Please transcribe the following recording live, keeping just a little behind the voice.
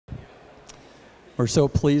We're so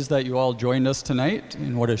pleased that you all joined us tonight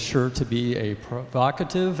in what is sure to be a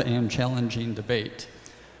provocative and challenging debate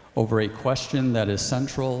over a question that is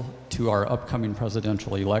central to our upcoming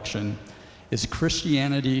presidential election. Is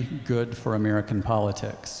Christianity good for American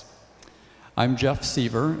politics? I'm Jeff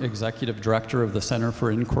Seaver, Executive Director of the Center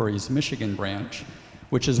for Inquiry's Michigan branch,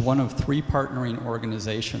 which is one of 3 partnering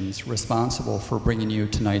organizations responsible for bringing you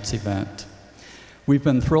tonight's event. We've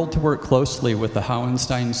been thrilled to work closely with the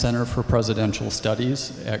Hauenstein Center for Presidential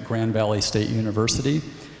Studies at Grand Valley State University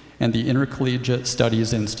and the Intercollegiate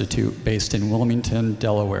Studies Institute based in Wilmington,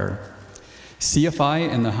 Delaware.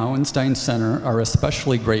 CFI and the Hauenstein Center are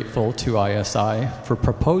especially grateful to ISI for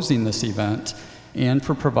proposing this event and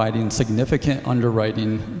for providing significant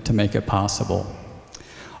underwriting to make it possible.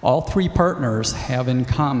 All 3 partners have in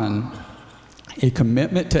common a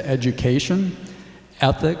commitment to education,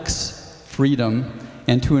 ethics, freedom,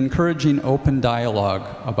 and to encouraging open dialogue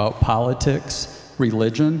about politics,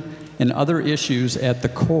 religion, and other issues at the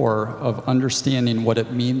core of understanding what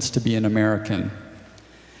it means to be an American.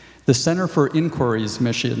 The Center for Inquiry's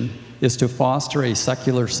mission is to foster a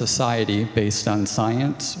secular society based on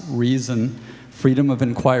science, reason, freedom of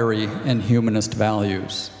inquiry, and humanist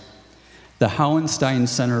values. The Hauenstein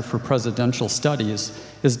Center for Presidential Studies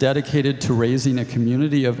is dedicated to raising a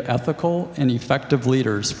community of ethical and effective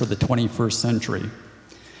leaders for the 21st century.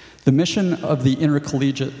 The mission of the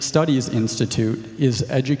Intercollegiate Studies Institute is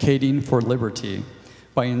educating for liberty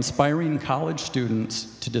by inspiring college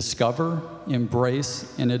students to discover,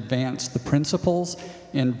 embrace, and advance the principles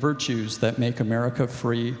and virtues that make America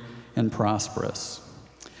free and prosperous.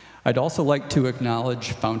 I'd also like to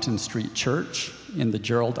acknowledge Fountain Street Church and the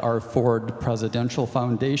Gerald R. Ford Presidential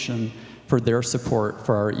Foundation for their support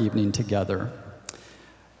for our evening together.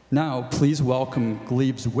 Now, please welcome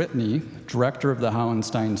Gleaves Whitney, Director of the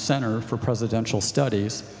Hauenstein Center for Presidential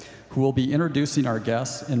Studies, who will be introducing our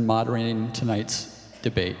guests and moderating tonight's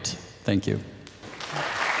debate. Thank you.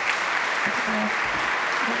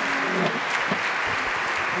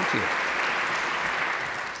 Thank you.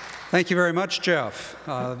 Thank you very much, Jeff.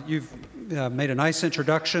 You've made a nice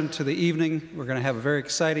introduction to the evening. We're going to have a very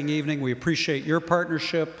exciting evening. We appreciate your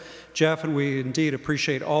partnership, Jeff, and we indeed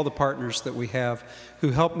appreciate all the partners that we have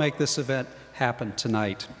who help make this event happen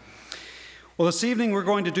tonight. Well, this evening we're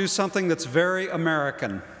going to do something that's very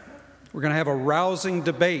American. We're going to have a rousing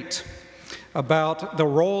debate about the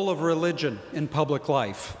role of religion in public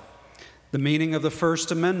life, the meaning of the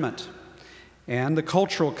First Amendment, and the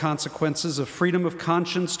cultural consequences of freedom of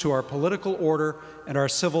conscience to our political order and our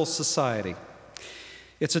civil society.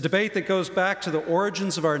 It's a debate that goes back to the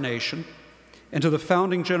origins of our nation and to the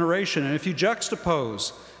founding generation. And if you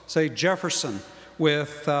juxtapose, say, Jefferson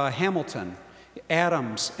with Hamilton,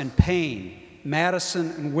 Adams and Paine,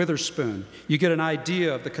 Madison and Witherspoon, you get an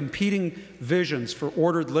idea of the competing visions for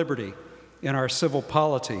ordered liberty in our civil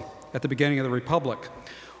polity at the beginning of the Republic.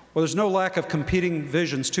 Well, there's no lack of competing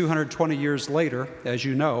visions 220 years later, as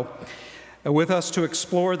you know. With us to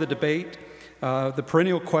explore the debate, the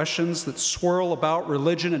perennial questions that swirl about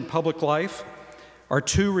religion and public life, are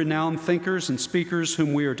 2 renowned thinkers and speakers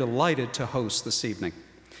whom we are delighted to host this evening.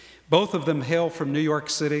 Both of them hail from New York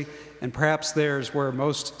City, and perhaps there's where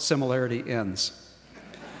most similarity ends.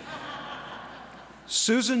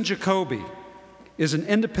 Susan Jacoby is an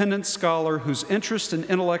independent scholar whose interest in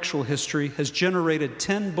intellectual history has generated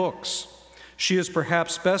 10 books. She is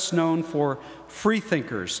perhaps best known for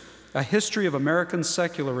Freethinkers, A History of American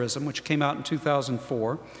Secularism, which came out in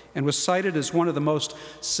 2004, and was cited as one of the most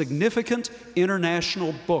significant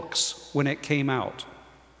international books when it came out.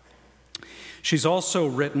 She's also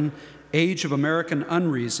written Age of American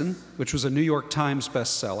Unreason, which was a New York Times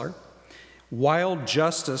bestseller, Wild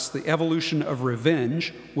Justice, The Evolution of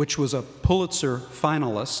Revenge, which was a Pulitzer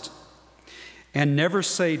finalist, and Never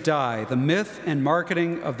Say Die, The Myth and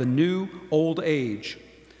Marketing of the New Old Age.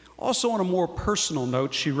 Also, on a more personal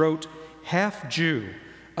note, she wrote Half Jew,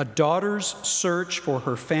 A Daughter's Search for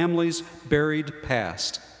Her Family's Buried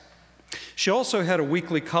Past. She also had a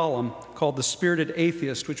weekly column called The Spirited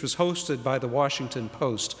Atheist, which was hosted by the Washington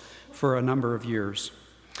Post for a number of years.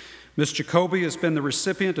 Ms. Jacoby has been the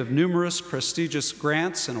recipient of numerous prestigious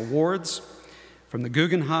grants and awards from the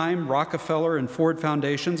Guggenheim, Rockefeller, and Ford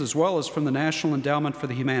Foundations, as well as from the National Endowment for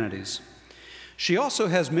the Humanities. She also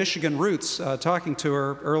has Michigan roots. Talking to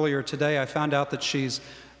her earlier today, I found out that she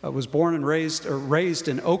was born and raised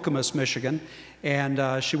in Okemos, Michigan,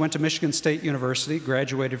 and she went to Michigan State University,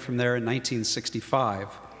 graduated from there in 1965.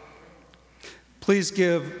 Please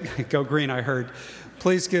give, go green, I heard.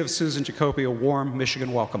 Please give Susan Jacoby a warm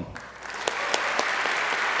Michigan welcome.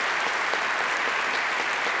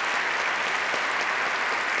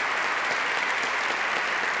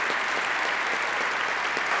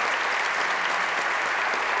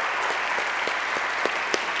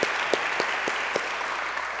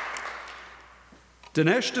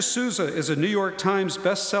 Dinesh D'Souza is a New York Times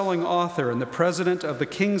best-selling author and the president of the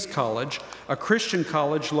King's College, a Christian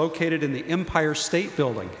college located in the Empire State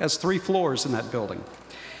Building. It has 3 floors in that building.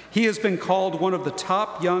 He has been called one of the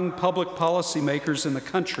top young public policymakers in the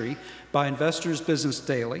country by Investors Business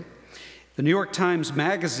Daily. The New York Times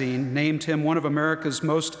Magazine named him one of America's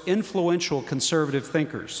most influential conservative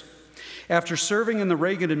thinkers. After serving in the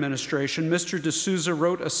Reagan administration, Mr. D'Souza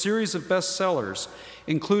wrote a series of bestsellers,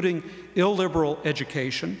 including Illiberal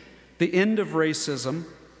Education, The End of Racism,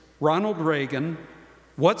 Ronald Reagan,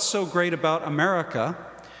 What's So Great About America,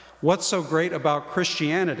 What's So Great About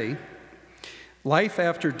Christianity, Life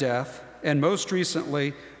After Death, and most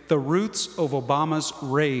recently, The Roots of Obama's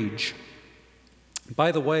Rage.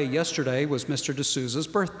 By the way, yesterday was Mr. D'Souza's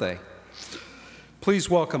birthday. Please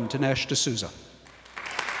welcome Dinesh D'Souza.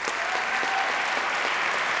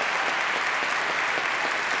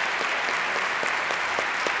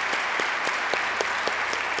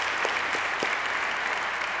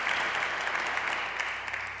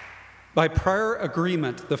 By prior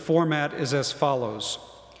agreement, the format is as follows.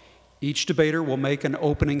 Each debater will make an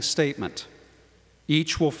opening statement.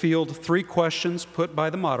 Each will field 3 questions put by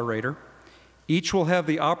the moderator. Each will have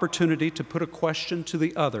the opportunity to put a question to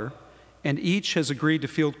the other, and each has agreed to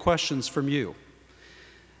field questions from you.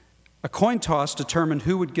 A coin toss determined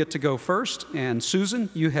who would get to go first, and Susan,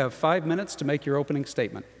 you have 5 minutes to make your opening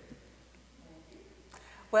statement.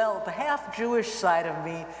 Well, the half-Jewish side of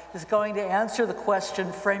me is going to answer the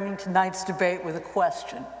question, framing tonight's debate with a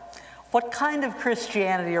question. What kind of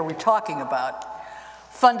Christianity are we talking about?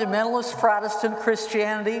 Fundamentalist Protestant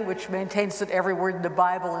Christianity, which maintains that every word in the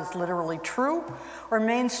Bible is literally true, or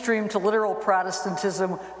mainstream to literal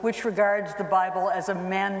Protestantism, which regards the Bible as a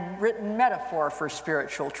man-written metaphor for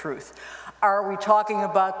spiritual truth? Are we talking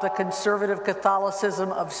about the conservative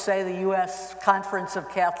Catholicism of, say, the U.S. Conference of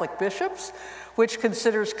Catholic Bishops, which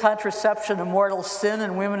considers contraception a mortal sin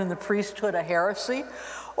and women in the priesthood a heresy?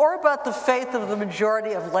 Or about the faith of the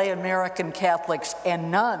majority of lay American Catholics and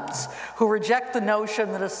nuns who reject the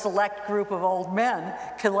notion that a select group of old men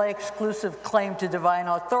can lay exclusive claim to divine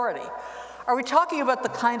authority? Are we talking about the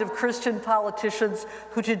kind of Christian politicians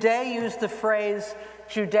who today use the phrase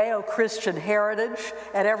Judeo-Christian heritage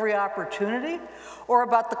at every opportunity? Or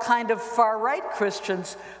about the kind of far-right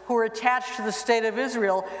Christians who are attached to the state of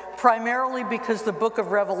Israel primarily because the book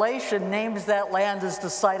of Revelation names that land as the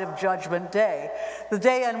site of Judgment Day, the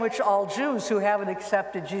day on which all Jews who haven't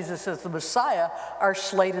accepted Jesus as the Messiah are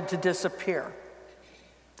slated to disappear?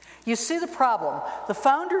 You see the problem. The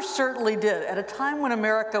founders certainly did, at a time when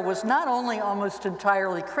America was not only almost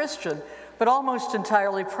entirely Christian, but almost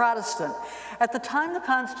entirely Protestant. At the time the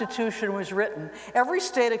Constitution was written, every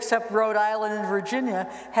state except Rhode Island and Virginia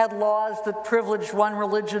had laws that privileged one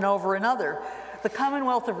religion over another. The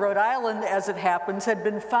Commonwealth of Rhode Island, as it happens, had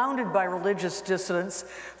been founded by religious dissidents,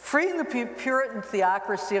 freeing the Puritan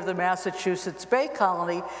theocracy of the Massachusetts Bay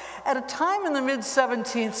Colony at a time in the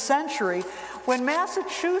mid-17th century when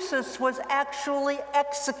Massachusetts was actually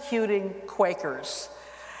executing Quakers.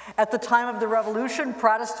 At the time of the Revolution,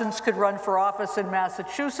 Protestants could run for office in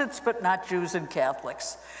Massachusetts, but not Jews and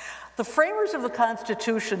Catholics. The framers of the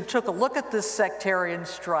Constitution took a look at this sectarian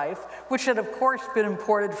strife, which had of course been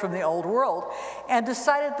imported from the Old World, and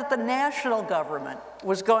decided that the national government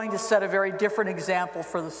was going to set a very different example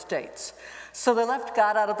for the states. So they left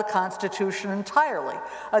God out of the Constitution entirely,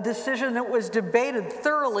 a decision that was debated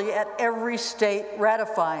thoroughly at every state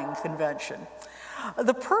ratifying convention.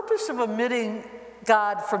 The purpose of omitting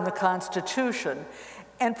God from the Constitution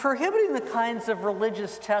and prohibiting the kinds of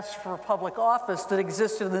religious tests for public office that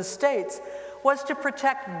existed in the states was to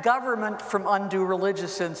protect government from undue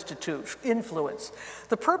religious influence.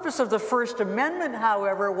 The purpose of the First Amendment,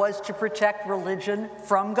 however, was to protect religion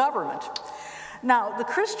from government. Now, the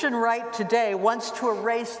Christian right today wants to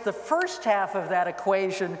erase the first half of that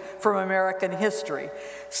equation from American history.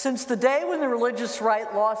 Since the day when the religious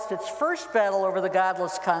right lost its first battle over the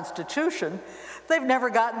godless Constitution, they've never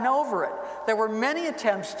gotten over it. There were many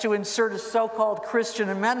attempts to insert a so-called Christian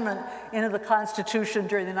amendment into the Constitution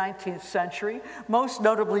during the 19th century, most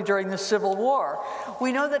notably during the Civil War.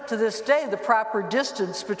 We know that to this day, the proper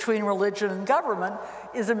distance between religion and government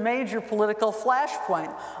is a major political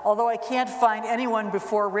flashpoint, although I can't find anyone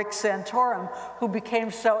before Rick Santorum who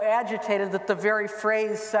became so agitated that the very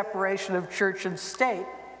phrase separation of church and state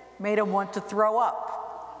made him want to throw up.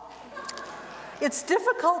 It's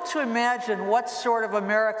difficult to imagine what sort of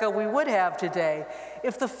America we would have today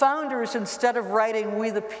if the founders, instead of writing "We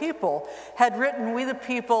the People," had written "We the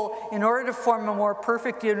People" in order to form a more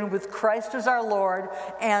perfect union with Christ as our Lord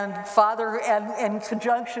and Father, and in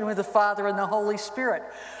conjunction with the Father and the Holy Spirit.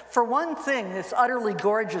 For one thing, this utterly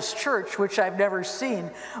gorgeous church, which I've never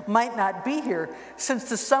seen, might not be here, since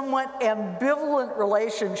the somewhat ambivalent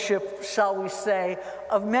relationship, shall we say,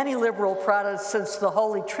 of many liberal Protestants to the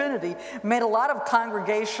Holy Trinity made a lot of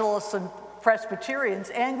Congregationalists and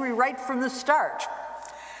Presbyterians angry right from the start.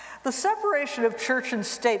 The separation of church and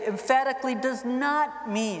state emphatically does not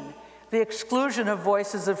mean the exclusion of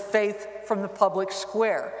voices of faith from the public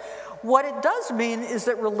square. What it does mean is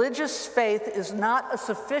that religious faith is not a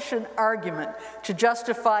sufficient argument to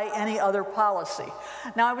justify any other policy.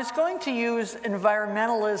 Now, I was going to use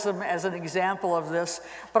environmentalism as an example of this,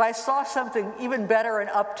 but I saw something even better and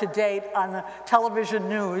up-to-date on the television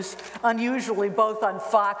news, unusually both on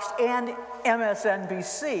Fox and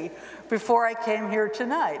MSNBC, before I came here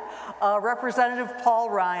tonight. Representative Paul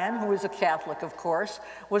Ryan, who is a Catholic, of course,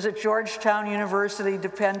 was at Georgetown University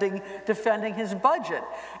defending his budget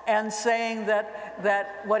and saying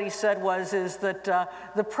that what he said is that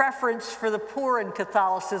the preference for the poor in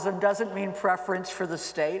Catholicism doesn't mean preference for the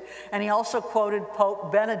state. And he also quoted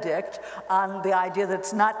Pope Benedict on the idea that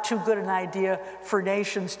it's not too good an idea for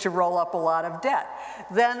nations to roll up a lot of debt.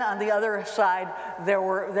 Then on the other side, there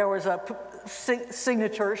was a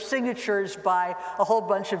signatures by a whole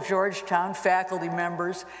bunch of Georgetown faculty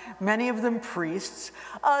members, many of them priests,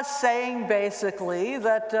 saying basically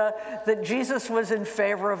that Jesus was in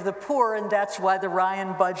favor of the poor, and that's why the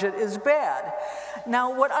Ryan budget is bad.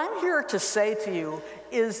 Now, what I'm here to say to you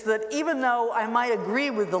is that even though I might agree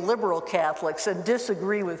with the liberal Catholics and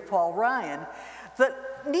disagree with Paul Ryan, that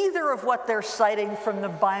neither of what they're citing from the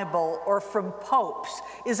Bible or from popes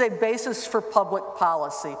is a basis for public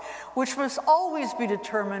policy, which must always be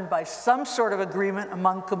determined by some sort of agreement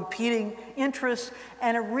among competing interests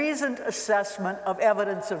and a reasoned assessment of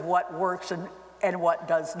evidence of what works and what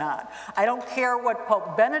does not. I don't care what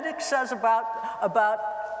Pope Benedict says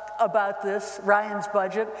about this, Ryan's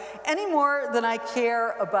budget, any more than I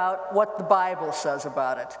care about what the Bible says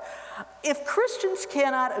about it. If Christians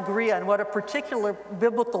cannot agree on what a particular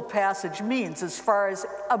biblical passage means as far as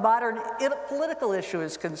a modern political issue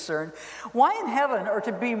is concerned, why in heaven, or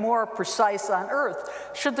to be more precise, on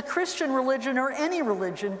earth, should the Christian religion or any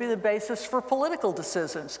religion be the basis for political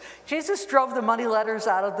decisions? Jesus drove the moneylenders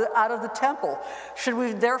out of the temple. Should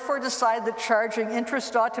we therefore decide that charging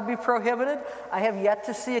interest ought to be prohibited? I have yet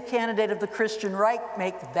to see a candidate of the Christian right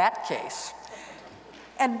make that case.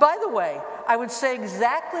 And by the way, I would say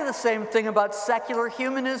exactly the same thing about secular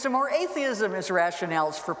humanism or atheism as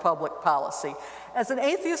rationales for public policy. As an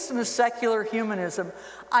atheist in a secular humanism,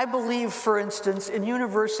 I believe, for instance, in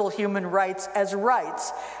universal human rights as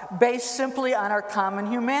rights based simply on our common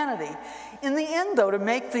humanity. In the end, though, to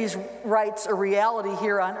make these rights a reality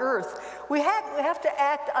here on earth, we have to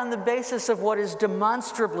act on the basis of what is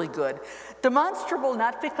demonstrably good. Demonstrable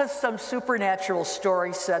not because some supernatural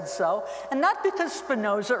story said so, and not because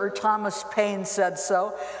Spinoza or Thomas Paine said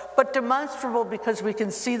so, but demonstrable because we can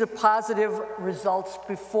see the positive results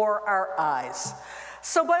before our eyes.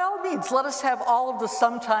 So by all means, let us have all of the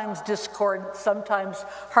sometimes discordant, sometimes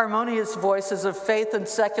harmonious voices of faith and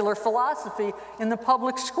secular philosophy in the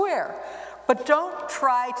public square. But don't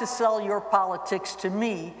try to sell your politics to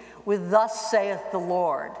me with "Thus saith the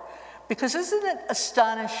Lord." Because isn't it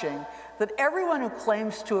astonishing that everyone who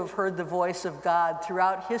claims to have heard the voice of God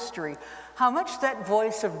throughout history, how much that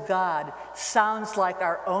voice of God sounds like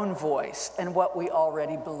our own voice and what we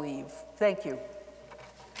already believe? Thank you.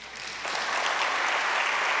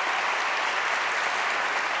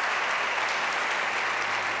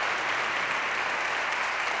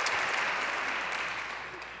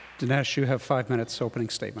 Dinesh, you have 5 minutes opening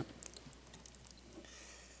statement.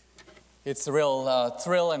 It's a real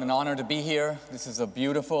thrill and an honor to be here. This is a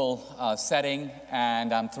beautiful setting,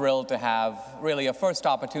 and I'm thrilled to have really a first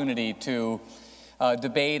opportunity to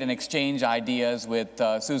debate and exchange ideas with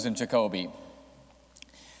Susan Jacoby.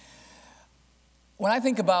 When I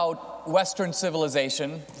think about Western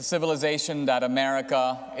civilization, the civilization that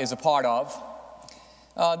America is a part of,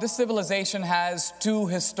 this civilization has two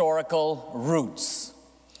historical roots.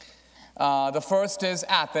 The first is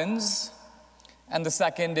Athens, and the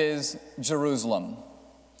second is Jerusalem.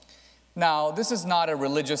 Now, this is not a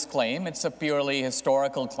religious claim, it's a purely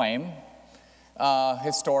historical claim.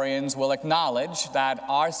 Historians will acknowledge that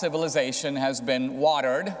our civilization has been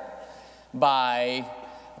watered by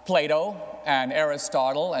Plato and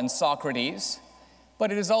Aristotle and Socrates,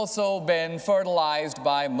 but it has also been fertilized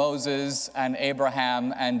by Moses and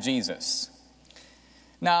Abraham and Jesus.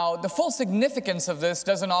 Now, the full significance of this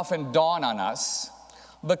doesn't often dawn on us,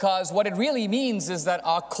 because what it really means is that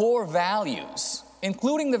our core values,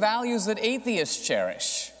 including the values that atheists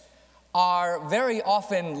cherish, are very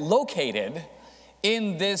often located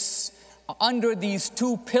in under these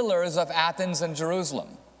two pillars of Athens and Jerusalem.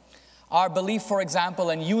 Our belief, for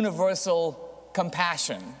example, in universal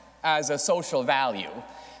compassion as a social value.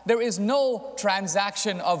 There is no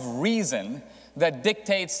transaction of reason that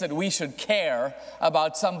dictates that we should care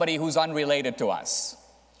about somebody who's unrelated to us.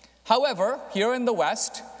 However, here in the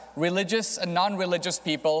West, religious and non-religious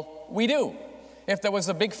people, we do. If there was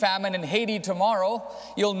a big famine in Haiti tomorrow,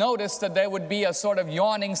 you'll notice that there would be a sort of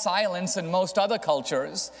yawning silence in most other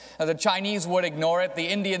cultures. The Chinese would ignore it, the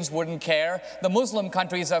Indians wouldn't care. The Muslim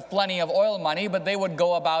countries have plenty of oil money, but they would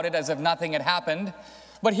go about it as if nothing had happened.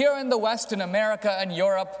 But here in the West, in America and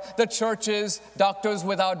Europe, the churches, Doctors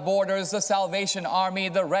Without Borders, the Salvation Army,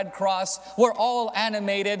 the Red Cross, we're all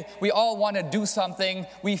animated. We all want to do something.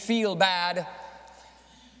 We feel bad.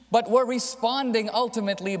 But we're responding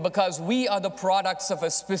ultimately because we are the products of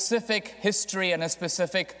a specific history and a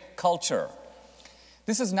specific culture.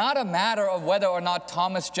 This is not a matter of whether or not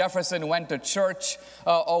Thomas Jefferson went to church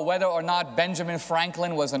or whether or not Benjamin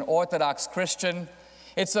Franklin was an Orthodox Christian.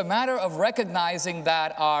 It's a matter of recognizing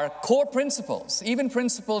that our core principles, even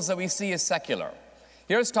principles that we see as secular.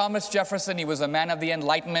 Here's Thomas Jefferson. He was a man of the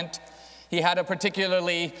Enlightenment. He had a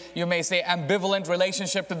particularly, you may say, ambivalent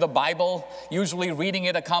relationship to the Bible, usually reading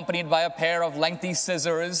it accompanied by a pair of lengthy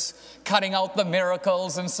scissors, cutting out the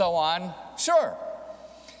miracles and so on. Sure.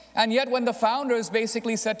 And yet when the founders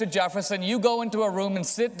basically said to Jefferson, you go into a room and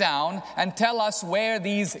sit down and tell us where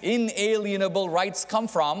these inalienable rights come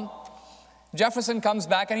from, Jefferson comes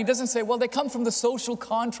back and he doesn't say, well, they come from the social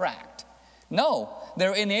contract. No,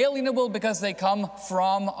 they're inalienable because they come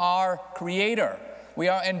from our Creator. We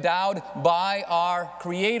are endowed by our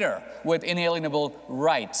Creator with inalienable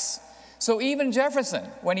rights. So even Jefferson,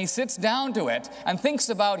 when he sits down to it and thinks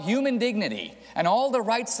about human dignity and all the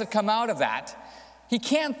rights that come out of that, he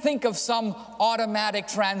can't think of some automatic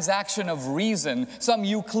transaction of reason, some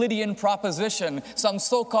Euclidean proposition, some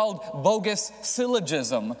so-called bogus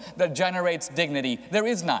syllogism that generates dignity. There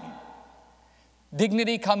is none.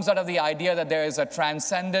 Dignity comes out of the idea that there is a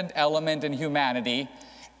transcendent element in humanity,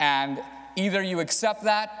 and either you accept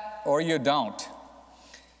that or you don't.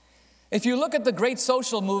 If you look at the great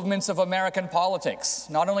social movements of American politics,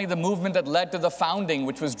 not only the movement that led to the founding,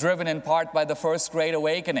 which was driven in part by the First Great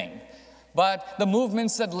Awakening, but the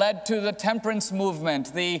movements that led to the temperance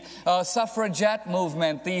movement, the suffragette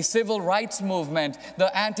movement, the civil rights movement,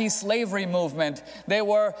 the anti-slavery movement, they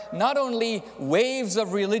were not only waves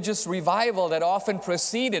of religious revival that often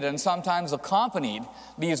preceded and sometimes accompanied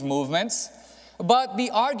these movements, but the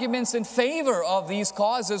arguments in favor of these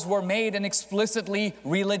causes were made in explicitly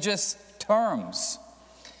religious terms.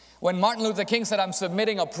 When Martin Luther King said, I'm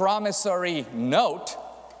submitting a promissory note,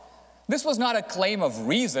 this was not a claim of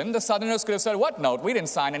reason. The Southerners could have said, what note? We didn't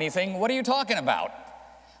sign anything. What are you talking about?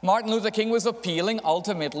 Martin Luther King was appealing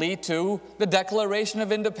ultimately to the Declaration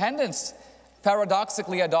of Independence,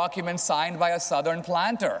 paradoxically a document signed by a Southern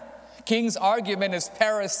planter. King's argument is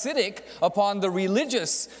parasitic upon the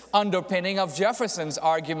religious underpinning of Jefferson's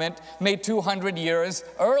argument made 200 years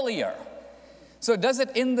earlier. So does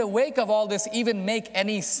it, in the wake of all this, even make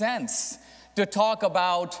any sense to talk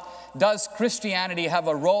about, does Christianity have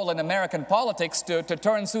a role in American politics, to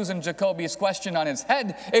turn Susan Jacoby's question on its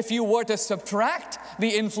head? If you were to subtract the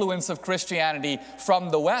influence of Christianity from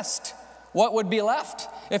the West, what would be left?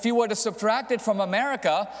 If you were to subtract it from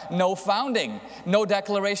America, no founding, no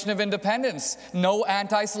Declaration of Independence, no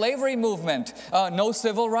anti-slavery movement, no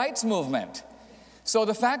civil rights movement. So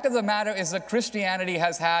the fact of the matter is that Christianity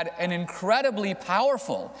has had an incredibly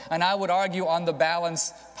powerful, and I would argue on the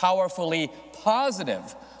balance, powerfully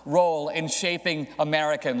positive role in shaping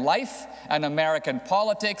American life and American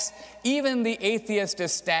politics. Even the atheist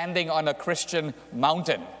is standing on a Christian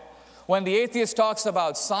mountain. When the atheist talks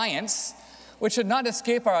about science, which should not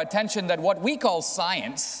escape our attention that what we call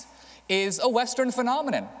science is a Western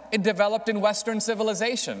phenomenon. It developed in Western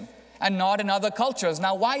civilization and not in other cultures.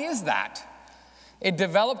 Now, why is that? It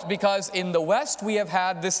developed because in the West we have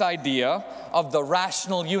had this idea of the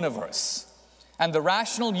rational universe. And the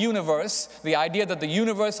rational universe, the idea that the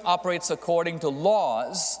universe operates according to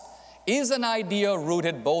laws, is an idea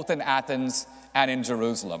rooted both in Athens and in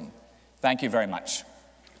Jerusalem. Thank you very much.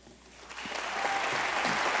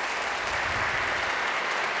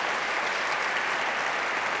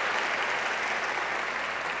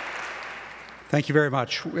 Thank you very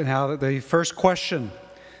much. Now, the first question.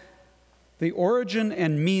 The origin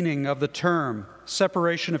and meaning of the term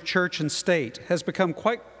separation of church and state, has become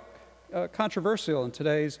quite controversial in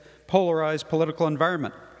today's polarized political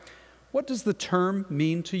environment. What does the term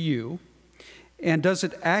mean to you, and does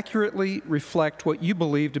it accurately reflect what you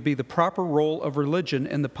believe to be the proper role of religion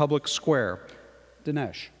in the public square?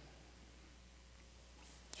 Dinesh.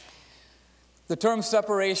 The term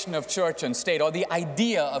separation of church and state, or the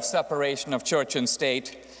idea of separation of church and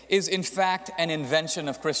state, is in fact an invention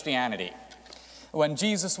of Christianity. When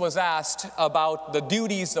Jesus was asked about the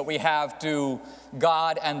duties that we have to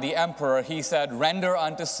God and the emperor, he said, "Render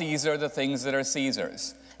unto Caesar the things that are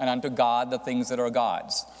Caesar's, and unto God the things that are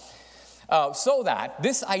God's." So that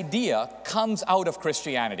this idea comes out of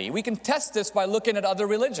Christianity. We can test this by looking at other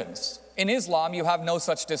religions. In Islam, you have no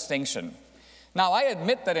such distinction. Now, I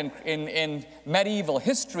admit that in medieval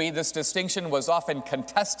history, this distinction was often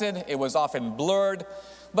contested, it was often blurred,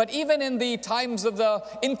 but even in the times of the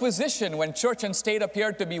Inquisition, when church and state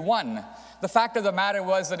appeared to be one, the fact of the matter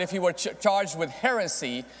was that if you were charged with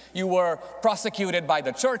heresy, you were prosecuted by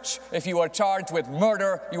the church. If you were charged with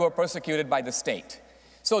murder, you were persecuted by the state.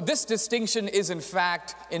 So this distinction is in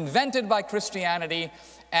fact invented by Christianity,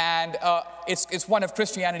 and it's one of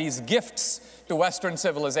Christianity's gifts to Western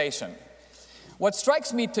civilization. What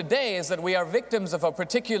strikes me today is that we are victims of a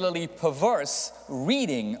particularly perverse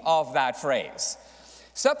reading of that phrase.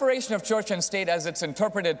 Separation of church and state as it's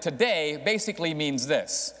interpreted today basically means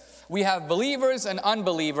this. We have believers and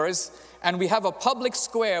unbelievers, and we have a public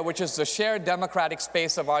square, which is the shared democratic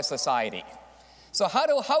space of our society. So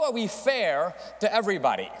how are we fair to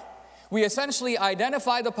everybody? We essentially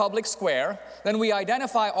identify the public square, then we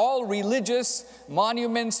identify all religious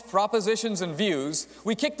monuments, propositions, and views.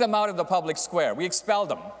 We kick them out of the public square. We expel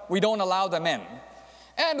them. We don't allow them in.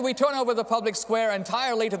 And we turn over the public square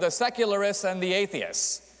entirely to the secularists and the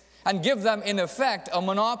atheists and give them, in effect, a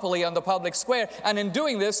monopoly on the public square. And in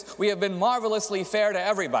doing this, we have been marvelously fair to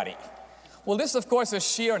everybody. Well, this, of course, is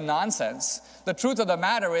sheer nonsense. The truth of the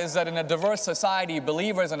matter is that in a diverse society,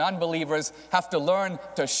 believers and unbelievers have to learn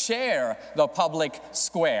to share the public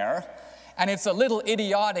square. And it's a little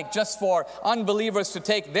idiotic just for unbelievers to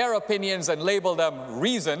take their opinions and label them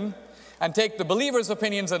reason, and take the believers'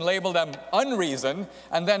 opinions and label them unreason,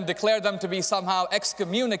 and then declare them to be somehow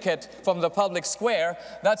excommunicate from the public square.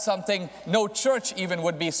 That's something no church even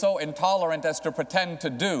would be so intolerant as to pretend to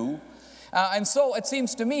do. And so it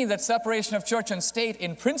seems to me that separation of church and state,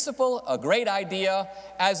 in principle, a great idea.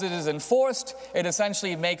 As it is enforced, it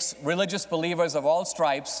essentially makes religious believers of all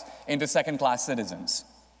stripes into second-class citizens.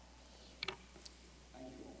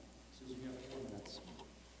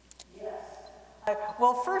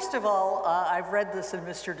 Well, first of all, I've read this in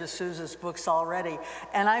Mr. D'Souza's books already,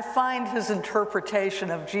 and I find his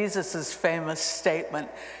interpretation of Jesus' famous statement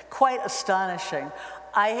quite astonishing.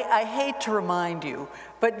 I hate to remind you,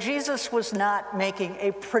 but Jesus was not making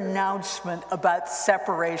a pronouncement about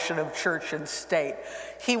separation of church and state.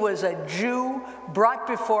 He was a Jew brought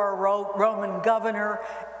before a Roman governor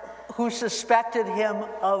who suspected him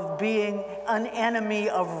of being an enemy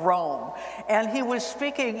of Rome. And he was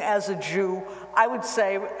speaking as a Jew, I would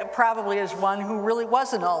say probably as one who really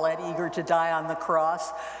wasn't all that eager to die on the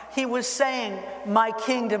cross. He was saying, "My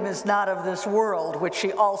kingdom is not of this world," which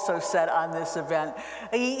he also said on this event.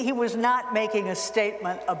 He was not making a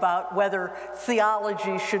statement about whether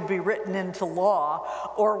theology should be written into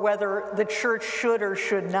law or whether the church should or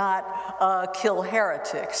should not kill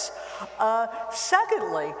heretics.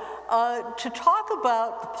 Secondly, to talk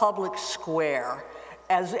about the public square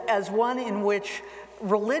as one in which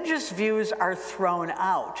religious views are thrown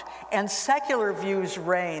out and secular views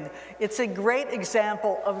reign, it's a great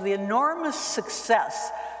example of the enormous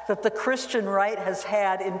success that the Christian right has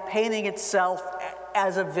had in painting itself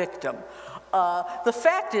as a victim. The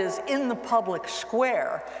fact is, in the public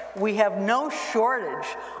square, we have no shortage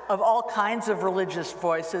of all kinds of religious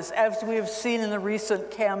voices, as we have seen in the recent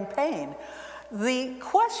campaign. The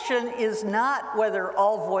question is not whether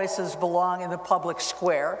all voices belong in the public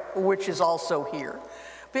square, which is also here.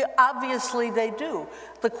 But obviously they do.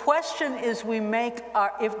 The question is, do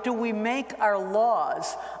we make our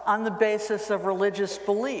laws on the basis of religious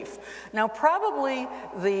belief? Now, probably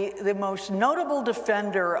the most notable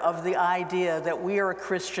defender of the idea that we are a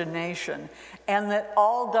Christian nation and that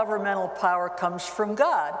all governmental power comes from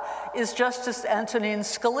God is Justice Antonin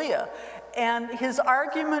Scalia. And his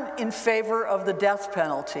argument in favor of the death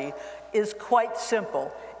penalty is quite simple.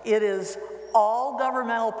 It is all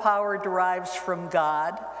governmental power derives from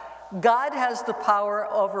God. God has the power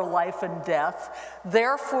over life and death.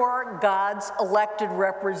 Therefore, God's elected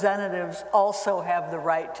representatives also have the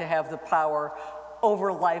right to have the power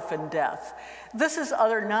over life and death. This is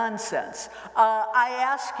utter nonsense. I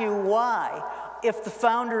ask you why. if the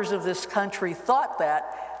founders of this country thought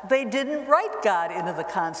that, they didn't write God into the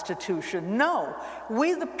Constitution. No,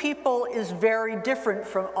 we the people is very different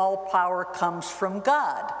from all power comes from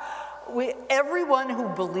God. Everyone who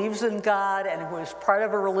believes in God and who is part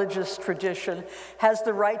of a religious tradition has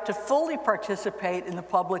the right to fully participate in the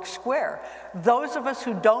public square. Those of us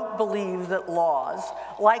who don't believe that laws,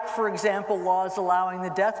 like for example laws allowing the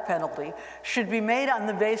death penalty, should be made on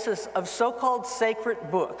the basis of so-called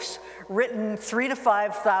sacred books written 3,000 to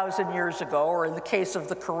 5,000 years ago, or in the case of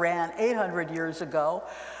the Quran, 800 years ago,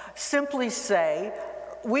 simply say,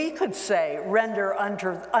 we could say, render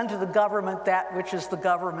unto the government that which is the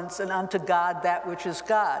government's, and unto God that which is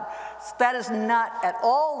God. That is not at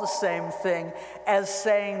all the same thing as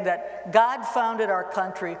saying that God founded our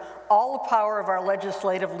country, all the power of our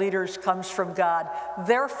legislative leaders comes from God,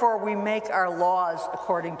 therefore we make our laws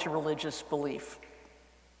according to religious belief.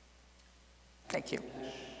 Thank you.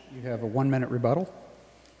 You have a 1-minute rebuttal.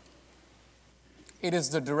 It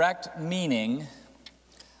is the direct meaning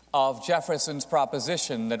of Jefferson's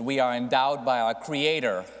proposition that we are endowed by our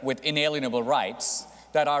Creator with inalienable rights,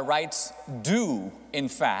 that our rights do, in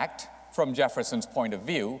fact, from Jefferson's point of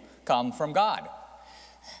view, come from God.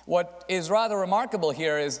 What is rather remarkable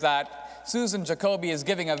here is that Susan Jacoby is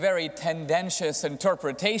giving a very tendentious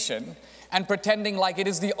interpretation and pretending like it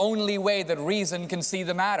is the only way that reason can see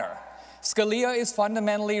the matter. Scalia is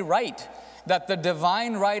fundamentally right that the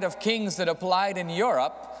divine right of kings that applied in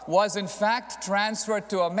Europe was in fact transferred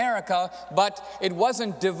to America, but it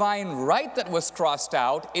wasn't divine right that was crossed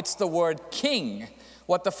out, it's the word king.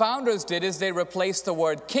 What the founders did is they replaced the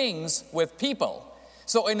word kings with people.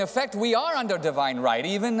 So in effect, we are under divine right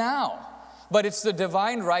even now. But it's the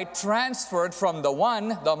divine right transferred from the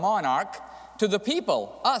one, the monarch, to the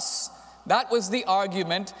people, us. That was the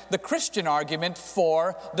argument, the Christian argument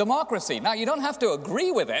for democracy. Now, you don't have to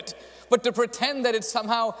agree with it, but to pretend that it's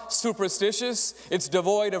somehow superstitious, it's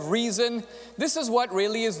devoid of reason, this is what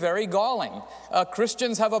really is very galling.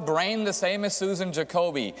 Christians have a brain the same as Susan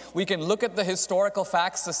Jacoby. We can look at the historical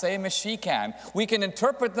facts the same as she can. We can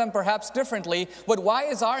interpret them perhaps differently, but why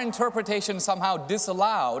is our interpretation somehow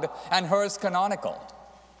disallowed and hers canonical?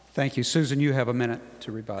 Thank you. Susan, you have a minute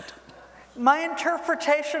to rebut. My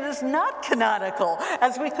interpretation is not canonical,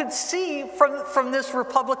 as we could see from this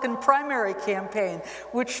Republican primary campaign,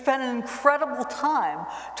 which spent an incredible time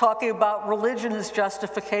talking about religion as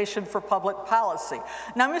justification for public policy.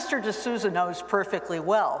 Now, Mr. D'Souza knows perfectly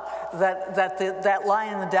well that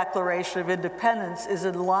line in the Declaration of Independence is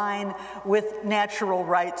in line with natural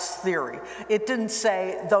rights theory. It didn't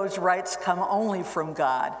say those rights come only from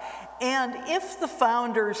God. And if the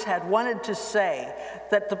founders had wanted to say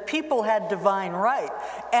that the people had divine right,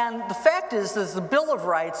 and the fact is that the Bill of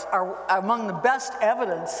Rights are among the best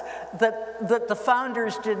evidence that the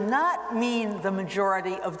founders did not mean the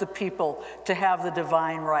majority of the people to have the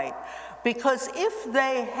divine right. Because if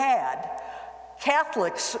they had,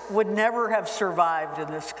 Catholics would never have survived in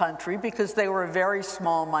this country because they were a very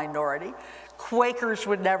small minority. Quakers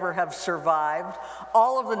would never have survived.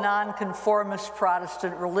 All of the nonconformist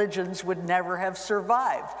Protestant religions would never have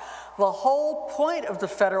survived. The whole point of the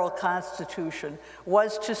federal Constitution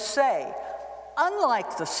was to say,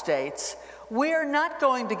 unlike the states, we are not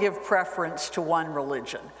going to give preference to one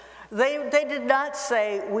religion. They did not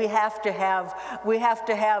say we have to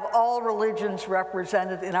have all religions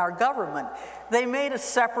represented in our government. They made a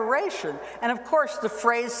separation. And of course, the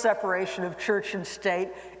phrase separation of church and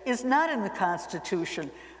state is not in the Constitution.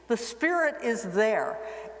 The spirit is there.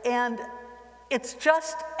 And it's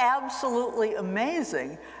just absolutely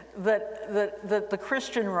amazing that the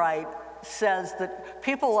Christian right says that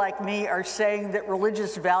people like me are saying that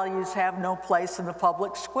religious values have no place in the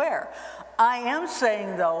public square. I am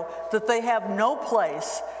saying, though, that they have no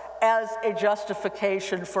place as a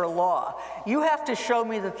justification for law. You have to show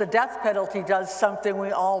me that the death penalty does something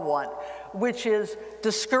we all want, which is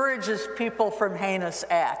discourages people from heinous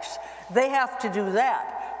acts. They have to do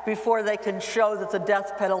that before they can show that the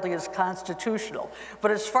death penalty is constitutional. But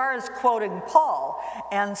as far as quoting Paul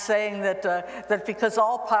and saying that because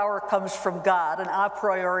all power comes from God, an a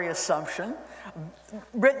priori assumption,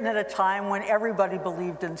 written at a time when everybody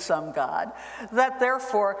believed in some God, that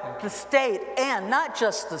therefore the state, and not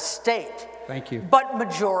just the state, thank you, but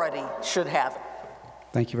majority should have it.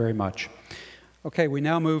 Thank you very much. Okay, we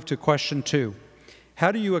now move to question 2.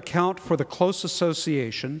 How do you account for the close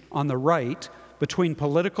association on the right between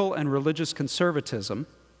political and religious conservatism,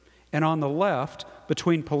 and on the left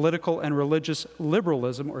between political and religious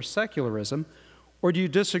liberalism or secularism, or do you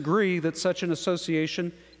disagree that such an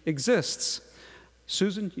association exists?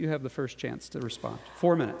 Susan, you have the first chance to respond.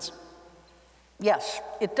 4 minutes. Yes,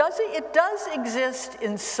 it does exist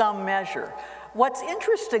in some measure. What's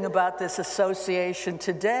interesting about this association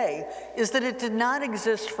today is that it did not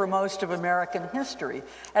exist for most of American history.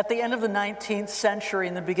 At the end of the 19th century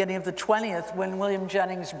and the beginning of the 20th, when William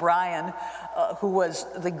Jennings Bryan, who was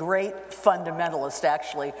the great fundamentalist,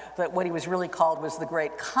 actually, that what he was really called was the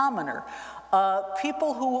great commoner,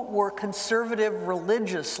 people who were conservative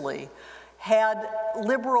religiously had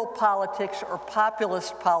liberal politics or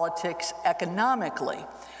populist politics economically.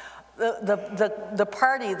 The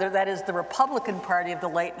party, that is the Republican Party of the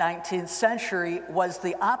late 19th century, was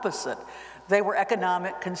the opposite. They were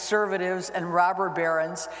economic conservatives and robber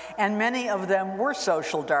barons, and many of them were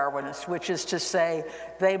social Darwinists, which is to say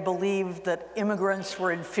they believed that immigrants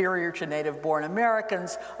were inferior to native-born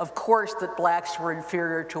Americans, of course that blacks were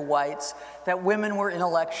inferior to whites, that women were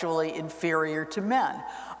intellectually inferior to men.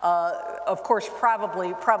 Of course,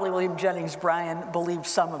 probably William Jennings Bryan believed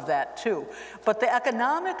some of that too. But the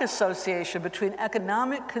economic association between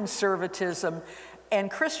economic conservatism and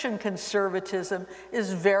Christian conservatism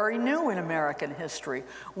is very new in American history.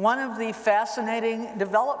 One of the fascinating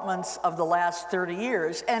developments of the last 30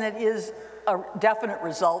 years, and it is a definite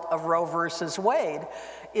result of Roe versus Wade,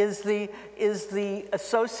 is the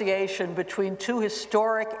association between two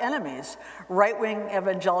historic enemies, right-wing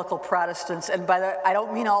evangelical Protestants, and by that I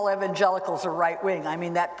don't mean all evangelicals are right-wing, I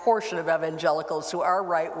mean that portion of evangelicals who are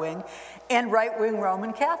right-wing, and right-wing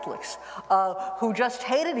Roman Catholics, who just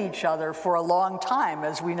hated each other for a long time,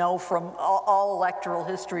 as we know from all electoral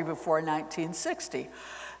history before 1960.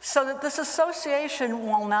 So that this association,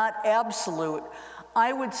 while not absolute,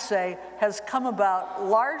 I would say has come about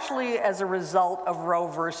largely as a result of Roe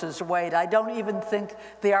versus Wade. I don't even think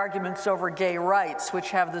the arguments over gay rights,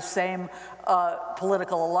 which have the same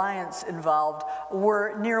political alliance involved,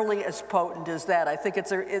 were nearly as potent as that. I think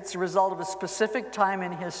it's a result of a specific time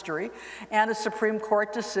in history and a Supreme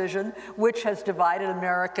Court decision which has divided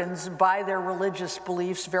Americans by their religious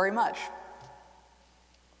beliefs very much.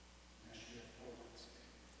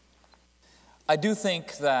 I do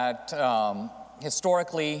think that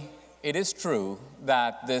historically, it is true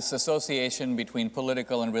that this association between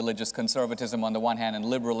political and religious conservatism on the one hand and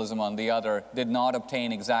liberalism on the other did not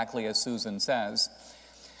obtain exactly as Susan says.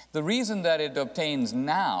 The reason that it obtains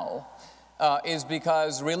now is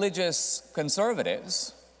because religious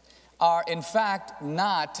conservatives are in fact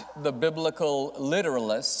not the biblical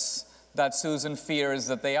literalists that Susan fears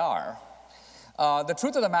that they are. The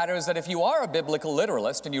truth of the matter is that if you are a biblical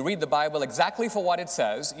literalist and you read the Bible exactly for what it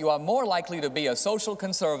says, you are more likely to be a social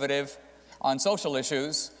conservative on social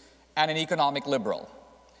issues and an economic liberal.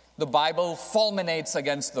 The Bible fulminates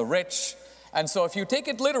against the rich, and so if you take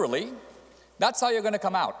it literally, that's how you're going to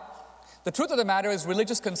come out. The truth of the matter is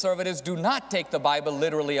religious conservatives do not take the Bible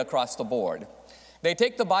literally across the board. They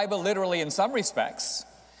take the Bible literally in some respects,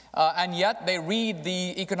 and yet they read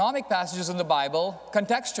the economic passages in the Bible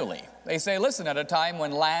contextually. They say, listen, at a time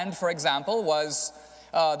when land, for example, was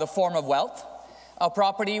the form of wealth,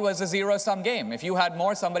 property was a zero-sum game. If you had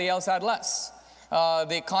more, somebody else had less.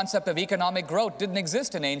 The concept of economic growth didn't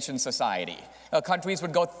exist in ancient society. Countries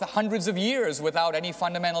would go hundreds of years without any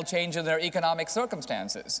fundamental change in their economic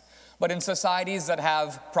circumstances. But in societies that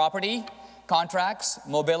have property, contracts,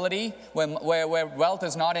 mobility, where wealth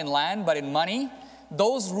is not in land but in money,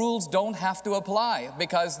 those rules don't have to apply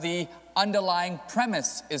because the underlying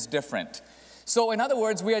premise is different. So in other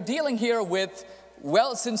words, we are dealing here with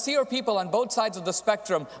sincere people on both sides of the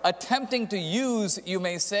spectrum attempting to use, you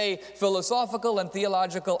may say, philosophical and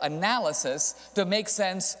theological analysis to make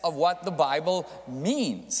sense of what the Bible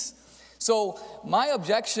means. So my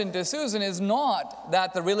objection to Susan is not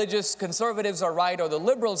that the religious conservatives are right or the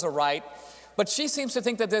liberals are right, but she seems to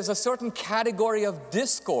think that there's a certain category of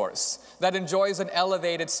discourse that enjoys an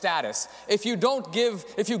elevated status. If you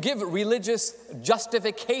give religious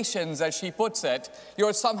justifications, as she puts it,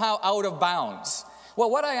 you're somehow out of bounds.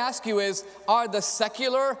 Well, what I ask you is, are the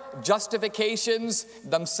secular justifications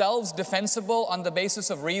themselves defensible on the basis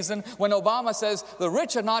of reason? When Obama says the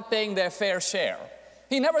rich are not paying their fair share,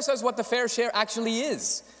 he never says what the fair share actually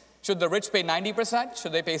is. Should the rich pay 90%?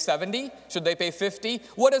 Should they pay 70%? Should they pay 50%?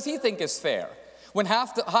 What does he think is fair? When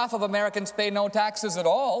half of Americans pay no taxes at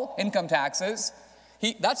all, income taxes,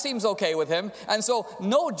 that seems okay with him. And so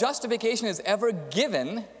no justification is ever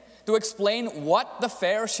given to explain what the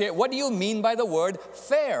fair share, what do you mean by the word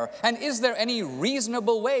fair? And is there any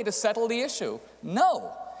reasonable way to settle the issue?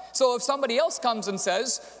 No. So if somebody else comes and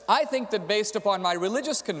says, I think that based upon my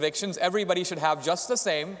religious convictions, everybody should have just the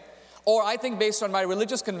same, or I think based on my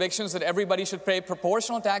religious convictions that everybody should pay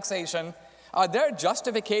proportional taxation, are their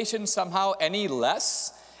justifications somehow any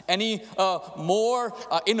less any more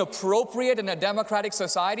inappropriate in a democratic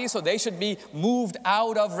society, so they should be moved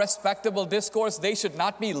out of respectable discourse. They should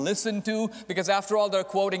not be listened to because, after all, they're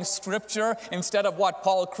quoting scripture instead of what,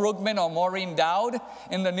 Paul Krugman or Maureen Dowd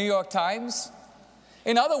in the New York Times.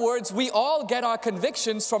 In other words, we all get our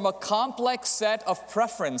convictions from a complex set of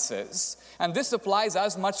preferences, and this applies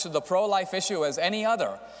as much to the pro-life issue as any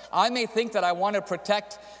other. I may think that I want to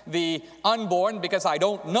protect the unborn because I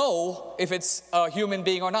don't know if it's a human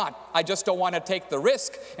being or not. I just don't want to take the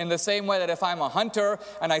risk, in the same way that if I'm a hunter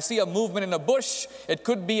and I see a movement in a bush, it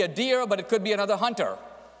could be a deer, but it could be another hunter.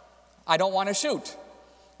 I don't want to shoot.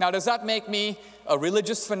 Now, does that make me a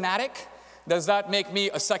religious fanatic? Does that make me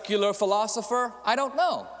a secular philosopher? I don't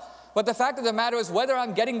know. But the fact of the matter is, whether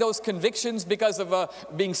I'm getting those convictions because of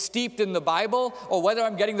being steeped in the Bible, or whether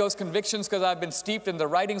I'm getting those convictions because I've been steeped in the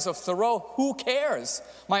writings of Thoreau, who cares?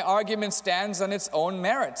 My argument stands on its own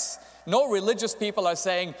merits. No religious people are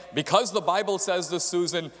saying, because the Bible says this,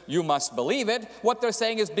 Susan, you must believe it. What they're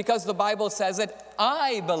saying is, because the Bible says it,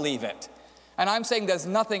 I believe it. And I'm saying there's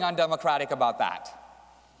nothing undemocratic about that.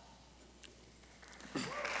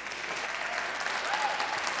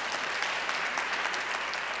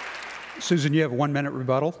 Susan, you have a 1-minute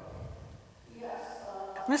rebuttal. Yes.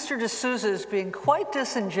 Mr. D'Souza is being quite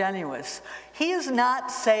disingenuous. He is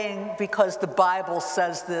not saying, because the Bible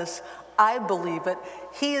says this, I believe it.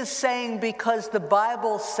 He is saying, because the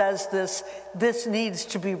Bible says this, this needs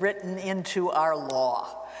to be written into our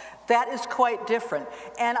law. That is quite different.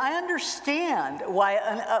 And I understand why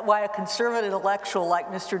a conservative intellectual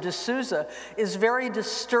like Mr. D'Souza is very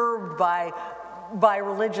disturbed by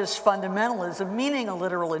religious fundamentalism, meaning a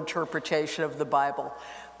literal interpretation of the Bible.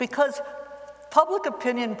 Because public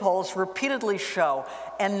opinion polls repeatedly show,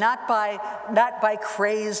 and not by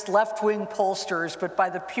crazed left-wing pollsters, but by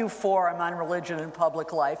the Pew Forum on religion and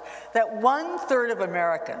public life, that 1/3 of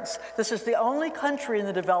Americans, this is the only country in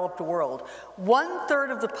the developed world,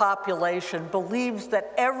 1/3 of the population believes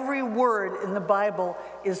that every word in the Bible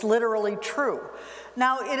is literally true.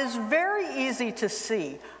 Now, it is very easy to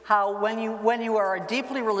see how when you are a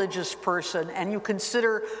deeply religious person and you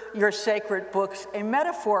consider your sacred books a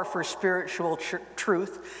metaphor for spiritual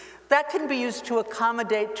truth, that can be used to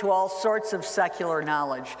accommodate to all sorts of secular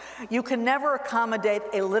knowledge. You can never accommodate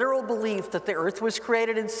a literal belief that the earth was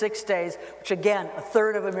created in 6 days, which again,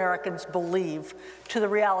 1/3 of Americans believe, to the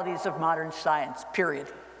realities of modern science, period.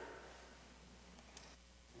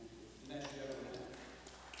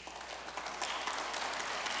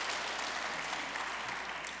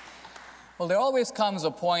 Well, there always comes a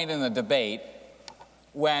point in the debate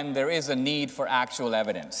when there is a need for actual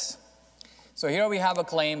evidence. So here we have a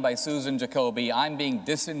claim by Susan Jacoby, I'm being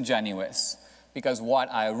disingenuous, because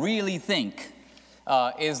what I really think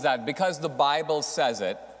is that because the Bible says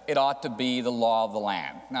it, it ought to be the law of the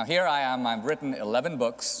land. Now here I am, I've written 11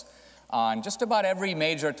 books on just about every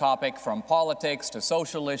major topic, from politics to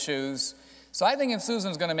social issues. So I think if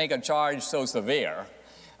Susan's going to make a charge so severe,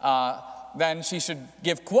 then she should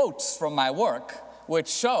give quotes from my work which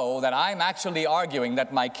show that I'm actually arguing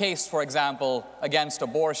that my case, for example, against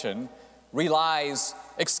abortion, relies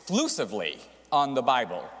exclusively on the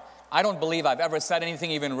Bible. I don't believe I've ever said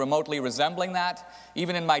anything even remotely resembling that.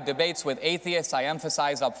 Even in my debates with atheists, I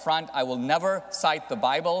emphasize up front, I will never cite the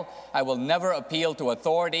Bible. I will never appeal to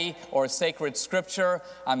authority or sacred scripture.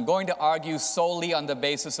 I'm going to argue solely on the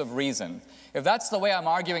basis of reason. If that's the way I'm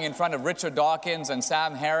arguing in front of Richard Dawkins and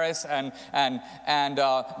Sam Harris and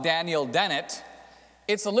Daniel Dennett,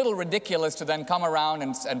 it's a little ridiculous to then come around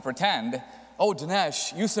and pretend, oh,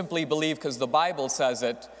 Dinesh, you simply believe because the Bible says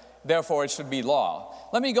it, therefore it should be law.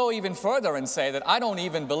 Let me go even further and say that I don't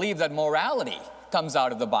even believe that morality comes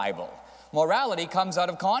out of the Bible. Morality comes out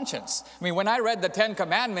of conscience. I mean, when I read the 10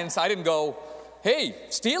 Commandments, I didn't go, hey,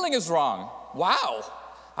 stealing is wrong. Wow,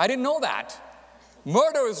 I didn't know that.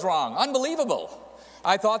 Murder is wrong. Unbelievable.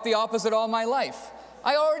 I thought the opposite all my life.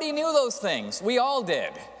 I already knew those things. We all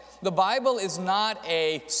did. The Bible is not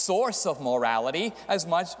a source of morality as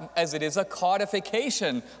much as it is a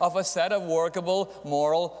codification of a set of workable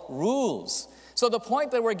moral rules. So the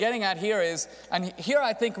point that we're getting at here is, and here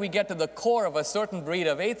I think we get to the core of a certain breed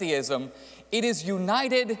of atheism, it is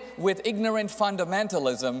united with ignorant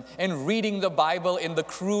fundamentalism in reading the Bible in the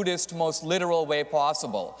crudest, most literal way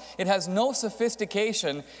possible. It has no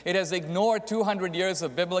sophistication. It has ignored 200 years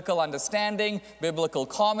of biblical understanding, biblical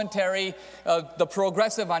commentary, the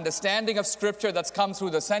progressive understanding of Scripture that's come through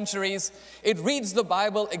the centuries. It reads the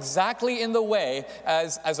Bible exactly in the way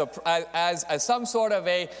as some sort of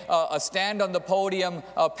a stand on the podium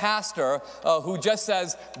pastor who just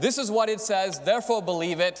says, this is what it says, therefore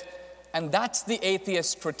believe it. And that's the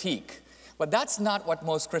atheist critique. But that's not what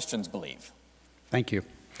most Christians believe. Thank you.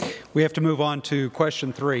 We have to move on to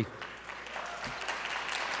question 3.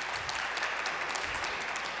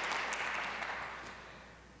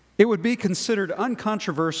 It would be considered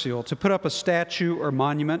uncontroversial to put up a statue or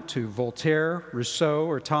monument to Voltaire, Rousseau,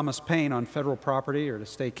 or Thomas Paine on federal property or the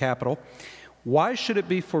state capitol. Why should it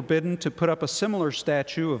be forbidden to put up a similar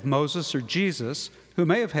statue of Moses or Jesus, who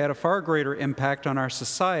may have had a far greater impact on our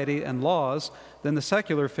society and laws than the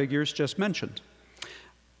secular figures just mentioned?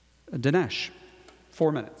 Dinesh,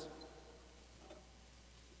 4 minutes.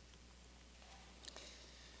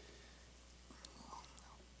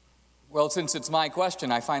 Well, since it's my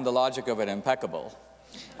question, I find the logic of it impeccable.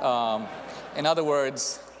 In other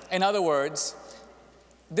words,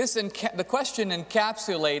 the question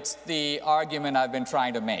encapsulates the argument I've been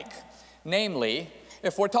trying to make. Namely,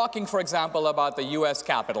 if we're talking, for example, about the U.S.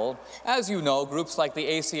 Capitol, as you know, groups like the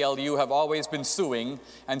ACLU have always been suing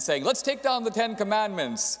and saying, let's take down the 10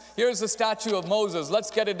 Commandments. Here's the statue of Moses. Let's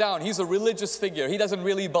get it down. He's a religious figure. He doesn't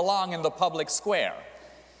really belong in the public square.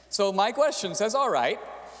 So my question says, all right,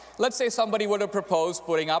 let's say somebody would have proposed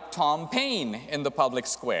putting up Tom Paine in the public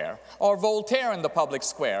square or Voltaire in the public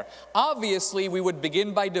square. Obviously, we would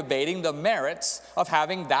begin by debating the merits of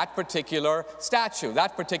having that particular statue,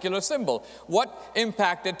 that particular symbol. What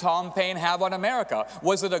impact did Tom Paine have on America?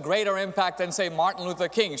 Was it a greater impact than, say, Martin Luther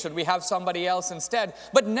King? Should we have somebody else instead?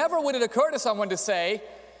 But never would it occur to someone to say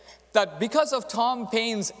that because of Tom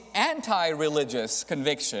Paine's anti-religious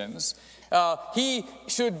convictions, he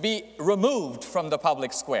should be removed from the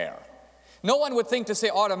public square. No one would think to say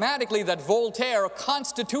automatically that Voltaire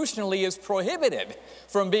constitutionally is prohibited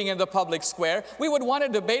from being in the public square. We would want to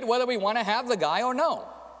debate whether we want to have the guy or no.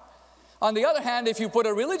 On the other hand, if you put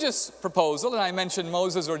a religious proposal, and I mentioned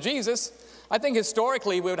Moses or Jesus, I think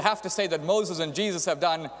historically we would have to say that Moses and Jesus have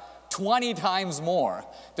done 20 times more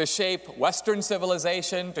to shape Western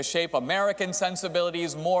civilization, to shape American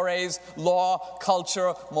sensibilities, mores, law,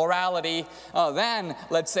 culture, morality, than,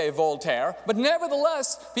 let's say, Voltaire. But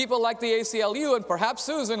nevertheless, people like the ACLU and perhaps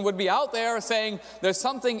Susan would be out there saying there's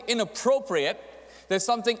something inappropriate, there's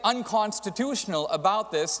something unconstitutional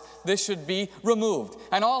about this should be removed.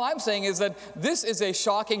 And all I'm saying is that this is a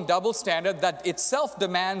shocking double standard that itself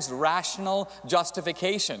demands rational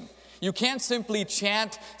justification. You can't simply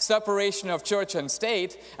chant separation of church and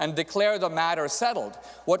state and declare the matter settled.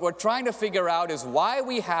 What we're trying to figure out is why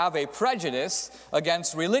we have a prejudice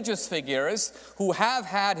against religious figures who have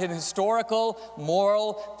had an historical,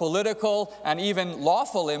 moral, political, and even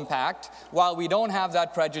lawful impact, while we don't have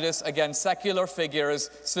that prejudice against secular figures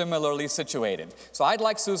similarly situated. So I'd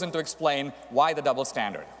like Susan to explain why the double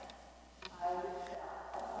standard.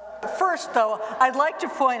 First, though, I'd like to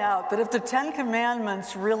point out that if the 10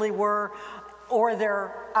 Commandments really were, or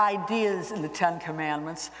their ideas in the 10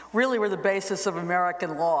 Commandments, really were the basis of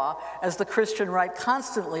American law, as the Christian right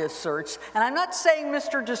constantly asserts, and I'm not saying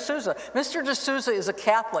Mr. D'Souza. Mr. D'Souza is a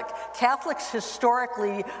Catholic. Catholics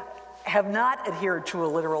historically have not adhered to a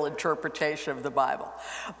literal interpretation of the Bible.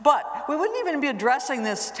 But we wouldn't even be addressing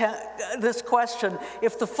this question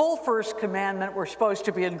if the full first commandment were supposed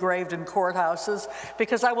to be engraved in courthouses,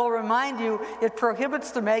 because I will remind you, it prohibits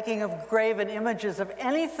the making of graven images of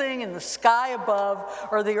anything in the sky above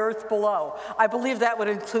or the earth below. I believe that would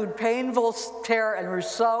include Paine, Voltaire, and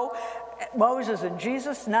Rousseau, Moses and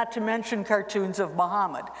Jesus, not to mention cartoons of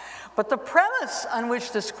Muhammad. But the premise on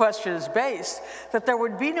which this question is based, that there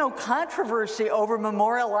would be no controversy over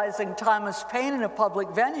memorializing Thomas Paine in a public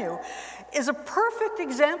venue, is a perfect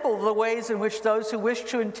example of the ways in which those who wish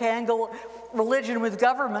to entangle religion with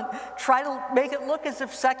government try to make it look as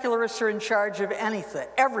if secularists are in charge of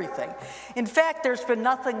everything. In fact, there's been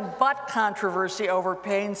nothing but controversy over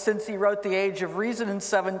Paine since he wrote The Age of Reason in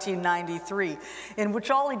 1793, in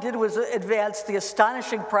which all he did was advance the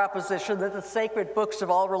astonishing proposition that the sacred books of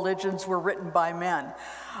all religions were written by men.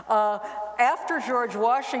 After George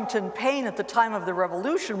Washington, Paine at the time of the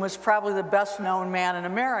Revolution was probably the best known man in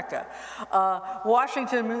America.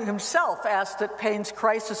 Washington himself asked that Paine's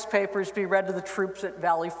crisis papers be read to the troops at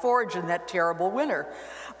Valley Forge in that terrible winter.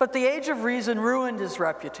 But the Age of Reason ruined his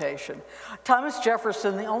reputation. Thomas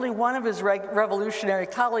Jefferson, the only one of his revolutionary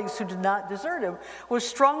colleagues who did not desert him, was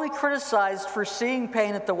strongly criticized for seeing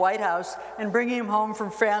Paine at the White House and bringing him home from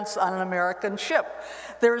France on an American ship.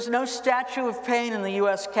 There is no statue of Paine in the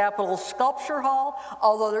U.S. Capitol Sculpture Hall,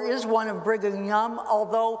 although there is one of Brigham Young,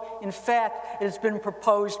 although, in fact, it has been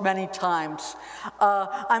proposed many times.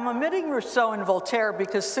 I'm omitting Rousseau and Voltaire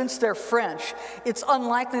because since they're French, it's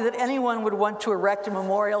unlikely that anyone would want to erect a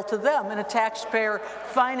memorial to them in a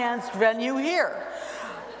taxpayer-financed venue here.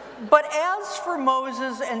 But as for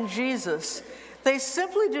Moses and Jesus, They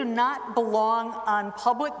simply do not belong on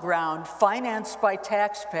public ground financed by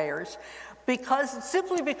taxpayers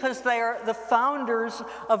simply because they are the founders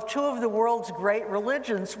of two of the world's great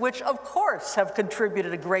religions, which of course have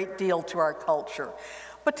contributed a great deal to our culture.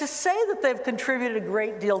 But to say that they've contributed a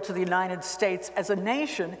great deal to the United States as a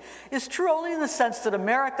nation is true only in the sense that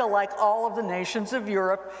America, like all of the nations of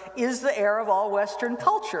Europe, is the heir of all Western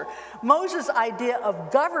culture. Moses' idea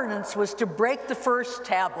of governance was to break the first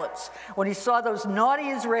tablets when he saw those naughty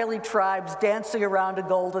Israeli tribes dancing around a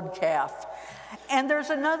golden calf. And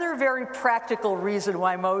there's another very practical reason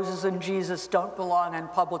why Moses and Jesus don't belong on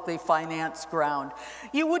publicly financed ground.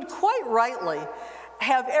 You would quite rightly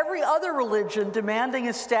have every other religion demanding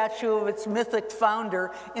a statue of its mythic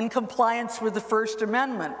founder in compliance with the First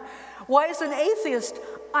Amendment. Why, as an atheist,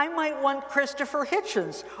 I might want Christopher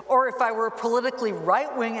Hitchens, or if I were a politically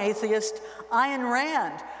right-wing atheist, Ayn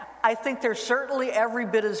Rand. I think they're certainly every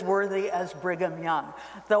bit as worthy as Brigham Young,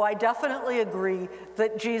 though I definitely agree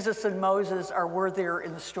that Jesus and Moses are worthier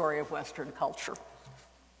in the story of Western culture.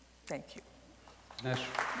 Thank you. Next,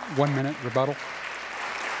 1 minute rebuttal.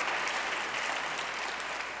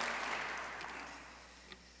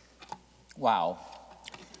 Wow.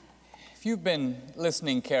 If you've been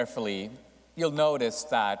listening carefully, you'll notice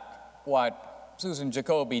that what Susan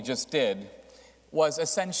Jacoby just did was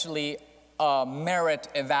essentially a merit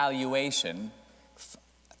evaluation,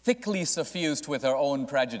 thickly suffused with her own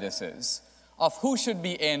prejudices, of who should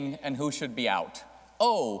be in and who should be out.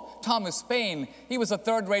 Oh, Thomas Paine, he was a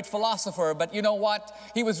third-rate philosopher, but you know what?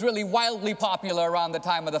 He was really wildly popular around the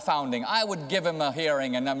time of the founding. I would give him a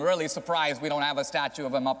hearing, and I'm really surprised we don't have a statue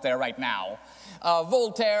of him up there right now.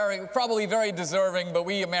 Voltaire, probably very deserving, but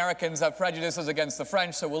we Americans have prejudices against the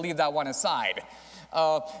French, so we'll leave that one aside.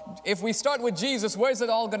 If we start with Jesus, where's it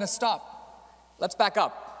all going to stop? Let's back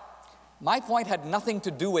up. My point had nothing to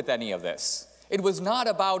do with any of this. It was not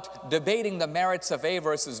about debating the merits of A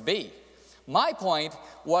versus B. My point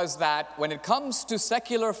was that when it comes to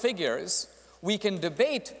secular figures, we can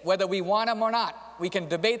debate whether we want them or not. We can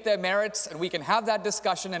debate their merits, and we can have that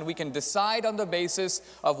discussion, and we can decide on the basis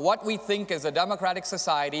of what we think is a democratic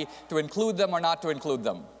society to include them or not to include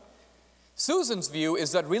them. Susan's view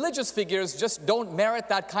is that religious figures just don't merit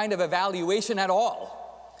that kind of evaluation at all.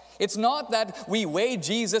 It's not that we weigh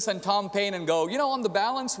Jesus and Tom Paine and go, you know, on the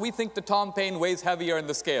balance, we think that Tom Paine weighs heavier in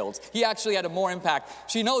the scales. He actually had a more impact.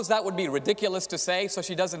 She knows that would be ridiculous to say, so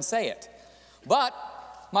she doesn't say it. But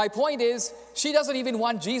my point is, she doesn't even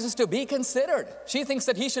want Jesus to be considered. She thinks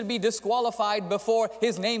that he should be disqualified before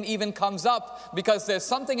his name even comes up because there's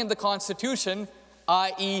something in the Constitution,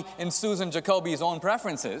 i.e. in Susan Jacoby's own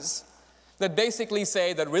preferences, that basically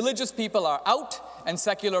say that religious people are out and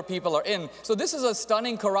secular people are in. So this is a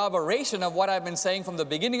stunning corroboration of what I've been saying from the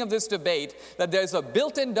beginning of this debate, that there's a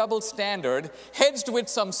built-in double standard hedged with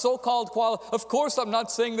some so-called of course I'm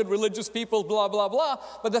not saying that religious people blah, blah, blah,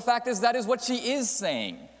 but the fact is that is what she is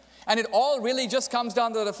saying. And it all really just comes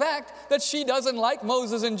down to the fact that she doesn't like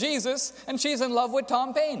Moses and Jesus, and she's in love with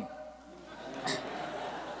Tom Paine.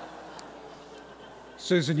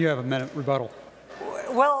 Susan, you have a minute rebuttal.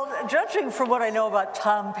 Well, judging from what I know about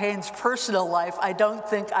Tom Paine's personal life, I don't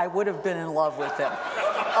think I would have been in love with him.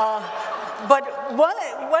 But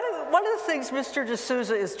one of the things Mr.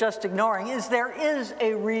 D'Souza is just ignoring is there is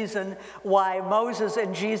a reason why Moses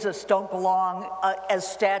and Jesus don't belong as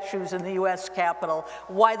statues in the U.S. Capitol,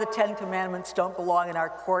 why the Ten Commandments don't belong in our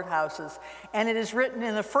courthouses. And it is written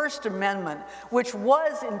in the First Amendment, which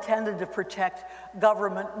was intended to protect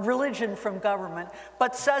religion from government,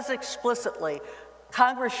 but says explicitly,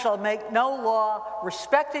 Congress shall make no law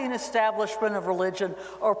respecting an establishment of religion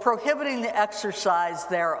or prohibiting the exercise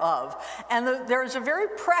thereof. And there is a very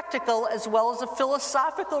practical as well as a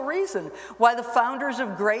philosophical reason why the founders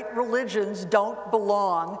of great religions don't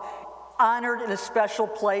belong honored in a special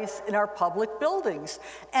place in our public buildings.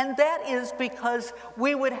 And that is because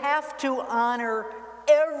we would have to honor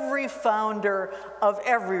every founder of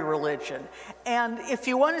every religion. And if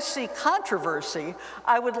you want to see controversy,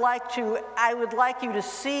 I would like you to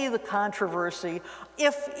see the controversy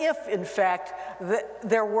if in fact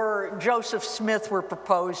Joseph Smith were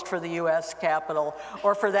proposed for the U.S. Capitol,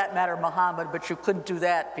 or for that matter Muhammad, but you couldn't do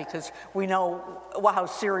that because we know how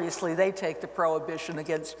seriously they take the prohibition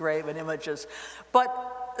against graven images.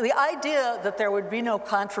 But the idea that there would be no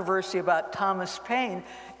controversy about Thomas Paine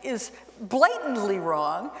is blatantly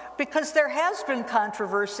wrong, because there has been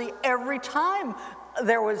controversy every time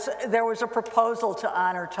there was a proposal to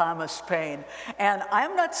honor Thomas Paine. And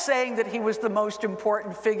I'm not saying that he was the most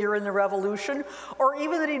important figure in the revolution, or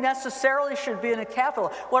even that he necessarily should be in a capital.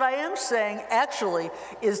 What I am saying, actually,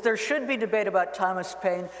 is there should be debate about Thomas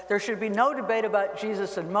Paine. There should be no debate about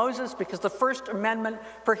Jesus and Moses, because the First Amendment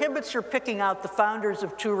prohibits your picking out the founders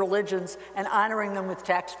of two religions and honoring them with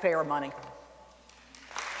taxpayer money.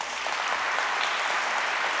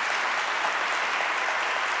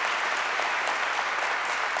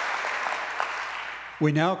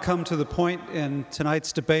 We now come to the point in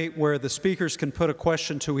tonight's debate where the speakers can put a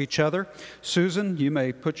question to each other. Susan, you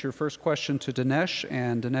may put your first question to Dinesh,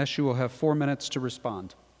 and Dinesh, you will have 4 minutes to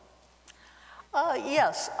respond.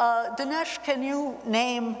 Yes. Dinesh, can you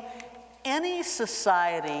name any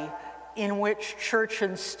society in which church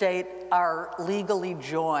and state are legally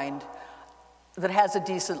joined that has a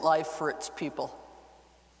decent life for its people?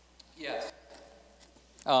 Yes.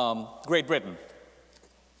 Great Britain.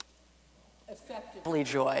 Effectively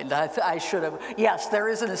joined. I should have. Yes, there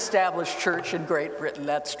is an established church in Great Britain.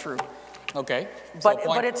 That's true. Okay.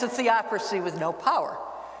 But it's a theocracy with no power.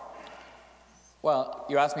 Well,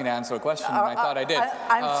 you asked me to answer a question, and I thought I did.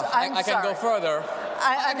 I can go further.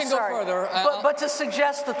 I can go further. But to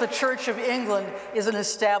suggest that the Church of England is an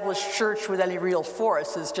established church with any real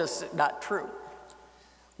force is just not true.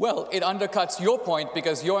 Well, it undercuts your point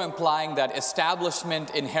because you're implying that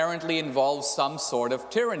establishment inherently involves some sort of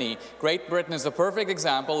tyranny. Great Britain is a perfect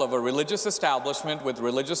example of a religious establishment with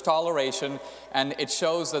religious toleration, and it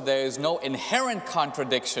shows that there is no inherent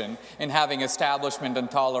contradiction in having establishment and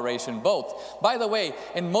toleration both. By the way,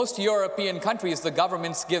 in most European countries, the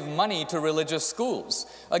governments give money to religious schools.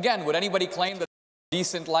 Again, would anybody claim that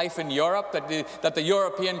decent life in Europe, that the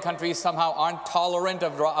European countries somehow aren't tolerant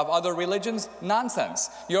of other religions? Nonsense.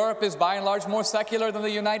 Europe is by and large more secular than the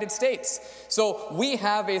United States. So we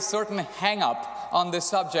have a certain hang-up on this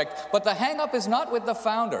subject, but the hang-up is not with the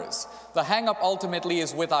founders. The hang-up ultimately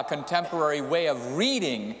is with our contemporary way of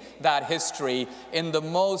reading that history in the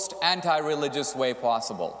most anti-religious way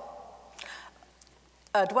possible.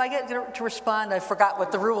 Do I get to respond? I forgot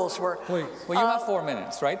what the rules were. Please. Well, you have 4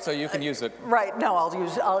 minutes, right? So you can use it. Right. No,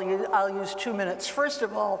 I'll use 2 minutes. First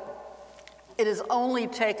of all, it has only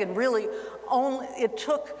taken it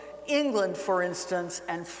took England, for instance,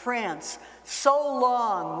 and France so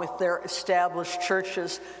long with their established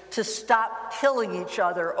churches to stop killing each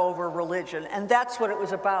other over religion. And that's what it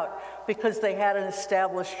was about, because they had an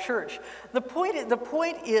established church. The point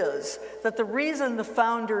is that the reason the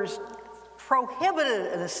founders prohibited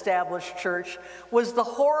an established church was the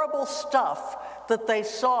horrible stuff that they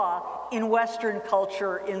saw in Western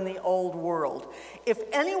culture in the old world. If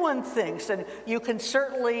anyone thinks, and you can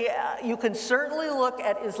certainly look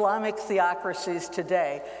at Islamic theocracies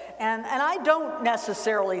today, and I don't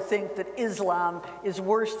necessarily think that Islam is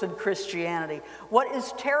worse than Christianity. What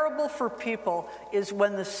is terrible for people is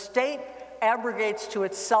when the state abrogates to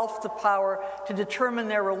itself the power to determine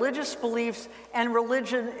their religious beliefs, and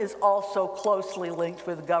religion is also closely linked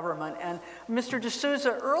with government. And Mr.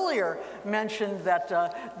 D'Souza earlier mentioned that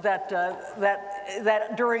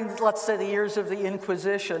during, let's say, the years of the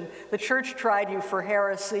Inquisition, the church tried you for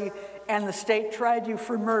heresy and the state tried you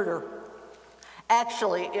for murder.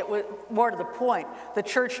 Actually, it was more to the point. The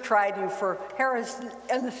church tried you for heresy,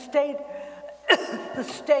 and the state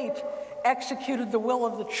executed the will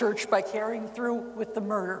of the church by carrying through with the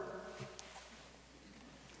murder.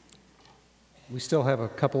 We still have a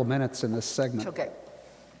couple of minutes in this segment. Okay.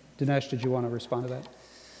 Dinesh, did you want to respond to that?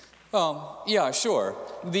 Yeah, sure.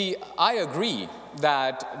 I agree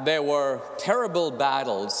that there were terrible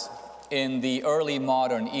battles in the early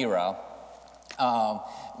modern era,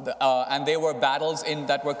 and they were battles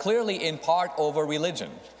that were clearly in part over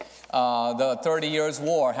religion. The 30 Years'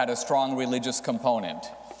 War had a strong religious component.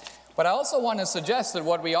 But I also want to suggest that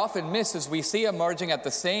what we often miss is we see emerging at the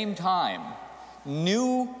same time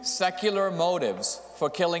new secular motives for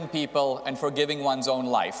killing people and for giving one's own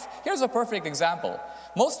life. Here's a perfect example.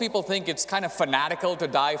 Most people think it's kind of fanatical to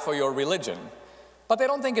die for your religion, but they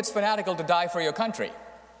don't think it's fanatical to die for your country.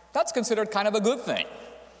 That's considered kind of a good thing.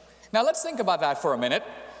 Now let's think about that for a minute.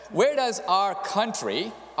 Where does our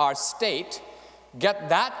country, our state, get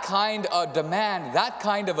that kind of demand, that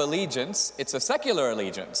kind of allegiance? It's a secular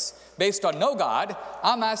allegiance. Based on no God,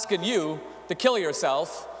 I'm asking you to kill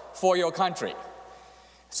yourself for your country.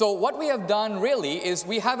 So what we have done really is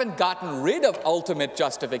we haven't gotten rid of ultimate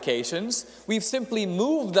justifications. We've simply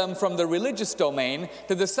moved them from the religious domain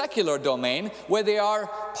to the secular domain, where they are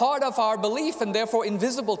part of our belief and therefore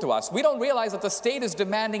invisible to us. We don't realize that the state is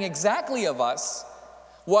demanding exactly of us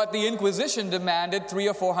what the Inquisition demanded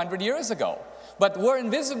 300 or 400 years ago. But we're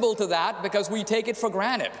invisible to that because we take it for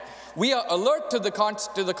granted. We are alert to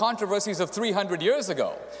the controversies of 300 years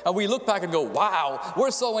ago. And we look back and go, wow, we're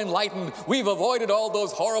so enlightened. We've avoided all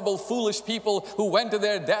those horrible, foolish people who went to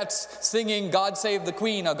their deaths singing God Save the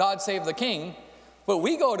Queen or God Save the King. But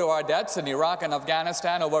we go to our deaths in Iraq and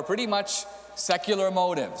Afghanistan over pretty much secular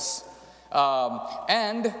motives.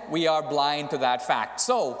 And we are blind to that fact.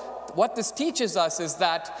 So what this teaches us is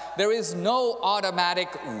that there is no automatic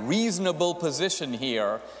reasonable position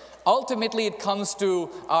here. Ultimately, it comes to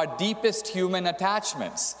our deepest human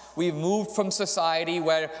attachments. We've moved from society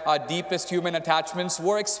where our deepest human attachments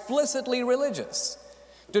were explicitly religious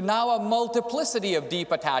to now a multiplicity of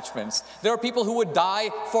deep attachments. There are people who would die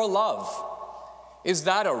for love. Is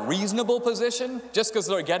that a reasonable position? Just because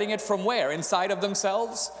they're getting it from where? Inside of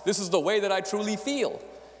themselves? This is the way that I truly feel.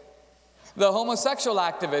 The homosexual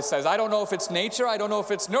activist says, I don't know if it's nature, I don't know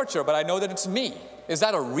if it's nurture, but I know that it's me. Is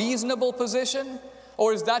that a reasonable position?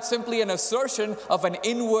 Or is that simply an assertion of an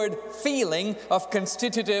inward feeling of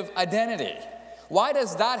constitutive identity? Why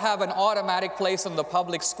does that have an automatic place in the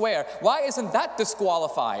public square? Why isn't that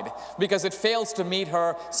disqualified? Because it fails to meet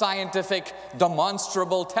her scientific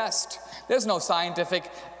demonstrable test. There's no scientific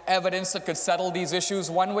evidence that could settle these issues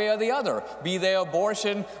one way or the other, be they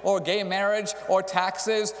abortion or gay marriage or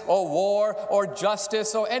taxes or war or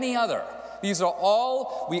justice or any other. These are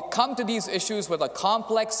all, we come to these issues with a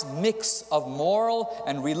complex mix of moral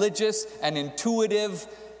and religious and intuitive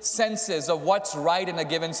senses of what's right in a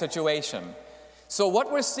given situation. So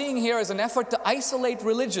what we're seeing here is an effort to isolate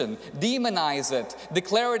religion, demonize it,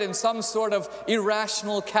 declare it in some sort of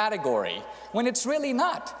irrational category, when it's really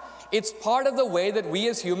not. It's part of the way that we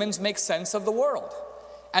as humans make sense of the world.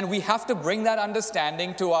 And we have to bring that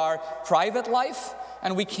understanding to our private life,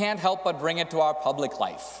 and we can't help but bring it to our public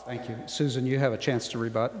life. Thank you. Susan, you have a chance to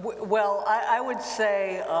rebut. Well, I would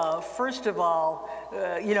say, first of all,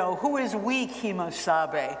 who is we, Kimo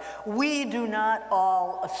Sabe? We do not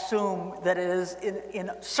all assume that it is,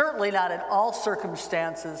 certainly not in all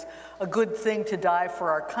circumstances, a good thing to die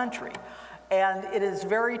for our country. And it is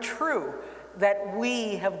very true that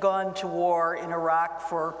we have gone to war in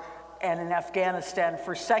Iraq and in Afghanistan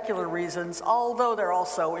for secular reasons, although they're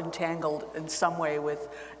also entangled in some way with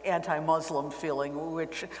anti-Muslim feeling,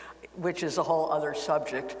 which is a whole other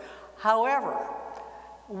subject. However,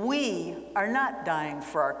 we are not dying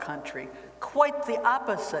for our country. Quite the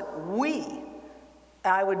opposite.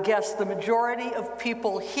 I would guess the majority of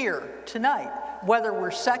people here tonight, whether we're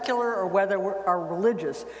secular or whether we are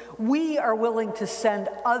religious, we are willing to send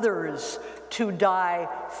others to die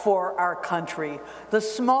for our country. The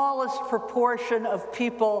smallest proportion of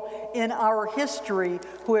people in our history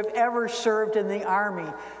who have ever served in the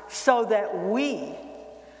Army, so that we,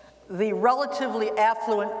 the relatively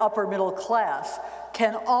affluent upper middle class,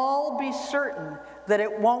 can all be certain that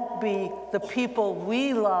it won't be the people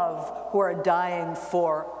we love who are dying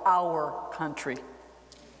for our country.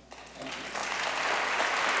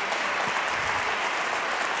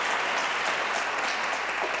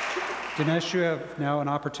 Dinesh, you have now an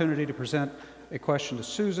opportunity to present a question to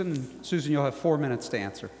Susan. Susan, you'll have 4 minutes to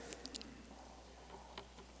answer.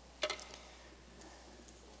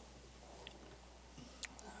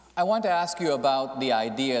 I want to ask you about the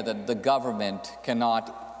idea that the government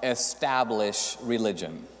cannot establish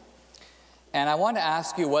religion. And I want to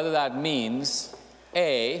ask you whether that means,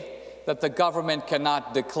 A, that the government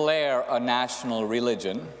cannot declare a national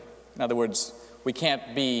religion. In other words, we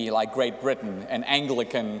can't be like Great Britain, an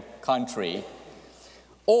Anglican country.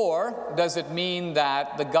 Or does it mean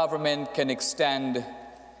that the government can extend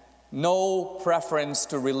no preference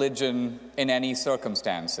to religion in any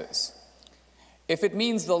circumstances? If it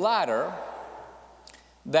means the latter,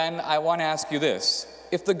 then I want to ask you this.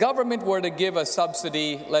 If the government were to give a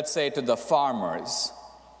subsidy, let's say, to the farmers,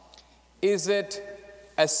 is it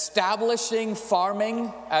establishing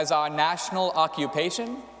farming as our national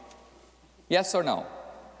occupation? Yes or no?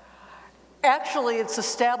 Actually, it's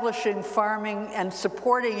establishing farming and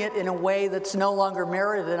supporting it in a way that's no longer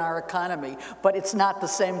merited in our economy. But it's not the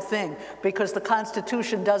same thing, because the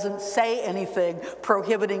Constitution doesn't say anything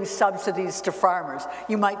prohibiting subsidies to farmers.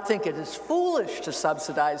 You might think it is foolish to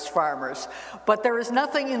subsidize farmers, but there is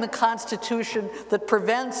nothing in the Constitution that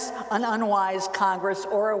prevents an unwise Congress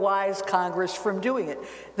or a wise Congress from doing it.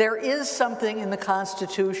 There is something in the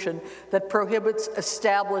Constitution that prohibits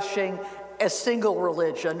establishing a single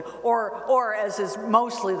religion, or as is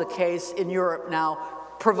mostly the case in Europe now,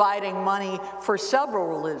 providing money for several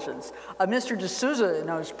religions. Mr. D'Souza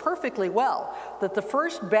knows perfectly well that the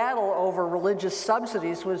first battle over religious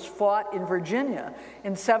subsidies was fought in Virginia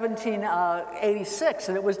in 1786,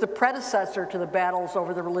 and it was the predecessor to the battles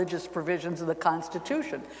over the religious provisions of the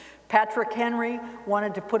Constitution. Patrick Henry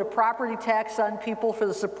wanted to put a property tax on people for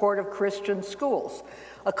the support of Christian schools,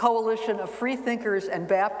 a coalition of freethinkers and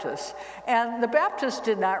Baptists. And the Baptists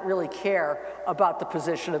did not really care about the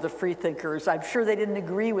position of the freethinkers. I'm sure they didn't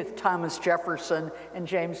agree with Thomas Jefferson and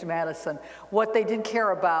James Madison. What they did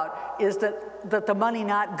care about is that the money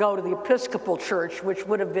not go to the Episcopal Church, which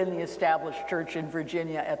would have been the established church in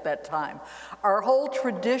Virginia at that time. Our whole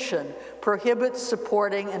tradition prohibits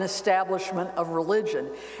supporting an establishment of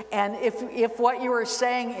religion. And if what you are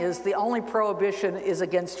saying is the only prohibition is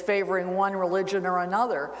against favoring one religion or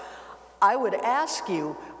another, I would ask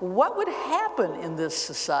you, what would happen in this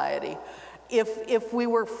society if we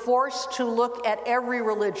were forced to look at every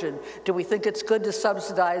religion? Do we think it's good to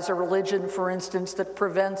subsidize a religion, for instance, that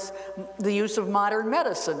prevents the use of modern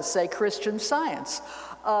medicine, say Christian Science?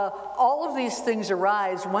 All of these things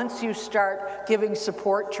arise once you start giving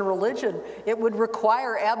support to religion. It would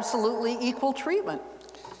require absolutely equal treatment.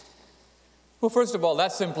 Well, first of all,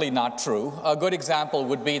 that's simply not true. A good example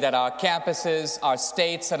would be that our campuses, our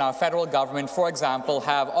states, and our federal government, for example,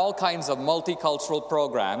 have all kinds of multicultural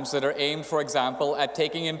programs that are aimed, for example, at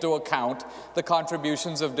taking into account the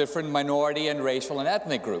contributions of different minority and racial and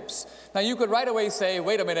ethnic groups. Now, you could right away say,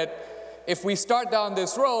 wait a minute, if we start down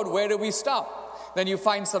this road, where do we stop? Then you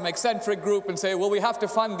find some eccentric group and say, well, we have to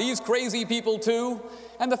fund these crazy people too.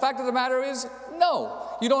 And the fact of the matter is, no.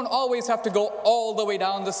 You don't always have to go all the way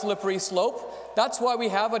down the slippery slope. That's why we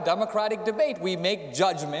have a democratic debate. We make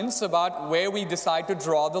judgments about where we decide to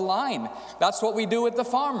draw the line. That's what we do with the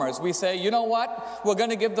farmers. We say, you know what, we're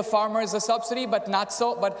going to give the farmers a subsidy, but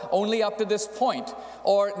only up to this point.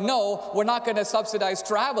 Or no, we're not going to subsidize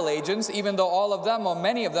travel agents, even though all of them or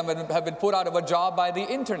many of them have been put out of a job by the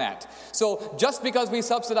internet. So just because we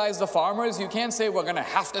subsidize the farmers, you can't say we're going to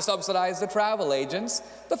have to subsidize the travel agents.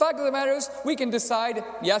 The fact of the matter is, we can decide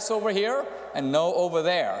yes over here and no over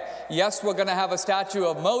there. Yes, we're going to have a statue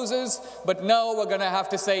of Moses, but no, we're going to have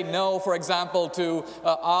to say no, for example, to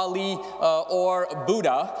Ali or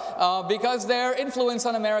Buddha, because their influence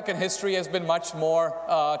on American history has been much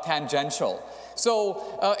more tangential.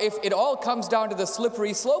 So if it all comes down to the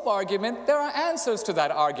slippery slope argument, there are answers to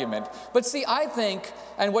that argument. But see, I think,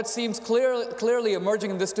 and what seems clearly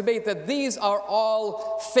emerging in this debate, that these are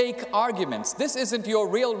all fake arguments. This isn't your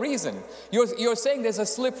real reason. You're saying there's a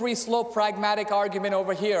slippery slope pragmatic argument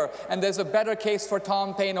over here, and there's a better case for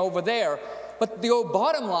Tom Paine over there. But your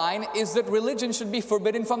bottom line is that religion should be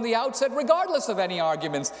forbidden from the outset, regardless of any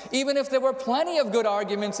arguments. Even if there were plenty of good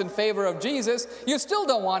arguments in favor of Jesus, you still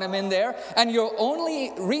don't want him in there. And your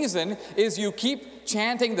only reason is you keep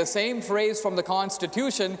chanting the same phrase from the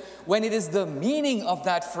Constitution when it is the meaning of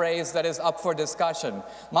that phrase that is up for discussion.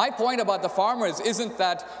 My point about the farmers isn't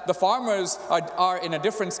that the farmers are in a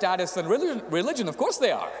different status than religion. Of course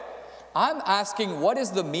they are. I'm asking, what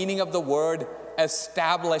is the meaning of the word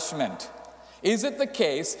establishment? Is it the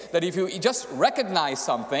case that if you just recognize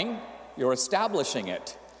something, you're establishing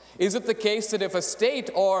it? Is it the case that if a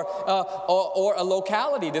state or a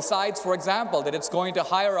locality decides, for example, that it's going to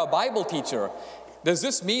hire a Bible teacher, does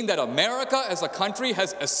this mean that America as a country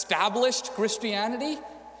has established Christianity?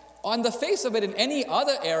 On the face of it, in any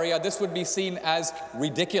other area, this would be seen as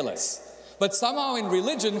ridiculous. But somehow in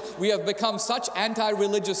religion, we have become such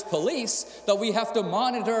anti-religious police that we have to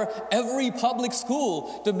monitor every public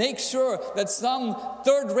school to make sure that some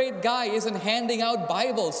third-rate guy isn't handing out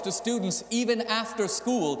Bibles to students even after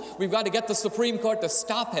school. We've got to get the Supreme Court to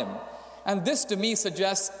stop him. And this, to me,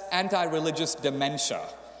 suggests anti-religious dementia.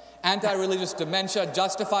 Anti-religious dementia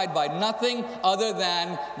justified by nothing other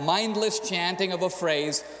than mindless chanting of a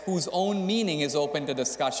phrase whose own meaning is open to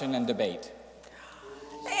discussion and debate.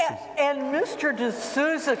 And Mr.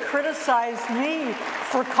 D'Souza criticized me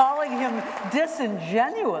for calling him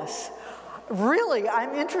disingenuous. Really,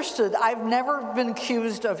 I'm interested. I've never been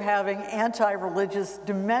accused of having anti-religious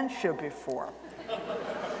dementia before.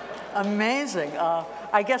 Amazing.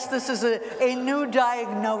 I guess this is a new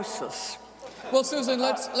diagnosis. Well, Susan,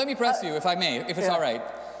 let me press you, if I may, if it's all right.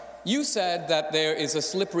 You said that there is a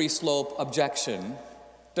slippery slope objection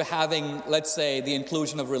to having, let's say, the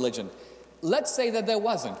inclusion of religion. Let's say that there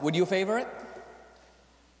wasn't. Would you favor it?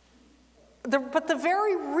 But the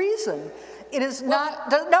very reason it is not,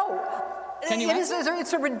 no. Can you answer?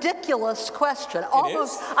 It's a ridiculous question.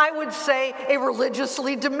 Almost, I would say, a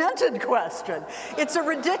religiously demented question. It's a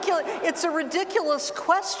ridiculous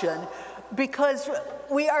question because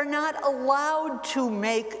we are not allowed to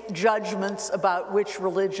make judgments about which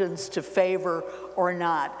religions to favor or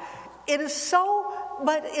not. It is so,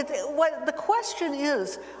 but what the question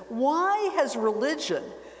is, why has religion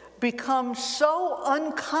become so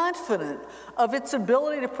unconfident of its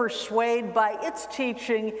ability to persuade by its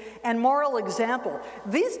teaching and moral example?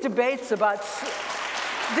 These debates about,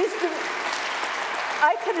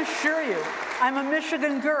 I can assure you, I'm a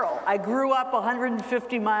Michigan girl. I grew up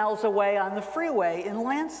 150 miles away on the freeway in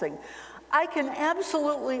Lansing. I can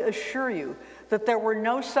absolutely assure you that there were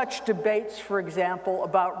no such debates, for example,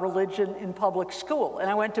 about religion in public school. And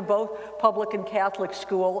I went to both public and Catholic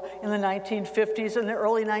school in the 1950s and the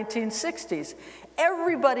early 1960s.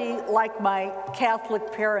 Everybody, like my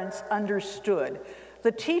Catholic parents, understood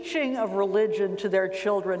the teaching of religion to their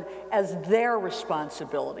children as their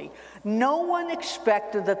responsibility. No one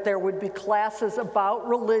expected that there would be classes about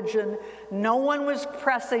religion. No one was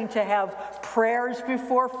pressing to have prayers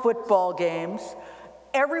before football games.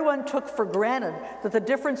 Everyone took for granted that the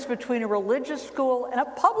difference between a religious school and a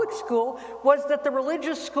public school was that the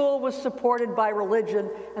religious school was supported by religion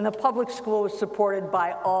and the public school was supported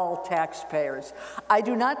by all taxpayers. I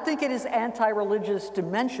do not think it is anti-religious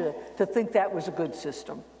dementia to think that was a good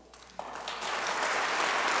system.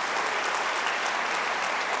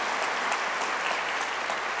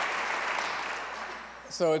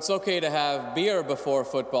 So it's okay to have beer before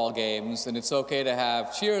football games, and it's okay to have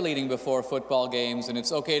cheerleading before football games, and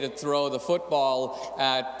it's okay to throw the football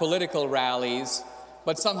at political rallies,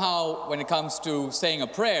 but somehow when it comes to saying a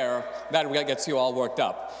prayer, that gets you all worked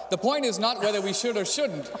up. The point is not whether we should or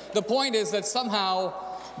shouldn't. The point is that somehow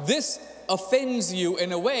this offends you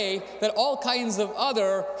in a way that all kinds of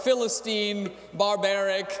other Philistine,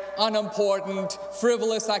 barbaric, unimportant,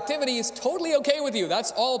 frivolous activity is totally okay with you.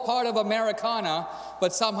 That's all part of Americana,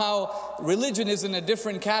 but somehow religion is in a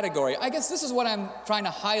different category. I guess this is what I'm trying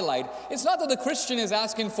to highlight. It's not that the Christian is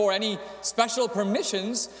asking for any special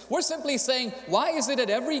permissions. We're simply saying, why is it at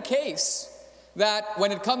every case that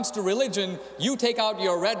when it comes to religion, you take out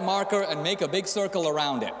your red marker and make a big circle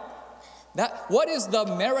around it? What is the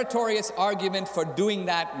meritorious argument for doing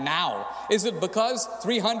that now? Is it because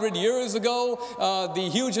 300 years ago the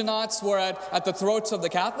Huguenots were at the throats of the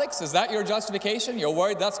Catholics? Is that your justification? You're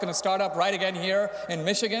worried that's going to start up right again here in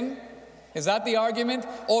Michigan? Is that the argument?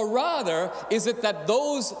 Or rather, is it that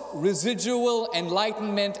those residual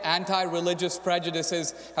Enlightenment anti-religious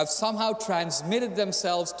prejudices have somehow transmitted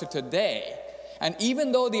themselves to today? And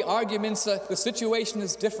even though the arguments, the situation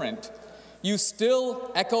is different, you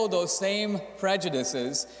still echo those same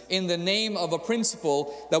prejudices in the name of a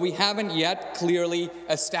principle that we haven't yet clearly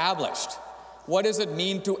established. What does it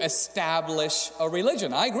mean to establish a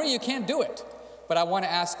religion? I agree you can't do it, but I want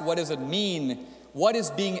to ask, what does it mean? What is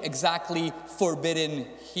being exactly forbidden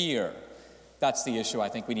here? That's the issue I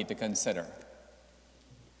think we need to consider.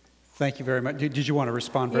 Thank you very much. Did you want to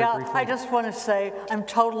respond very briefly? Yeah, I just want to say I'm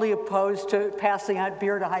totally opposed to passing out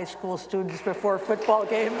beer to high school students before football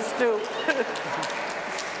games, too.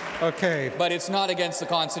 Okay. But it's not against the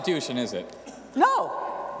Constitution, is it? No.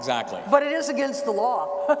 Exactly. But it is against the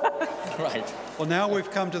law. Right. Well, now we've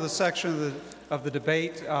come to the section of the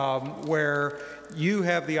debate where you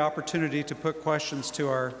have the opportunity to put questions to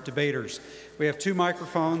our debaters. We have 2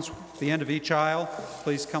 microphones at the end of each aisle.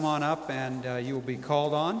 Please come on up and you will be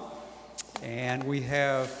called on. And we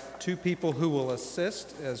have 2 people who will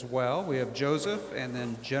assist as well. We have Joseph and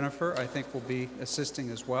then Jennifer, I think, will be assisting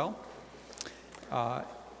as well. I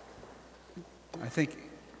think,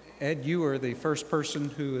 Ed, you are the first person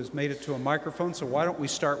who has made it to a microphone, so why don't we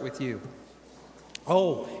start with you?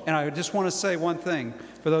 Oh, and I just want to say one thing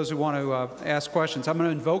for those who want to ask questions. I'm going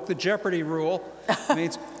to invoke the Jeopardy rule. It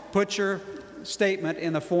means put your statement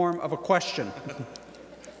in the form of a question.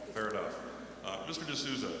 Fair enough. Mr.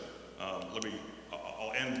 D'Souza,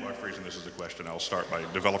 I'll end by phrasing this as a question. I'll start by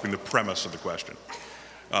developing the premise of the question,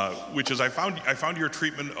 which is I found your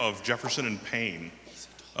treatment of Jefferson and Paine,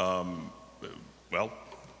 well,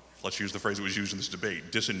 let's use the phrase that was used in this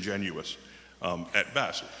debate, disingenuous at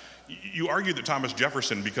best. You argue that Thomas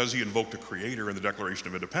Jefferson, because he invoked a creator in the Declaration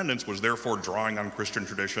of Independence, was therefore drawing on Christian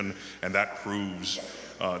tradition, and that proves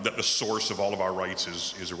that the source of all of our rights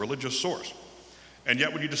is a religious source. And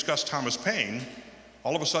yet when you discuss Thomas Paine,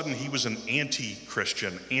 all of a sudden he was an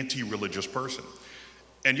anti-Christian, anti-religious person.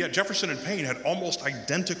 And yet Jefferson and Paine had almost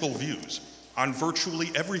identical views on virtually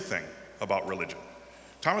everything about religion.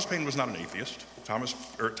 Thomas Paine was not an atheist.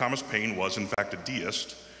 Thomas Paine was, in fact, a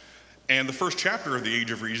deist. And the first chapter of the Age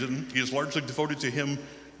of Reason is largely devoted to him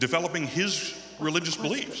developing his religious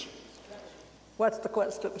beliefs. What's the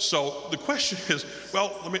question? So the question is,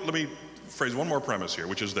 well, let me phrase one more premise here,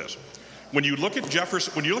 which is this. When you look at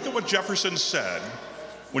Jefferson, when you look at what Jefferson said,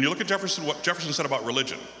 when you look at what Jefferson said about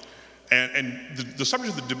religion, and the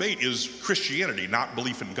subject of the debate is Christianity, not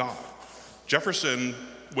belief in God. Jefferson,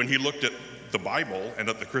 when he looked at the Bible and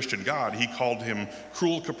at the Christian God, he called him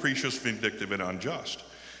cruel, capricious, vindictive, and unjust.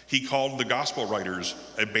 He called the gospel writers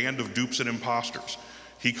a band of dupes and imposters.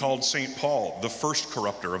 He called St. Paul the first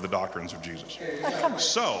corrupter of the doctrines of Jesus.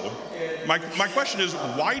 So, my question is,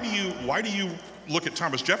 why do you look at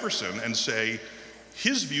Thomas Jefferson and say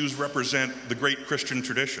his views represent the great Christian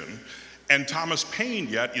tradition, and Thomas Paine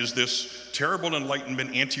yet is this terrible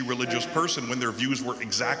Enlightenment anti-religious person when their views were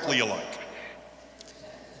exactly alike?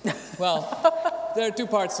 Well, there are two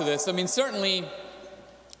parts to this. I mean, certainly,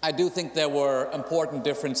 I do think there were important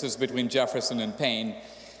differences between Jefferson and Paine.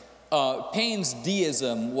 Paine's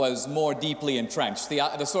deism was more deeply entrenched, the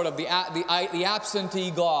absentee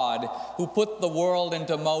God who put the world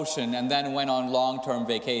into motion and then went on long-term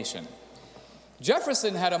vacation.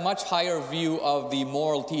 Jefferson had a much higher view of the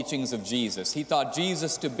moral teachings of Jesus. He thought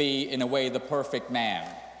Jesus to be, in a way, the perfect man.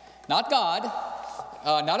 Not God,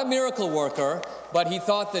 not a miracle worker, but he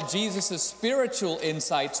thought that Jesus' spiritual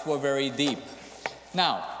insights were very deep.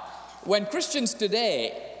 Now, when Christians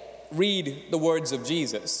today read the words of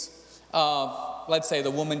Jesus, let's say the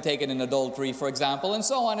woman taken in adultery, for example, and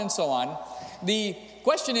so on, the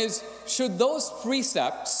question is, should those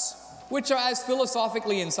precepts, which are as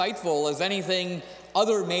philosophically insightful as anything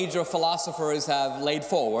other major philosophers have laid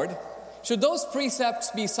forward, should those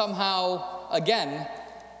precepts be somehow, again,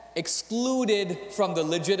 excluded from the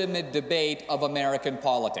legitimate debate of American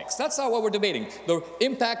politics? That's not what we're debating. The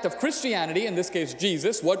impact of Christianity, in this case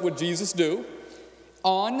Jesus, what would Jesus do,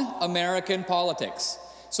 on American politics.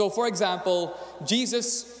 So, for example,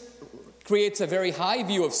 Jesus creates a very high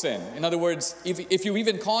view of sin. In other words, if you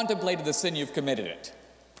even contemplated the sin, you've committed it.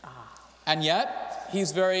 And yet,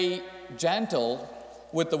 he's very gentle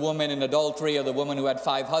with the woman in adultery or the woman who had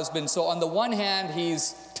 5 husbands. So on the one hand,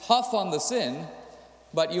 he's tough on the sin,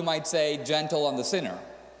 but you might say gentle on the sinner.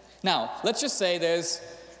 Now, let's just say there's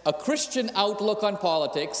a Christian outlook on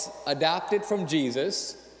politics adapted from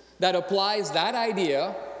Jesus that applies that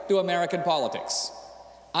idea to American politics.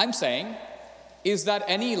 I'm saying, is that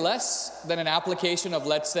any less than an application of,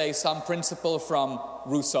 let's say, some principle from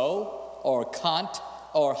Rousseau or Kant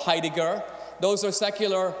or Heidegger? Those are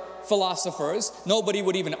secular philosophers. Nobody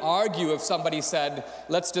would even argue if somebody said,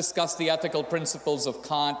 let's discuss the ethical principles of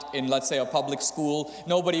Kant in, let's say, a public school.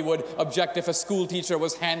 Nobody would object if a school teacher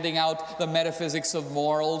was handing out the metaphysics of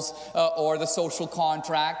morals or the social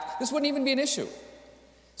contract. This wouldn't even be an issue.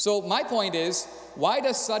 So my point is, why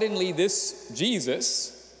does suddenly this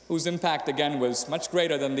Jesus, whose impact again was much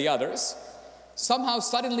greater than the others, somehow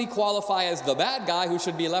suddenly qualify as the bad guy who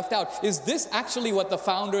should be left out? Is this actually what the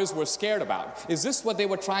founders were scared about? Is this what they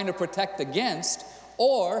were trying to protect against?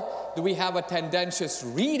 Or do we have a tendentious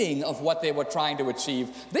reading of what they were trying to achieve?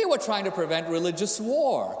 They were trying to prevent religious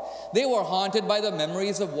war. They were haunted by the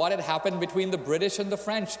memories of what had happened between the British and the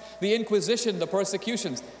French, the Inquisition, the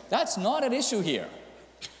persecutions. That's not an issue here.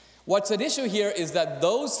 What's at issue here is that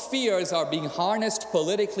those fears are being harnessed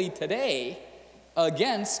politically today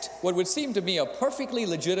against what would seem to be a perfectly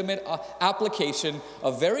legitimate application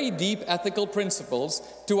of very deep ethical principles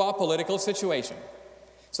to our political situation.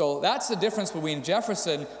 So that's the difference between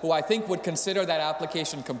Jefferson, who I think would consider that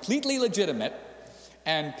application completely legitimate,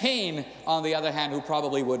 and Paine, on the other hand, who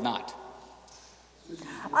probably would not.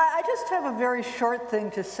 I just have a very short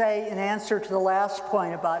thing to say in answer to the last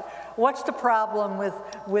point about what's the problem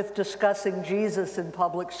with discussing Jesus in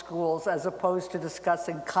public schools as opposed to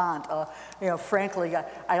discussing Kant. Frankly,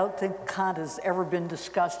 I don't think Kant has ever been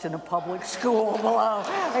discussed in a public school below.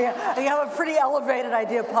 You have a pretty elevated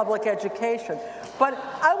idea of public education. But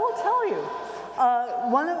I will tell you,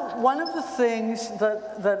 one of the things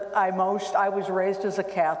that I was raised as a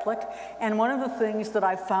Catholic, and one of the things that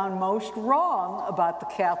I found most wrong about the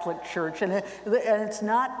Catholic Church, and it's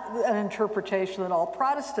not an interpretation that all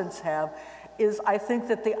Protestants have, is I think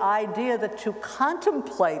that the idea that to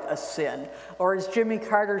contemplate a sin, or as Jimmy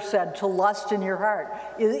Carter said, to lust in your heart,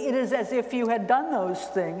 it is as if you had done those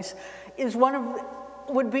things,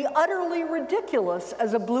 would be utterly ridiculous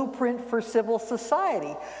as a blueprint for civil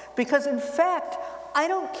society. Because in fact, I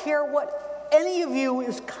don't care what any of you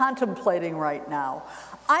is contemplating right now.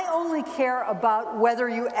 I only care about whether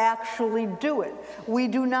you actually do it. We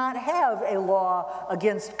do not have a law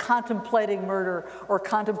against contemplating murder or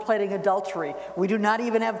contemplating adultery. We do not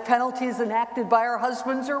even have penalties enacted by our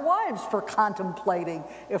husbands or wives for contemplating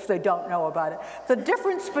if they don't know about it. The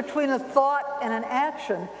difference between a thought and an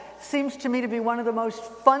action seems to me to be one of the most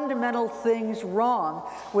fundamental things wrong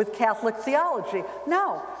with Catholic theology.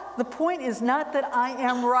 No, the point is not that I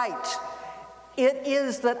am right. It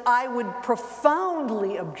is that I would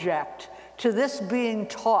profoundly object to this being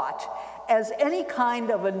taught as any kind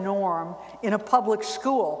of a norm in a public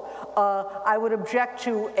school. I would object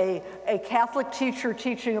to a Catholic teacher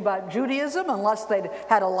teaching about Judaism unless they'd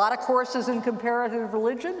had a lot of courses in comparative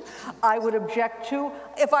religion. I would object to,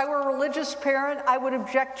 if I were a religious parent, I would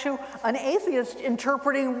object to an atheist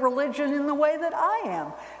interpreting religion in the way that I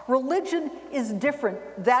am. Religion is different.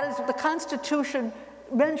 That is, the Constitution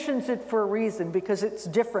mentions it for a reason, because it's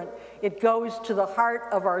different. It goes to the heart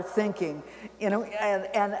of our thinking, you know,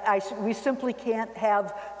 we simply can't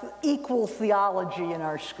have equal theology in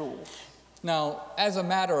our schools. Now, as a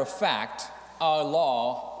matter of fact, our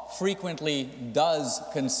law frequently does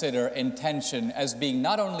consider intention as being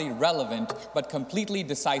not only relevant, but completely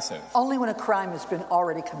decisive. Only when a crime has been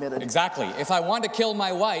already committed. Exactly. If I want to kill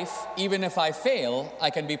my wife, even if I fail, I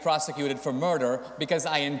can be prosecuted for murder because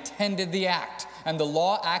I intended the act. And the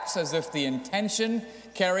law acts as if the intention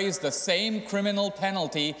carries the same criminal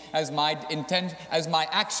penalty as my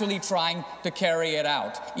actually trying to carry it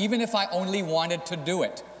out, even if I only wanted to do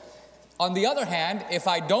it. On the other hand, if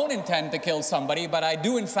I don't intend to kill somebody, but I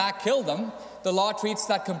do in fact kill them, the law treats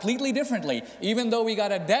that completely differently. Even though we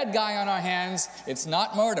got a dead guy on our hands, it's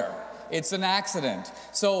not murder, it's an accident.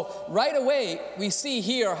 So right away, we see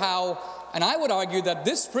here how, and I would argue that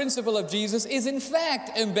this principle of Jesus is in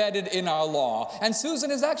fact embedded in our law. And Susan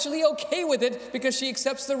is actually okay with it because she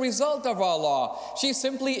accepts the result of our law. She's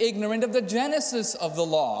simply ignorant of the genesis of the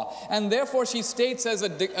law. And therefore she states as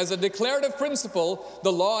a declarative principle,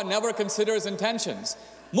 the law never considers intentions.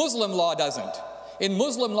 Muslim law doesn't. In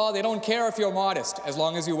Muslim law, they don't care if you're modest as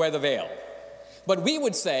long as you wear the veil. But we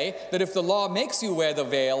would say that if the law makes you wear the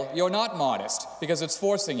veil, you're not modest because it's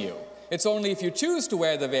forcing you. It's only if you choose to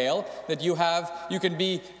wear the veil that you can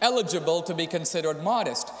be eligible to be considered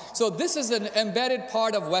modest. So this is an embedded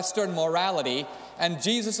part of Western morality, and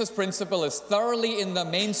Jesus' principle is thoroughly in the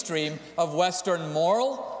mainstream of Western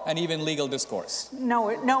moral and even legal discourse. No,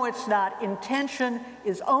 it's not. Intention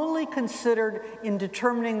is only considered in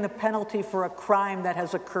determining the penalty for a crime that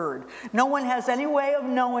has occurred. No one has any way of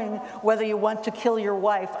knowing whether you want to kill your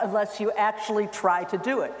wife unless you actually try to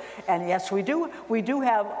do it. And yes, we do. We do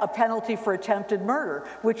have a penalty for attempted murder,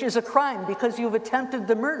 which is a crime because you've attempted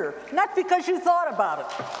the murder, not because you thought about it.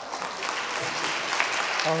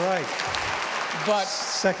 All right. But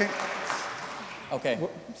second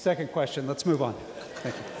question. Let's move on.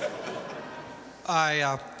 Thank you.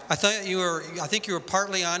 I think you were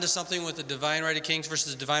partly onto something with the divine right of kings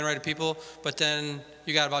versus the divine right of people, but then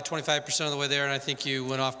you got about 25% of the way there, and I think you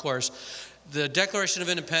went off course. The Declaration of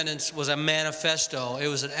Independence was a manifesto. It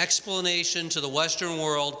was an explanation to the Western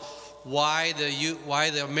world why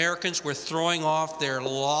the Americans were throwing off their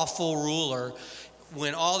lawful ruler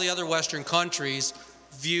when all the other Western countries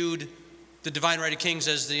viewed the divine right of kings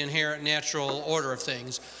as the inherent natural order of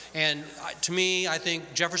things. And to me, I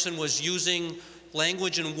think Jefferson was using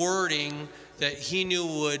language and wording that he knew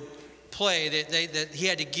would play, that he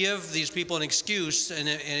had to give these people an excuse, and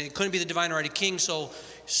it couldn't be the divine right of kings. So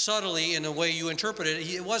subtly, in the way you interpret it,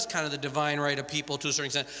 it was kind of the divine right of people to a certain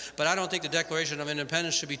extent. But I don't think the Declaration of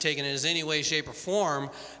Independence should be taken in any way, shape, or form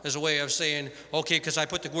as a way of saying, okay, because I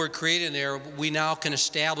put the word create in there, we now can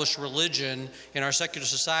establish religion in our secular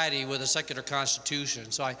society with a secular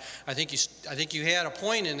constitution. So I think you had a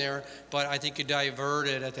point in there, but I think you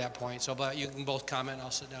diverted at that point. So, but you can both comment.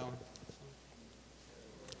 I'll sit down.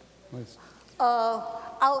 Please.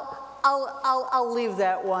 I'll leave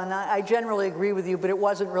that one. I generally agree with you, but it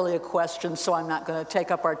wasn't really a question, so I'm not going to take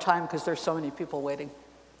up our time because there's so many people waiting.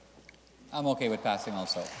 I'm okay with passing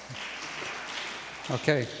also.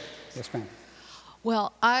 Okay. Yes, ma'am.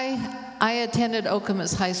 Well, I attended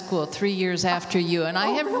Okemos High School 3 years after you, and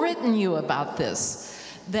I have written you about this,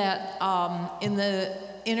 that in the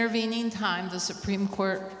intervening time, the Supreme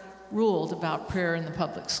Court ruled about prayer in the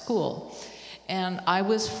public school. And I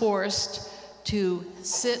was forced to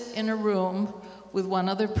sit in a room with one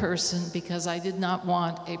other person because I did not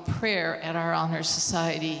want a prayer at our Honor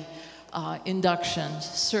Society induction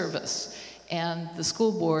service. And the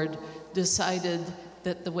school board decided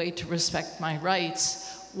that the way to respect my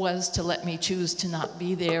rights was to let me choose to not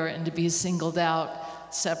be there and to be singled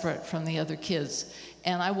out separate from the other kids.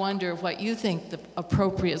 And I wonder what you think the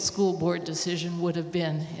appropriate school board decision would have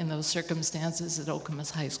been in those circumstances at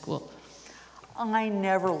Okemos High School. I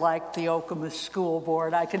never liked the Okemos School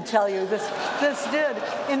Board, I can tell you. This did.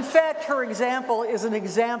 In fact, her example is an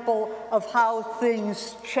example of how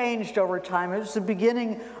things changed over time. It was the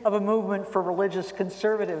beginning of a movement for religious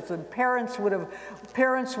conservatives, and parents would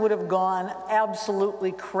have gone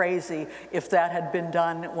absolutely crazy if that had been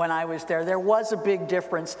done when I was there. There was a big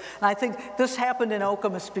difference, and I think this happened in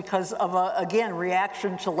Okemos because of a, again,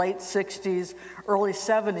 reaction to late 60s, early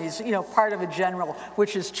 70s, you know, part of a general,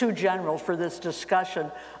 which is too general for this discussion,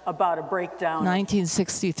 about a breakdown.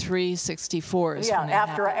 1963, 64 is when it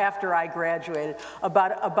happened. After I graduated,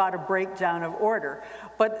 about a breakdown of order.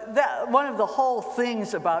 But one of the whole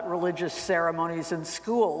things about religious ceremonies in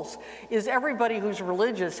schools is everybody who's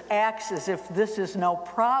religious acts as if this is no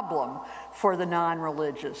problem for the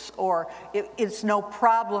non-religious, or it's no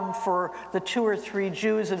problem for the 2 or 3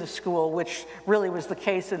 Jews in a school, which really was the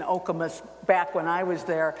case in Okemos back when I was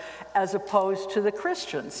there, as opposed to the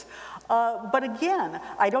Christians. But again,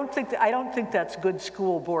 I don't think that's good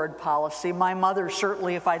school board policy. My mother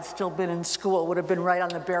certainly, if I'd still been in school, would have been right on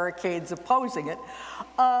the barricades opposing it.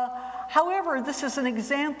 However, this is an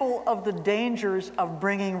example of the dangers of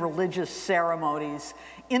bringing religious ceremonies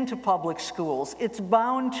into public schools. It's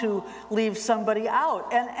bound to leave somebody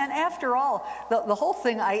out. And after all, the whole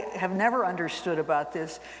thing I have never understood about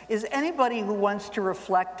this is anybody who wants to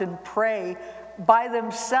reflect and pray by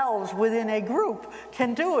themselves within a group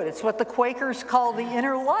can do it. It's what the Quakers call the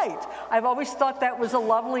inner light. I've always thought that was a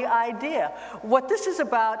lovely idea. What this is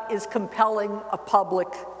about is compelling a public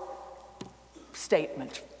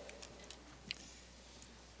statement.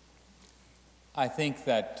 I think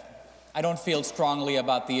that I don't feel strongly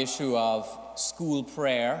about the issue of school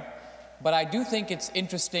prayer, but I do think it's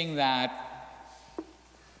interesting that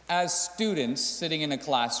as students sitting in a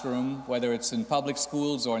classroom, whether it's in public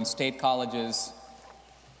schools or in state colleges,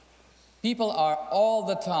 people are all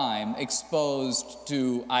the time exposed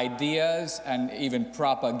to ideas and even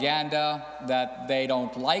propaganda that they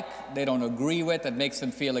don't like, they don't agree with, that makes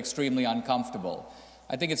them feel extremely uncomfortable.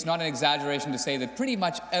 I think it's not an exaggeration to say that pretty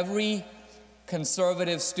much every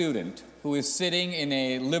conservative student who is sitting in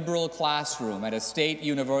a liberal classroom at a state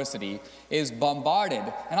university is bombarded.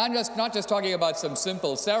 And I'm not just talking about some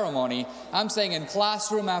simple ceremony. I'm saying in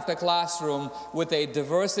classroom after classroom with a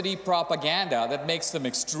diversity propaganda that makes them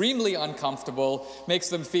extremely uncomfortable, makes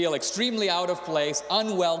them feel extremely out of place,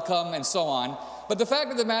 unwelcome, and so on. But the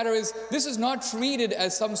fact of the matter is, this is not treated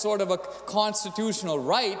as some sort of a constitutional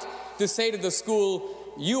right to say to the school,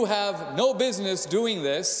 you have no business doing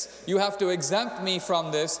this, you have to exempt me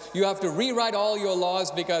from this, you have to rewrite all your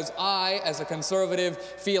laws because I, as a conservative,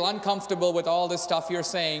 feel uncomfortable with all this stuff you're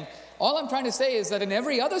saying. All I'm trying to say is that in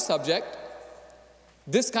every other subject,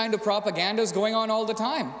 this kind of propaganda is going on all the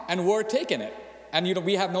time, and we're taking it. And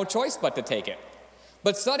we have no choice but to take it.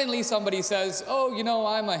 But suddenly somebody says, oh,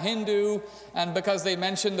 I'm a Hindu, and because they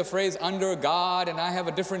mentioned the phrase under God, and I have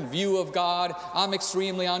a different view of God, I'm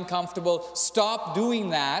extremely uncomfortable. Stop doing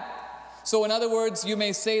that. So in other words, you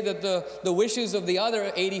may say that the wishes of the other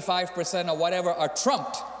 85% or whatever are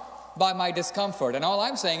trumped by my discomfort. And all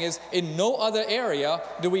I'm saying is, in no other area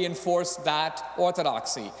do we enforce that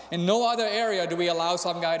orthodoxy. In no other area do we allow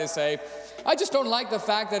some guy to say, I just don't like the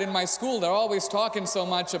fact that in my school they're always talking so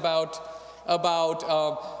much about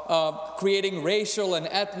creating racial and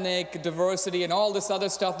ethnic diversity and all this other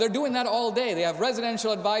stuff. They're doing that all day. They have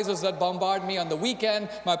residential advisors that bombard me on the weekend.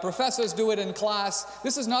 My professors do it in class.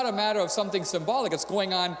 This is not a matter of something symbolic. It's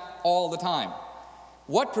going on all the time.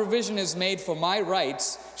 What provision is made for my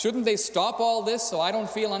rights? Shouldn't they stop all this so I don't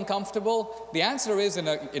feel uncomfortable? The answer is, in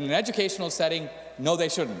an educational setting, no, they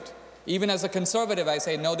shouldn't. Even as a conservative, I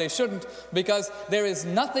say no, they shouldn't, because there is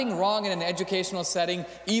nothing wrong in an educational setting,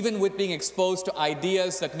 even with being exposed to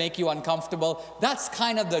ideas that make you uncomfortable. That's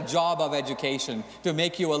kind of the job of education, to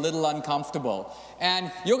make you a little uncomfortable.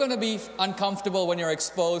 And you're going to be uncomfortable when you're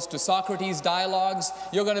exposed to Socrates' dialogues.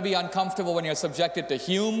 You're going to be uncomfortable when you're subjected to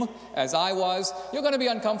Hume, as I was. You're going to be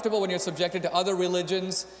uncomfortable when you're subjected to other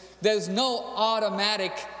religions. There's no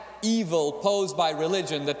automatic evil posed by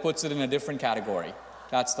religion that puts it in a different category.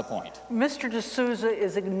 That's the point. Mr. D'Souza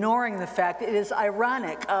is ignoring the fact. It is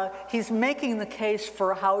ironic. He's making the case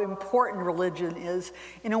for how important religion is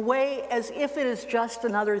in a way as if it is just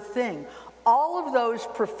another thing. All of those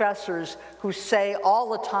professors who say all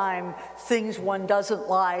the time things one doesn't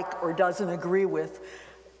like or doesn't agree with,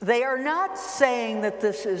 they are not saying that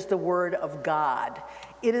this is the word of God.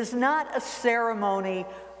 It is not a ceremony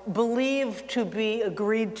believed to be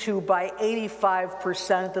agreed to by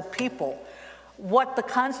 85% of the people. What the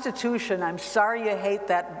Constitution, I'm sorry you hate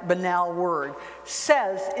that banal word,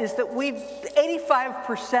 says is that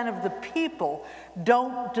 85% of the people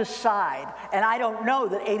don't decide. And I don't know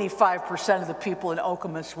that 85% of the people in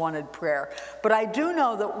Okemos wanted prayer. But I do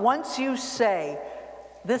know that once you say,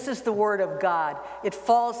 this is the word of God, it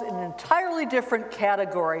falls in an entirely different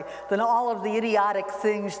category than all of the idiotic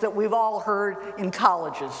things that we've all heard in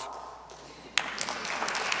colleges.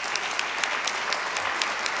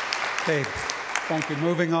 Okay, thank you.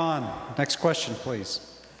 Moving on. Next question,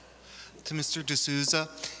 please. To Mr. D'Souza,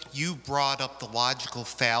 you brought up the logical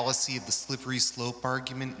fallacy of the slippery slope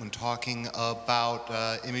argument when talking about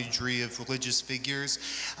imagery of religious figures.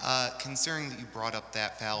 Considering that you brought up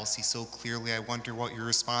that fallacy so clearly, I wonder what your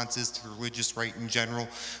response is to the religious right in general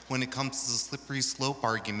when it comes to the slippery slope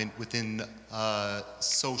argument within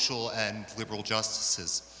social and liberal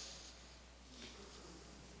justices.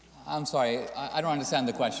 I'm sorry, I don't understand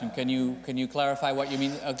the question. Can you clarify what you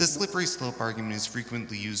mean? The slippery slope argument is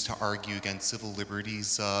frequently used to argue against civil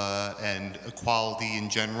liberties and equality in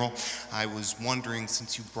general. I was wondering,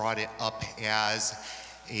 since you brought it up as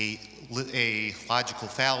a logical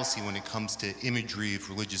fallacy when it comes to imagery of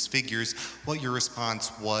religious figures, what your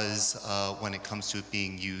response was when it comes to it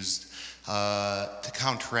being used to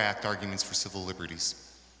counteract arguments for civil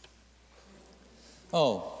liberties.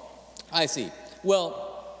 Oh, I see. Well,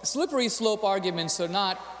 slippery slope arguments are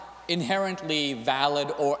not inherently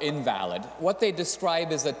valid or invalid. What they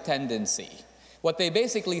describe is a tendency. What they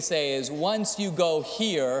basically say is once you go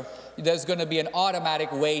here, there's going to be an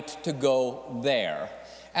automatic weight to go there.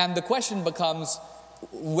 And the question becomes,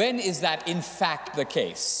 when is that in fact the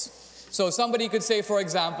case? So somebody could say, for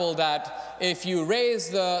example, that if you raise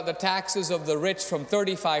the taxes of the rich from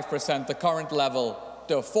 35%, the current level,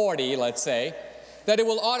 to 40, let's say, that it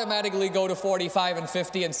will automatically go to 45 and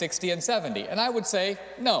 50 and 60 and 70. And I would say,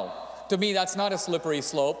 no. To me, that's not a slippery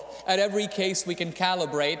slope. At every case, we can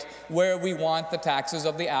calibrate where we want the taxes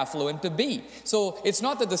of the affluent to be. So it's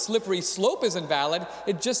not that the slippery slope isn't valid,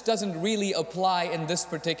 it just doesn't really apply in this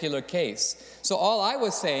particular case. So all I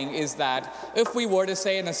was saying is that if we were to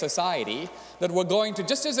say in a society that we're going to,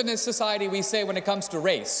 just as in a society we say when it comes to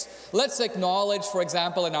race, let's acknowledge, for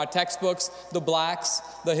example, in our textbooks, the blacks,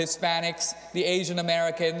 the Hispanics, the Asian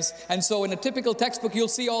Americans, and so in a typical textbook you'll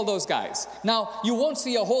see all those guys. Now, you won't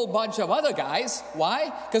see a whole bunch of other guys.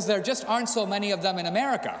 Why? Because there just aren't so many of them in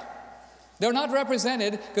America. They're not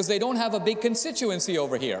represented because they don't have a big constituency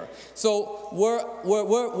over here. So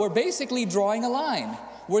we're basically drawing a line.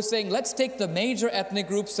 We're saying, let's take the major ethnic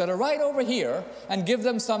groups that are right over here and give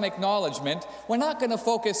them some acknowledgement. We're not going to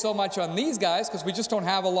focus so much on these guys because we just don't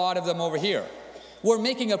have a lot of them over here. We're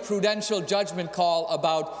making a prudential judgment call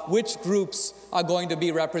about which groups are going to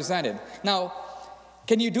be represented. Now,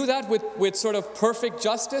 can you do that with sort of perfect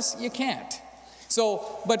justice? You can't.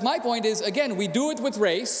 So, but my point is, again, we do it with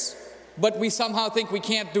race, but we somehow think we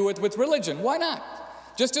can't do it with religion. Why not?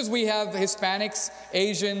 Just as we have Hispanics,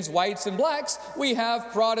 Asians, whites, and blacks, we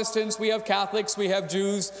have Protestants, we have Catholics, we have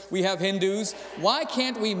Jews, we have Hindus. Why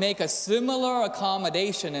can't we make a similar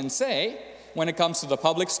accommodation and say, when it comes to the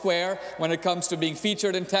public square, when it comes to being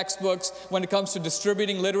featured in textbooks, when it comes to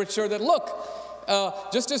distributing literature, that look,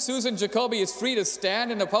 just as Susan Jacoby is free to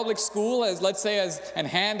stand in a public school as, let's say, and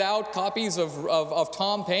hand out copies of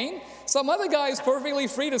Tom Paine, some other guy is perfectly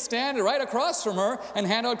free to stand right across from her and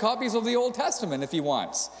hand out copies of the Old Testament if he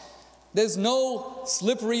wants. There's no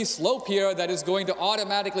slippery slope here that is going to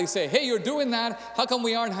automatically say, hey, you're doing that, how come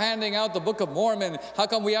we aren't handing out the Book of Mormon? How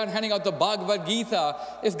come we aren't handing out the Bhagavad Gita?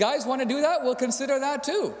 If guys want to do that, we'll consider that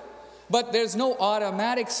too. But there's no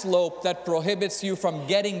automatic slope that prohibits you from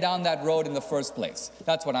getting down that road in the first place.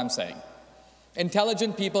 That's what I'm saying.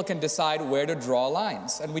 Intelligent people can decide where to draw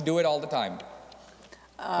lines, and we do it all the time.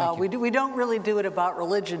 We don't really do it about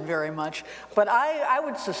religion very much, but I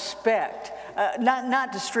would suspect,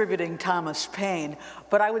 not distributing Thomas Paine,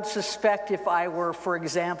 but I would suspect if I were, for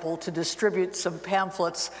example, to distribute some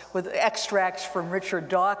pamphlets with extracts from Richard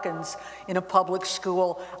Dawkins in a public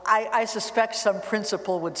school, I suspect some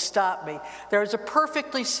principal would stop me. There is a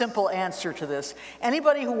perfectly simple answer to this.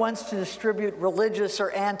 Anybody who wants to distribute religious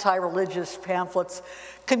or anti-religious pamphlets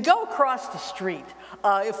can go across the street.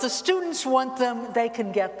 If the students want them, they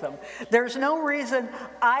can get them. There's no reason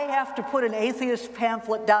I have to put an atheist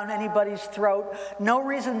pamphlet down anybody's throat. No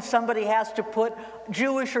reason somebody has to put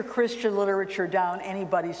Jewish or Christian literature down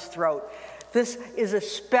anybody's throat. This is a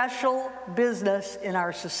special business in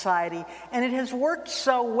our society, and it has worked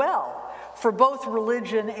so well for both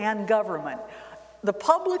religion and government. The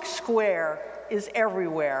public square is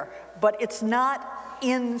everywhere, but it's not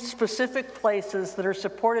in specific places that are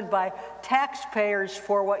supported by taxpayers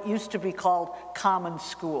for what used to be called common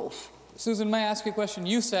schools. Susan, may I ask you a question?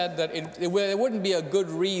 You said that it wouldn't be a good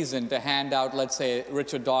reason to hand out, let's say,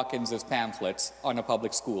 Richard Dawkins' pamphlets on a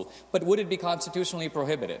public school, but would it be constitutionally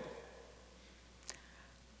prohibited?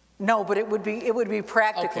 No, but it would be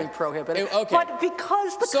practically prohibited. Okay. But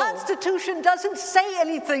because the Constitution doesn't say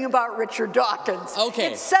anything about Richard Dawkins,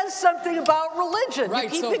 it says something about religion.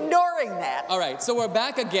 Right, you keep ignoring that. All right, so we're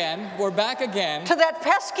back again. We're back again. To that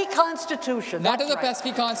pesky Constitution. Not to the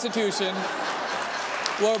pesky Constitution.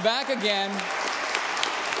 We're back again.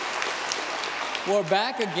 We're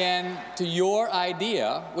back again to your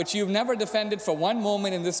idea, which you've never defended for one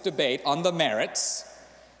moment in this debate on the merits,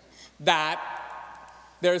 that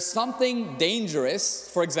there's something dangerous,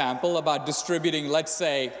 for example, about distributing, let's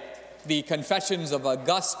say, the Confessions of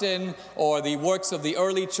Augustine or the works of the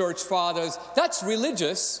early church fathers. That's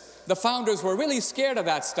religious. The founders were really scared of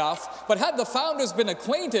that stuff. But had the founders been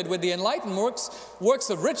acquainted with the enlightened works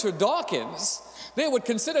of Richard Dawkins, they would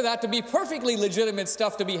consider that to be perfectly legitimate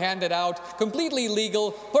stuff to be handed out, completely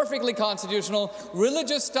legal, perfectly constitutional.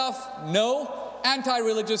 Religious stuff, no.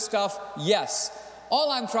 Anti-religious stuff, yes. All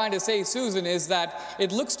I'm trying to say, Susan, is that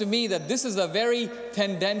it looks to me that this is a very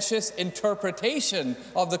tendentious interpretation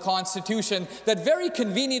of the Constitution that very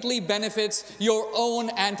conveniently benefits your own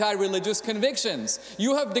anti-religious convictions.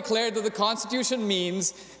 You have declared that the Constitution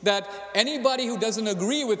means that anybody who doesn't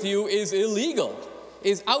agree with you is illegal,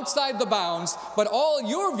 is outside the bounds, but all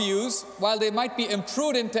your views, while they might be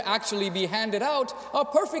imprudent to actually be handed out, are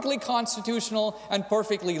perfectly constitutional and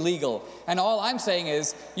perfectly legal. And all I'm saying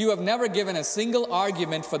is, you have never given a single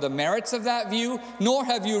argument for the merits of that view, nor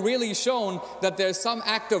have you really shown that there's some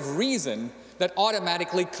act of reason that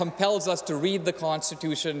automatically compels us to read the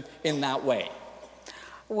Constitution in that way.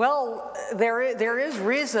 Well, there is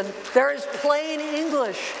reason. There is plain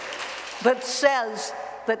English that says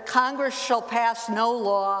that Congress shall pass no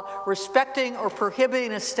law respecting or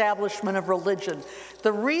prohibiting establishment of religion.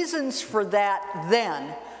 The reasons for that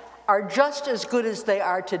then are just as good as they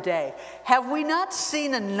are today. Have we not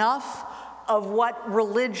seen enough of what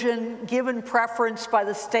religion, given preference by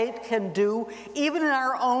the state, can do, even in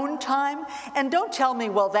our own time? And don't tell me,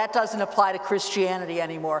 well, that doesn't apply to Christianity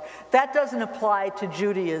anymore. That doesn't apply to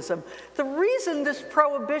Judaism. The reason this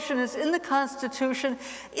prohibition is in the Constitution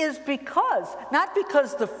is because, not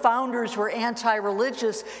because the founders were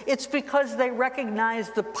anti-religious, it's because they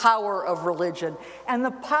recognized the power of religion. And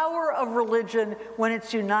the power of religion, when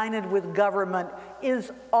it's united with government,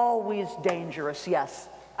 is always dangerous, yes.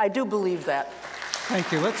 I do believe that.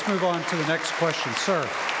 Thank you. Let's move on to the next question. Sir.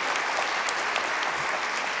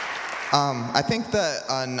 I think that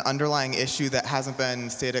an underlying issue that hasn't been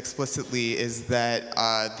stated explicitly is that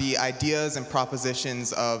the ideas and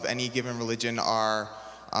propositions of any given religion are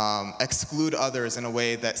exclude others in a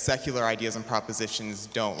way that secular ideas and propositions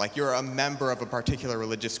don't. Like, you're a member of a particular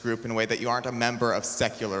religious group in a way that you aren't a member of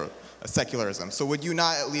secularism. So would you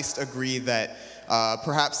not at least agree that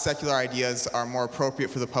perhaps secular ideas are more appropriate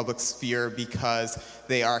for the public sphere because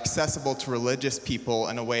they are accessible to religious people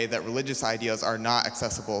in a way that religious ideas are not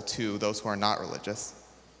accessible to those who are not religious?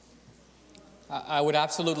 I would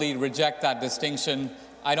absolutely reject that distinction.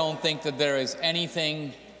 I don't think that there is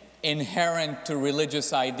anything inherent to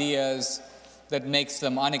religious ideas that makes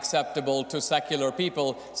them unacceptable to secular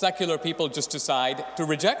people. Secular people just decide to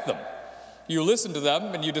reject them. You listen to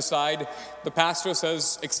them and you decide, the pastor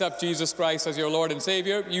says, accept Jesus Christ as your Lord and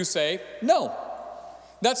Savior. You say, no.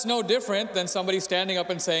 That's no different than somebody standing up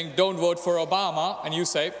and saying, don't vote for Obama, and you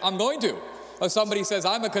say, I'm going to. Or somebody says,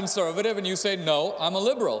 I'm a conservative, and you say, no, I'm a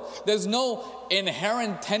liberal. There's no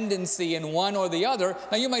inherent tendency in one or the other.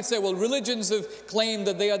 Now you might say, well, religions have claimed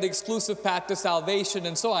that they are the exclusive path to salvation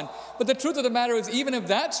and so on. But the truth of the matter is, even if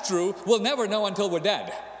that's true, we'll never know until we're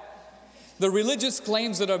dead. The religious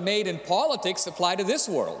claims that are made in politics apply to this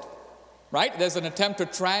world, right? There's an attempt to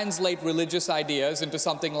translate religious ideas into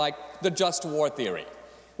something like the just war theory,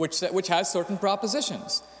 which has certain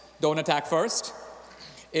propositions. Don't attack first.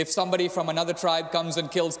 If somebody from another tribe comes and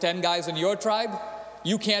kills 10 guys in your tribe,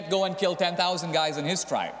 you can't go and kill 10,000 guys in his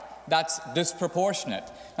tribe. That's disproportionate.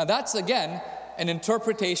 Now that's, again, an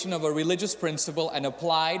interpretation of a religious principle and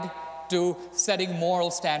applied to setting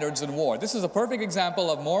moral standards in war. This is a perfect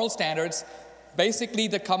example of moral standards basically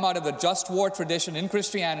that come out of the just war tradition in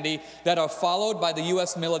Christianity that are followed by the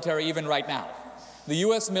U.S. military even right now. The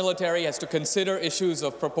U.S. military has to consider issues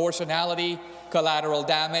of proportionality, collateral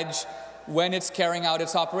damage, when it's carrying out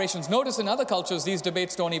its operations. Notice in other cultures these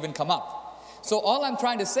debates don't even come up. So all I'm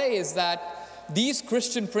trying to say is that these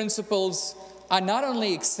Christian principles are not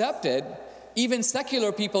only accepted, even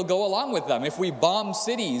secular people go along with them. If we bomb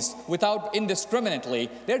cities without indiscriminately,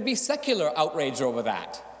 there'd be secular outrage over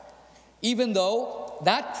that. Even though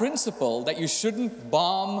that principle that you shouldn't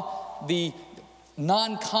bomb the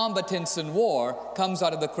non-combatants in war comes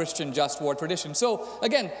out of the Christian just war tradition. So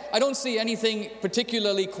again, I don't see anything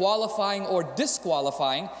particularly qualifying or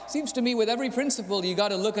disqualifying. Seems to me with every principle you got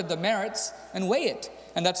to look at the merits and weigh it.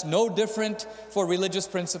 And that's no different for religious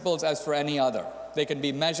principles as for any other. They can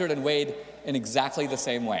be measured and weighed in exactly the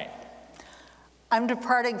same way. I'm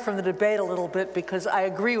departing from the debate a little bit because I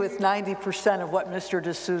agree with 90% of what Mr.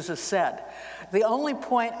 D'Souza said. The only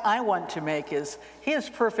point I want to make is he is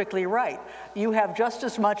perfectly right. You have just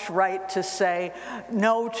as much right to say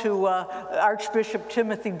no to Archbishop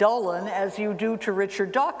Timothy Dolan as you do to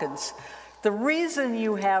Richard Dawkins. The reason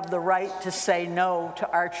you have the right to say no to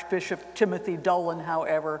Archbishop Timothy Dolan,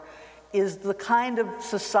 however, is the kind of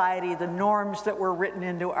society, the norms that were written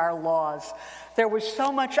into our laws. There was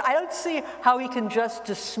so much, I don't see how he can just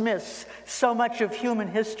dismiss so much of human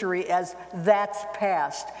history as that's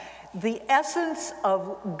past. The essence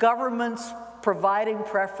of governments providing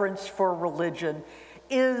preference for religion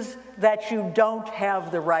is that you don't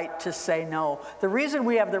have the right to say no. The reason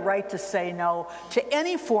we have the right to say no to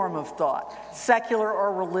any form of thought, secular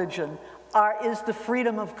or religion, is the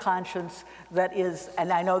freedom of conscience that is,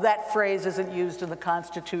 and I know that phrase isn't used in the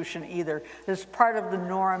Constitution either, is part of the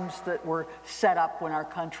norms that were set up when our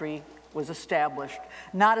country was established,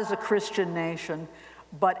 not as a Christian nation,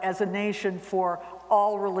 but as a nation for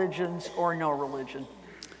all religions or no religion.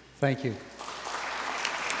 Thank you.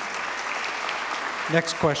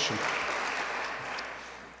 Next question.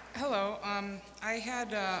 Hello.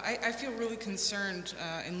 I feel really concerned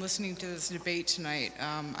in listening to this debate tonight.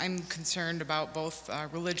 I'm concerned about both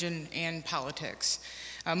religion and politics.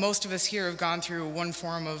 Most of us here have gone through one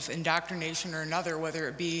form of indoctrination or another, whether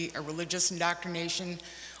it be a religious indoctrination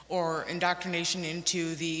or indoctrination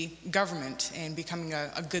into the government and becoming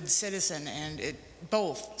a good citizen, and it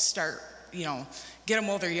both start, get them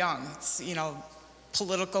while they're young. It's,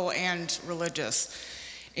 political and religious.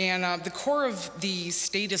 And the core of the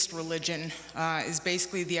statist religion is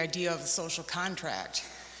basically the idea of the social contract.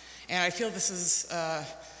 And I feel this is,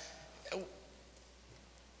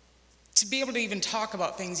 to be able to even talk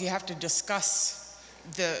about things, you have to discuss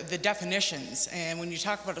the definitions. And when you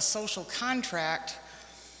talk about a social contract,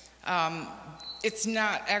 it's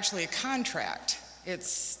not actually a contract.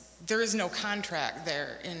 There is no contract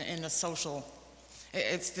there in a social.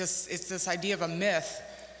 It's this idea of a myth,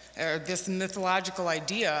 or this mythological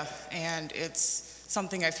idea, and it's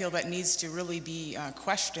something I feel that needs to really be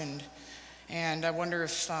questioned. And I wonder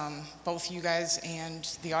if both you guys and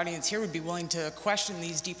the audience here would be willing to question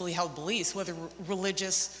these deeply held beliefs, whether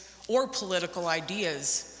religious or political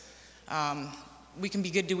ideas. We can be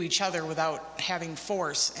good to each other without having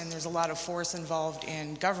force, and there's a lot of force involved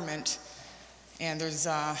in government, and there's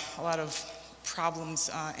a lot of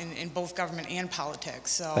problems in both government and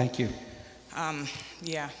politics. So, thank you.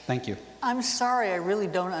 Yeah. Thank you. I'm sorry, I really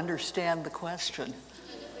don't understand the question.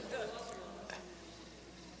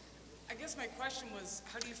 I guess my question was,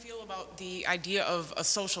 how do you feel about the idea of a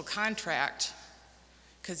social contract?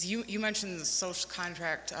 Because you mentioned the social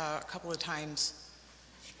contract a couple of times,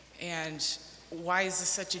 and why is this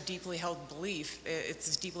such a deeply held belief? It's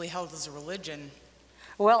as deeply held as a religion.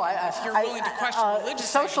 Well, if you're willing to question religious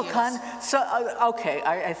social ideas. Okay,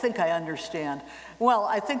 I think I understand. Well,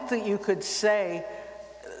 I think that you could say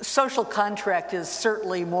social contract is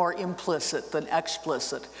certainly more implicit than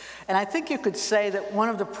explicit. And I think you could say that one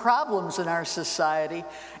of the problems in our society,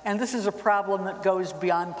 and this is a problem that goes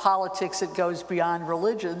beyond politics, it goes beyond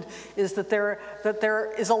religion, is that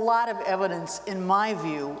there is a lot of evidence, in my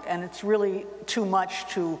view, and it's really too much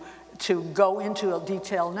to go into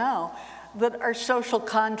detail now, that our social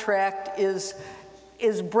contract is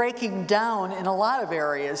breaking down in a lot of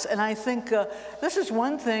areas. And I think this is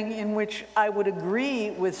one thing in which I would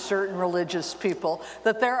agree with certain religious people,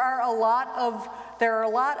 that there are a lot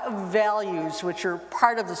of values which are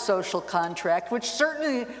part of the social contract, which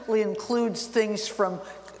certainly includes things from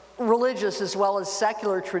religious as well as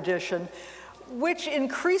secular tradition, which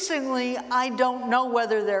increasingly I don't know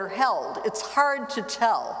whether they're held. It's hard to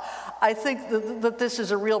tell. I think that this is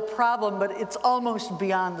a real problem, but it's almost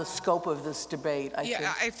beyond the scope of this debate, I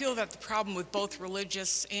think. I feel that the problem with both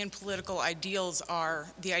religious and political ideals are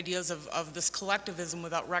the ideas of this collectivism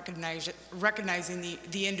without recognizing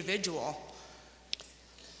the individual.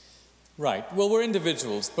 Right. Well, we're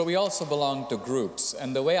individuals, but we also belong to groups.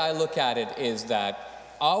 And the way I look at it is that,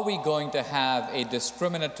 are we going to have a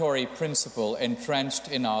discriminatory principle entrenched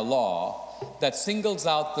in our law that singles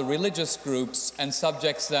out the religious groups and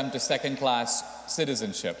subjects them to second-class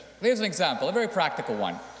citizenship. Here's an example, a very practical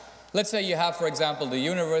one. Let's say you have, for example, the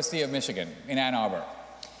University of Michigan in Ann Arbor,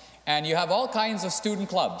 and you have all kinds of student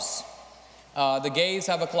clubs. The gays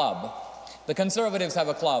have a club. The conservatives have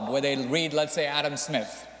a club where they read, let's say, Adam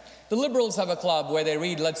Smith. The liberals have a club where they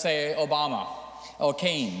read, let's say, Obama or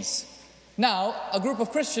Keynes. Now, a group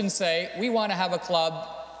of Christians say, we want to have a club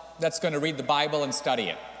that's going to read the Bible and study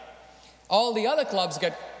it. All the other clubs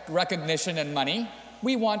get recognition and money.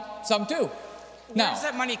 We want some too. Where does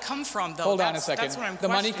that money come from, though? Hold on a second. That's what I'm the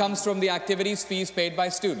money questioning. comes from the activities fees paid by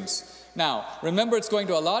students. Now, remember, it's going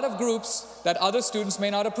to a lot of groups that other students may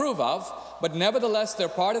not approve of, but nevertheless, they're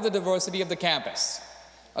part of the diversity of the campus.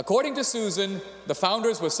 According to Susan, the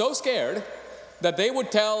founders were so scared that they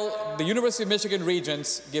would tell the University of Michigan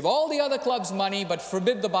regents, give all the other clubs money, but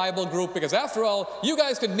forbid the Bible group, because after all, you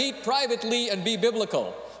guys can meet privately and be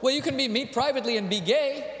biblical. Well, you can meet privately and be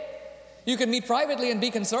gay. You can meet privately and be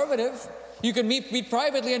conservative. You can meet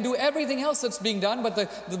privately and do everything else that's being done, but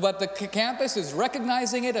the campus is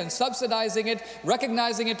recognizing it and subsidizing it,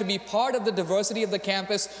 recognizing it to be part of the diversity of the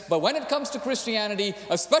campus. But when it comes to Christianity,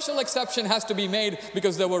 a special exception has to be made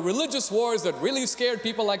because there were religious wars that really scared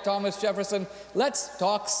people like Thomas Jefferson. Let's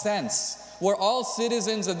talk sense. We're all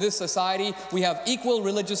citizens of this society. We have equal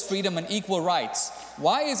religious freedom and equal rights.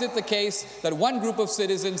 Why is it the case that one group of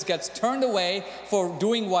citizens gets turned away for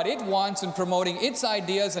doing what it wants and promoting its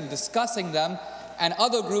ideas and discussing them, and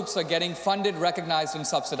other groups are getting funded, recognized, and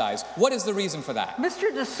subsidized? What is the reason for that?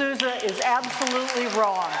 Mr. D'Souza is absolutely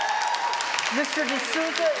wrong. Mr.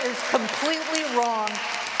 D'Souza is completely wrong.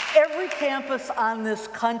 Every campus in this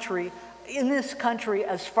country,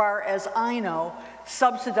 as far as I know,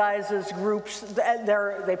 subsidizes groups.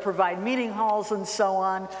 They provide meeting halls and so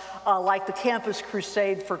on, like the Campus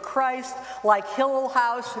Crusade for Christ, like Hillel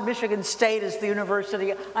House. Michigan State is the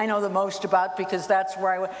university I know the most about because that's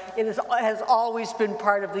where I went. It has always been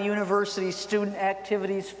part of the university student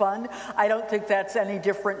activities fund. I don't think that's any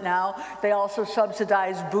different now. They also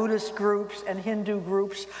subsidize Buddhist groups and Hindu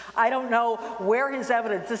groups. I don't know where his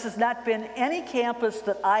evidence. This has not been any campus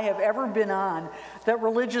that I have ever been on that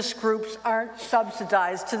religious groups aren't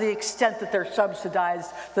subsidized to the extent that they're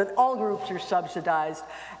subsidized, that all groups are subsidized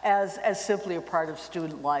as simply a part of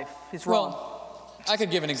student life. He's wrong. Well, I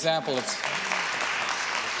could give an example.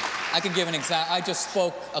 I just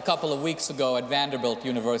spoke a couple of weeks ago at Vanderbilt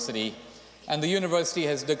University, and the university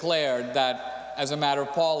has declared that, as a matter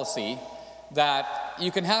of policy, that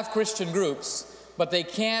you can have Christian groups, but they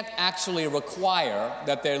can't actually require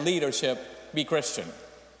that their leadership be Christian.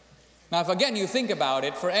 Now, if again you think about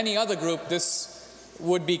it, for any other group, this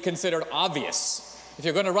would be considered obvious. If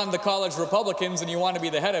you're going to run the college Republicans and you want to be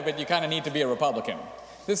the head of it, you kind of need to be a Republican.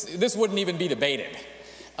 This wouldn't even be debated.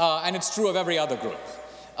 And it's true of every other group.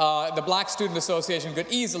 The Black Student Association could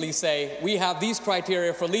easily say, we have these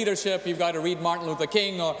criteria for leadership, you've got to read Martin Luther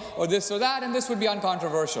King or this or that, and this would be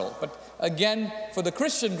uncontroversial. But again, for the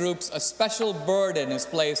Christian groups, a special burden is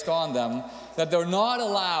placed on them that they're not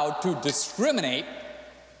allowed to discriminate.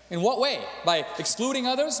 In what way? By excluding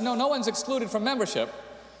others? No, no one's excluded from membership.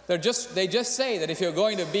 They just say that if you're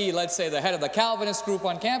going to be, let's say, the head of the Calvinist group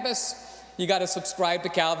on campus, you got to subscribe to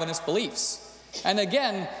Calvinist beliefs. And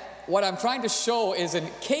again, what I'm trying to show is in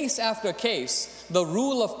case after case, the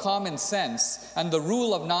rule of common sense and the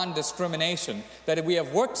rule of non-discrimination, that we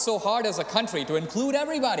have worked so hard as a country to include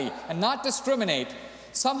everybody and not discriminate.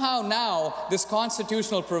 Somehow now, this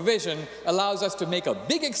constitutional provision allows us to make a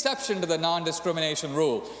big exception to the non-discrimination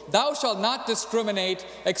rule. Thou shalt not discriminate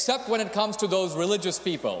except when it comes to those religious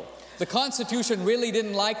people. The Constitution really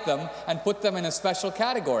didn't like them and put them in a special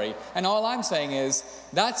category. And all I'm saying is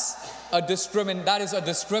that is a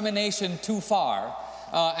discrimination too far,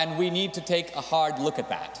 and we need to take a hard look at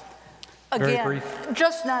that. Again,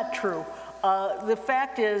 just not true. The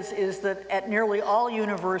fact is that at nearly all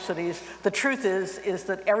universities, the truth is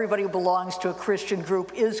that everybody who belongs to a Christian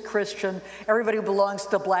group is Christian. Everybody who belongs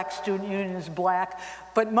to the Black Student Union is Black.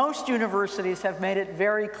 But most universities have made it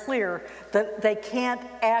very clear that they can't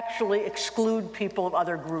actually exclude people of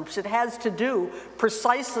other groups. It has to do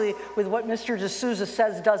precisely with what Mr. D'Souza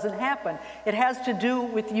says doesn't happen. It has to do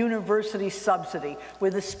with university subsidy,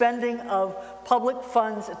 with the spending of public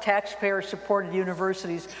funds at taxpayer-supported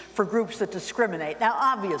universities for groups that discriminate. Now,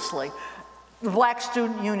 obviously, the Black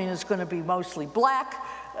Student Union is going to be mostly Black.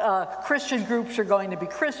 Christian groups are going to be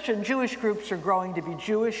Christian, Jewish groups are going to be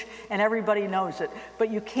Jewish, and everybody knows it. But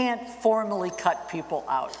you can't formally cut people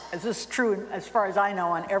out. This is true, as far as I know,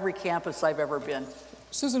 on every campus I've ever been.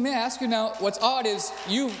 Susan, may I ask you now, what's odd is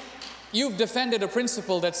You've defended a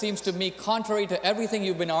principle that seems to me contrary to everything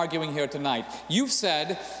you've been arguing here tonight. You've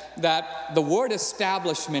said that the word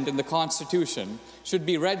establishment in the Constitution should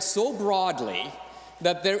be read so broadly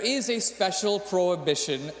that there is a special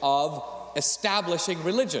prohibition of establishing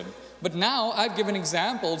religion. But now I've given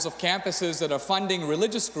examples of campuses that are funding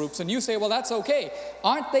religious groups, and you say, well, that's okay.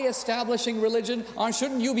 Aren't they establishing religion?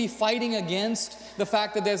 Shouldn't you be fighting against the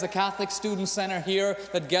fact that there's a Catholic student center here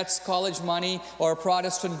that gets college money, or a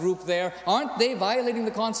Protestant group there? Aren't they violating the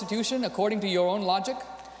Constitution according to your own logic?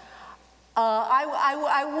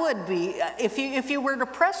 I would be. If you were to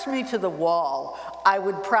press me to the wall, I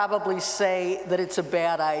would probably say that it's a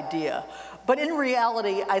bad idea. But in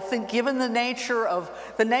reality, I think given the nature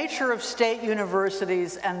of state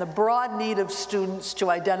universities and the broad need of students to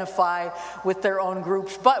identify with their own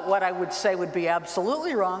groups, but what I would say would be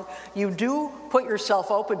absolutely wrong, you do put yourself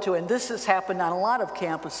open to, and this has happened on a lot of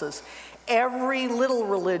campuses, every little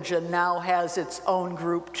religion now has its own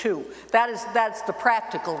group too. That's the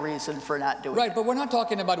practical reason for not doing it. Right, but we're not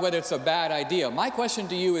talking about whether it's a bad idea. My question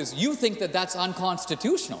to you is, you think that that's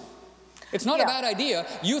unconstitutional. It's not a bad idea.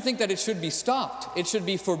 You think that it should be stopped. It should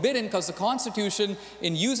be forbidden because the Constitution,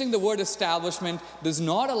 in using the word establishment, does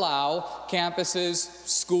not allow campuses,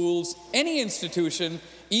 schools, any institution,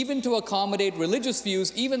 even to accommodate religious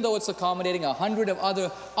views, even though it's accommodating 100 of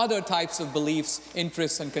other types of beliefs,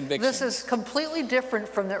 interests, and convictions. This is completely different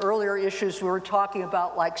from the earlier issues we were talking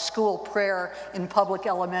about, like school prayer in public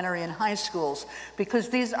elementary and high schools, because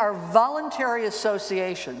these are voluntary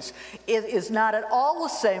associations. It is not at all the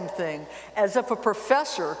same thing as if a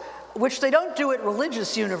professor, which they don't do at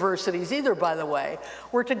religious universities either, by the way,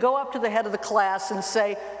 were to go up to the head of the class and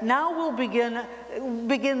say, now we'll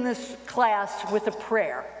begin this class with a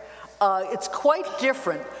prayer. It's quite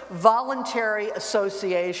different, voluntary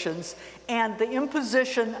associations, and the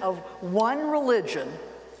imposition of one religion,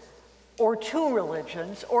 or two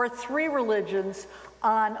religions, or three religions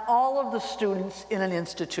on all of the students in an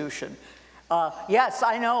institution. Yes,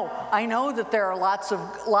 I know that there are lots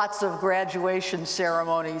of graduation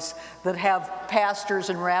ceremonies that have pastors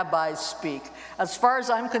and rabbis speak. As far as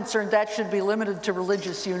I'm concerned, that should be limited to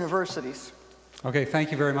religious universities. Okay,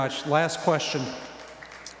 thank you very much. Last question.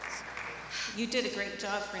 You did a great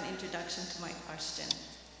job for an introduction to my question.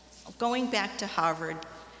 Going back to Harvard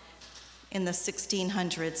in the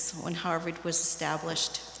 1600s, when Harvard was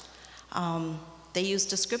established, they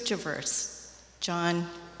used a scripture verse, John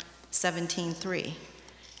 17:3,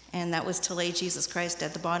 and that was to lay Jesus Christ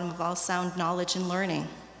at the bottom of all sound knowledge and learning.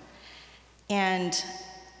 And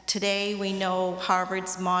today we know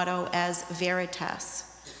Harvard's motto as veritas,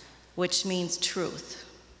 which means truth.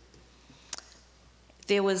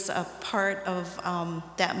 There was a part of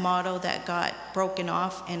that motto that got broken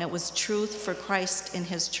off, and it was truth for Christ and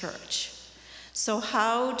his church. So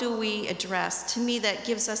how do we address, to me that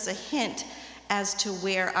gives us a hint as to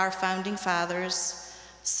where our founding fathers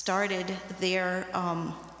started their,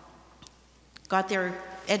 got their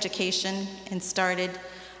education and started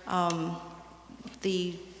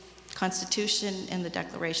the Constitution and the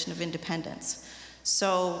Declaration of Independence.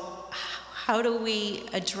 So how do we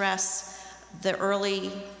address the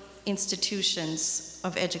early institutions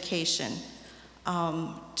of education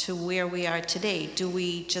to where we are today? Do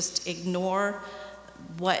we just ignore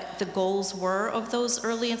what the goals were of those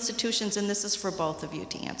early institutions? And this is for both of you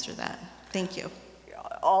to answer that. Thank you.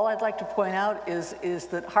 All I'd like to point out is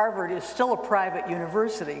that Harvard is still a private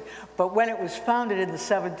university, but when it was founded in the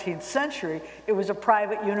 17th century, it was a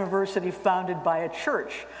private university founded by a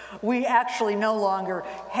church. We actually no longer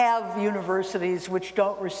have universities which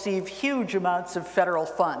don't receive huge amounts of federal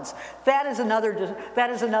funds. That is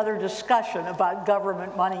another discussion about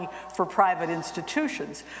government money for private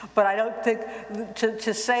institutions. But I don't think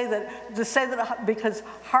to say that because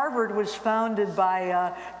Harvard was founded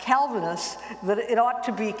by Calvinists, that it ought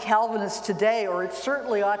to be Calvinist today, or it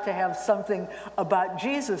certainly ought to have something about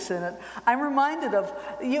Jesus in it. I'm reminded of,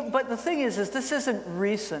 but the thing is this isn't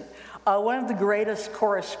recent. One of the greatest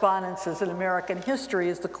correspondences in American history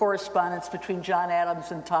is the correspondence between John Adams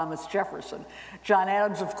and Thomas Jefferson. John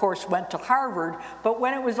Adams, of course, went to Harvard, but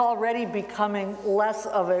when it was already becoming less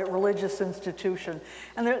of a religious institution.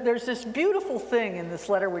 And there's this beautiful thing in this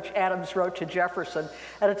letter which Adams wrote to Jefferson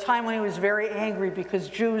at a time when he was very angry because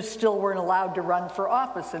Jews still weren't allowed to run for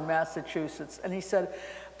office in Massachusetts. And he said,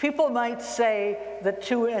 people might say that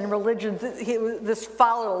in religion, this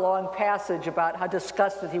followed a long passage about how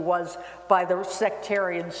disgusted he was by the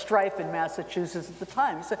sectarian strife in Massachusetts at the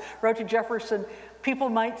time. He wrote to Jefferson, people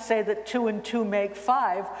might say that 2 and 2 make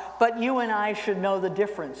 5, but you and I should know the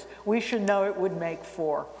difference. We should know it would make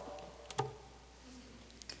 4.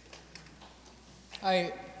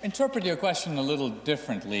 I interpret your question a little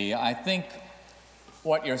differently. I think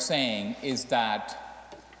what you're saying is that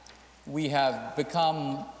we've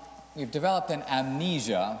developed an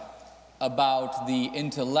amnesia about the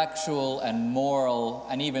intellectual and moral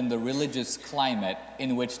and even the religious climate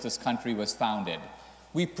in which this country was founded.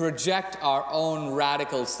 We project our own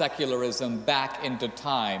radical secularism back into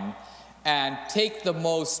time and take the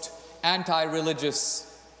most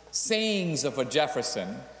anti-religious sayings of a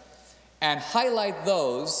Jefferson and highlight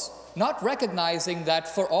those, not recognizing that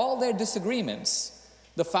for all their disagreements,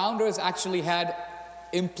 the founders actually had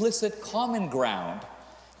implicit common ground.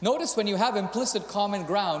 Notice when you have implicit common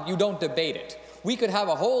ground, you don't debate it. We could have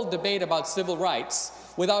a whole debate about civil rights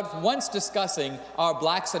without once discussing, are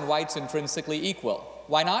blacks and whites intrinsically equal?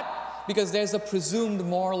 Why not? Because there's a presumed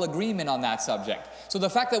moral agreement on that subject. So the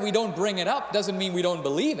fact that we don't bring it up doesn't mean we don't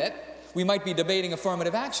believe it. We might be debating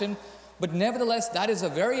affirmative action, but nevertheless, that is a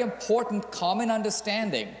very important common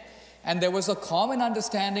understanding. And there was a common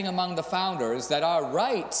understanding among the founders that our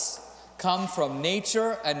rights come from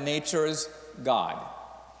nature and nature's God.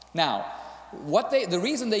 Now, the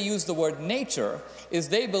reason they use the word nature is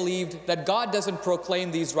they believed that God doesn't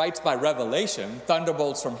proclaim these rights by revelation,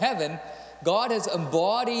 thunderbolts from heaven. God has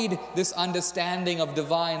embodied this understanding of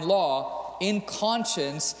divine law in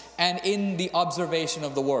conscience and in the observation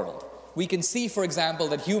of the world. We can see, for example,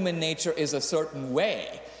 that human nature is a certain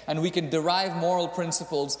way, and we can derive moral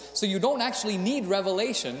principles. So you don't actually need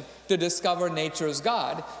revelation to discover nature's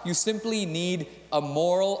God. You simply need a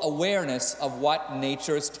moral awareness of what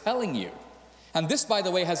nature is telling you. And this, by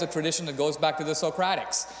the way, has a tradition that goes back to the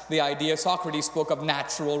Socratics. The idea Socrates spoke of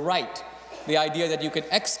natural right. The idea that you can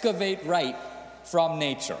excavate right from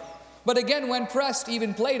nature. But again, when pressed,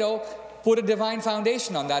 even Plato put a divine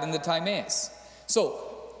foundation on that in the Timaeus. So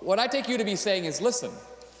what I take you to be saying is, listen,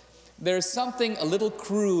 there's something a little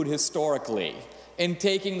crude historically in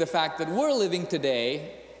taking the fact that we're living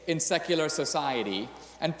today in secular society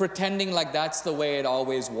and pretending like that's the way it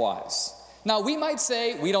always was. Now, we might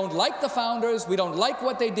say we don't like the founders, we don't like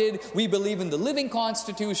what they did, we believe in the living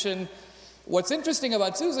Constitution. What's interesting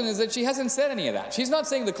about Susan is that she hasn't said any of that. She's not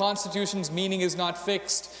saying the Constitution's meaning is not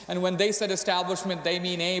fixed, and when they said establishment, they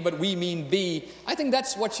mean A, but we mean B. I think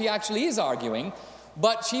that's what she actually is arguing.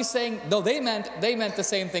 But she's saying, no, they meant the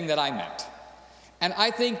same thing that I meant. And I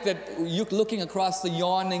think that looking across the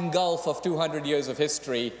yawning gulf of 200 years of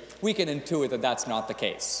history, we can intuit that that's not the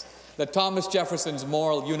case. That Thomas Jefferson's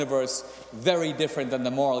moral universe, very different than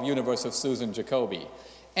the moral universe of Susan Jacoby.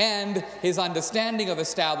 And his understanding of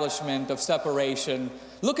establishment, of separation.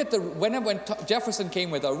 Look at when Jefferson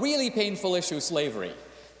came with a really painful issue, slavery.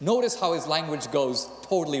 Notice how his language goes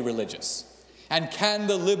totally religious. And can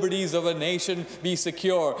the liberties of a nation be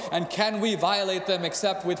secure? And can we violate them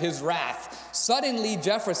except with his wrath? Suddenly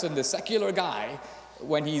Jefferson, the secular guy,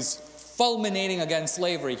 when he's fulminating against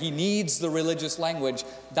slavery, he needs the religious language.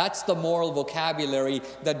 That's the moral vocabulary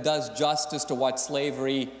that does justice to what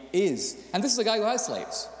slavery is. And this is a guy who has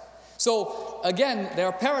slaves. So again, there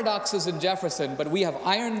are paradoxes in Jefferson, but we have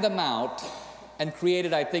ironed them out and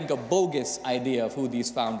created, I think, a bogus idea of who these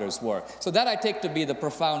founders were. So that I take to be the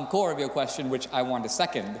profound core of your question, which I want to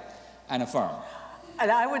second and affirm. And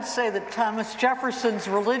I would say that Thomas Jefferson's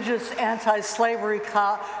religious anti-slavery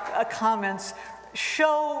comments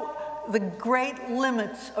show the great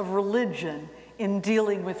limits of religion in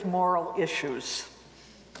dealing with moral issues.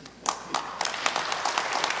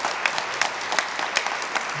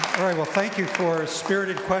 All right, well, thank you for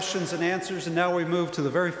spirited questions and answers. And now we move to the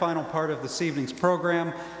very final part of this evening's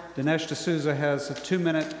program. Dinesh D'Souza has a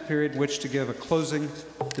 2-minute period in which to give a closing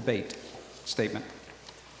debate statement.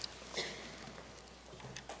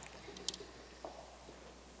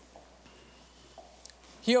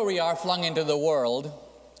 Here we are flung into the world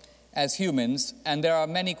as humans, and there are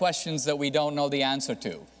many questions that we don't know the answer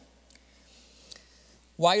to.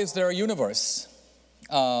 Why is there a universe?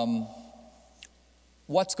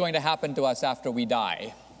 What's going to happen to us after we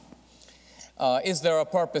die? Is there a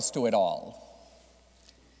purpose to it all?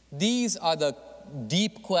 These are the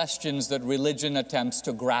deep questions that religion attempts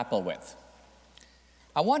to grapple with.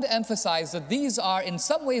 I want to emphasize that these are in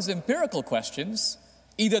some ways empirical questions.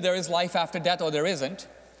 Either there is life after death or there isn't.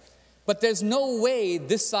 But there's no way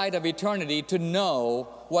this side of eternity to know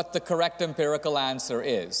what the correct empirical answer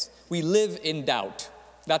is. We live in doubt.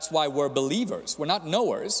 That's why we're believers. We're not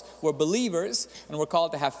knowers. We're believers, and we're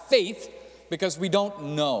called to have faith because we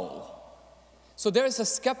don't know. So there's a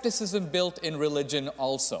skepticism built in religion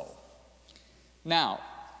also. Now,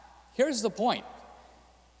 here's the point.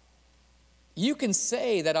 You can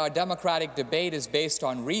say that our democratic debate is based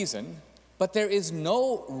on reason, but there is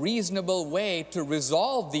no reasonable way to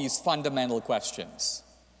resolve these fundamental questions.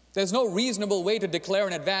 There's no reasonable way to declare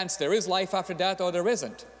in advance there is life after death or there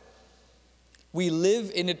isn't. We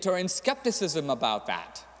live in eternal skepticism about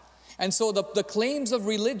that. And so the claims of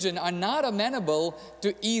religion are not amenable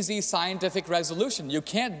to easy scientific resolution. You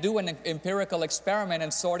can't do an empirical experiment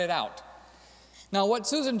and sort it out. Now, what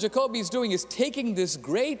Susan Jacoby is doing is taking this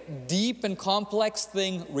great, deep, and complex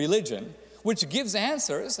thing, religion, which gives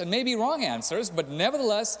answers, and maybe wrong answers, but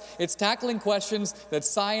nevertheless, it's tackling questions that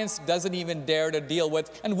science doesn't even dare to deal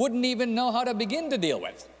with and wouldn't even know how to begin to deal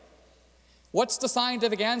with. What's the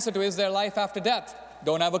scientific answer to is there life after death?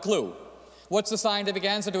 Don't have a clue. What's the scientific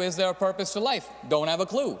answer to is there a purpose to life? Don't have a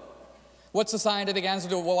clue. What's the scientific answer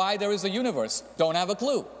to why there is a universe? Don't have a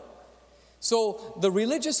clue. So the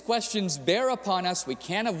religious questions bear upon us. We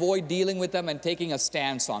can't avoid dealing with them and taking a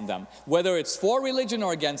stance on them, whether it's for religion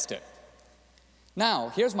or against it. Now,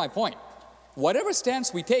 here's my point. Whatever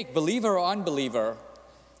stance we take, believer or unbeliever,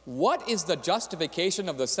 what is the justification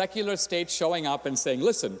of the secular state showing up and saying,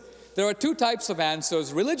 listen, there are two types of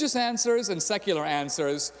answers, religious answers and secular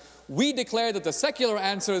answers. We declare that the secular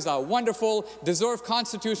answers are wonderful, deserve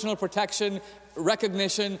constitutional protection,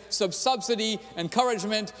 recognition, subsidy,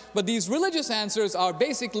 encouragement, but these religious answers are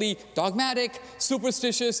basically dogmatic,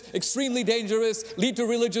 superstitious, extremely dangerous, lead to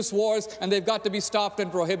religious wars, and they've got to be stopped and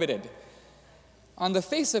prohibited. On the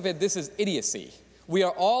face of it, this is idiocy. We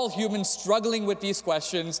are all humans struggling with these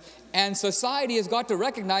questions, and society has got to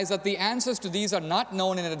recognize that the answers to these are not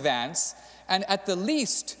known in advance, and at the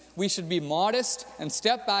least, we should be modest and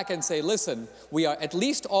step back and say, listen, we are at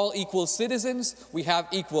least all equal citizens, we have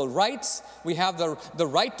equal rights, we have the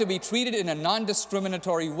right to be treated in a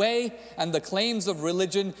non-discriminatory way, and the claims of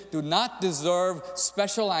religion do not deserve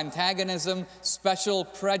special antagonism, special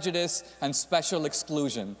prejudice, and special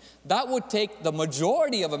exclusion. That would take the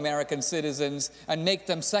majority of American citizens and make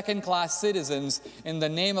them second-class citizens in the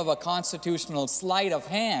name of a constitutional sleight of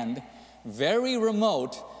hand, very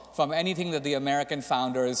remote from anything that the American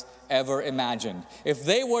founders ever imagined. If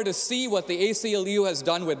they were to see what the ACLU has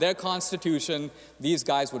done with their Constitution, these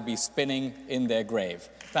guys would be spinning in their grave.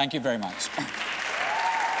 Thank you very much.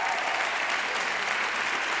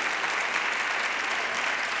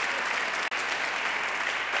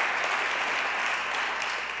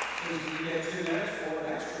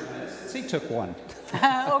 He took one.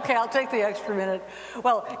 Okay, I'll take the extra minute.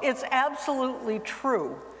 Well, it's absolutely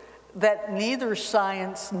true that neither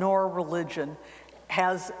science nor religion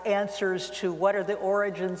has answers to what are the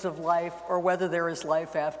origins of life or whether there is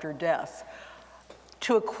life after death.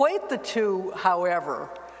 To equate the two, however,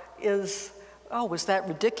 is, oh, was that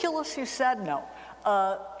ridiculous, you said? No.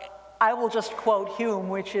 I will just quote Hume,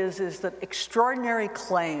 which is that extraordinary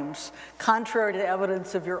claims, contrary to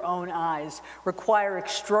evidence of your own eyes, require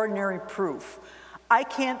extraordinary proof. I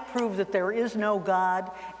can't prove that there is no God,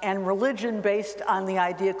 and religion based on the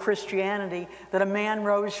idea of Christianity that a man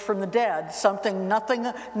rose from the dead, something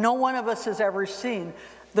no one of us has ever seen.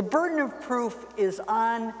 The burden of proof is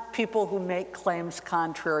on people who make claims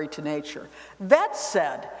contrary to nature. That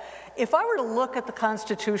said, if I were to look at the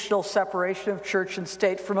constitutional separation of church and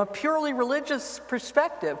state from a purely religious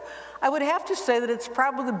perspective, I would have to say that it's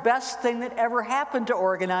probably the best thing that ever happened to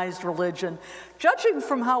organized religion, judging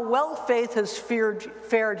from how well faith has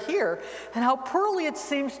fared here and how poorly it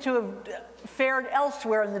seems to have fared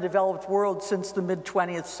elsewhere in the developed world since the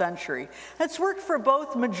mid-20th century. It's worked for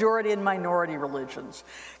both majority and minority religions.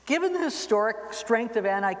 Given the historic strength of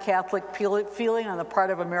anti-Catholic feeling on the part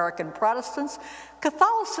of American Protestants,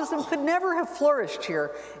 Catholicism could never have flourished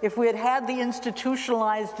here if we had had the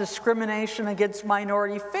institutionalized discrimination against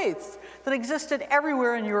minority faiths that existed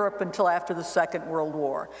everywhere in Europe until after the Second World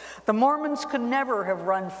War. The Mormons could never have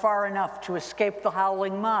run far enough to escape the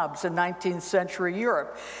howling mobs in 19th century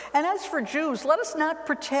Europe. And as for Jews, let us not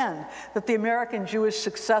pretend that the American Jewish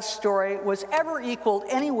success story was ever equaled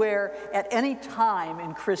anywhere at any time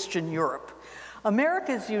in Christian Europe.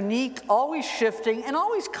 America's unique, always shifting, and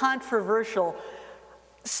always controversial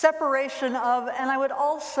separation of, and I would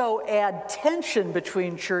also add tension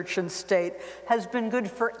between church and state, has been good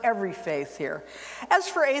for every faith here. As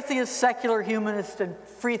for atheists, secular humanists, and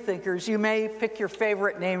freethinkers, you may pick your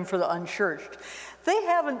favorite name for the unchurched. They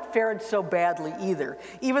haven't fared so badly either,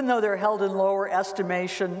 even though they're held in lower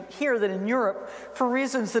estimation here than in Europe for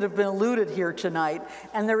reasons that have been alluded here tonight,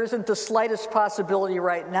 and there isn't the slightest possibility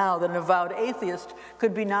right now that an avowed atheist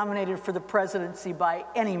could be nominated for the presidency by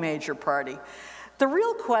any major party. The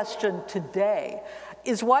real question today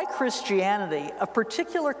is why Christianity, a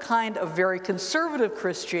particular kind of very conservative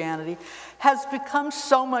Christianity, has become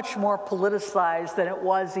so much more politicized than it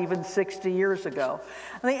was even 60 years ago.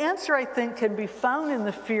 And the answer, I think, can be found in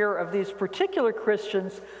the fear of these particular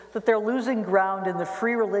Christians that they're losing ground in the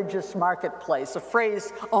free religious marketplace, a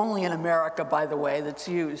phrase only in America, by the way, that's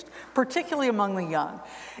used, particularly among the young.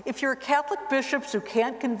 If you're Catholic bishops who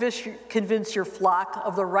can't convince your flock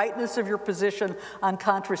of the rightness of your position on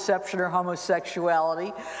contraception or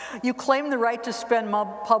homosexuality, you claim the right to spend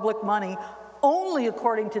public money only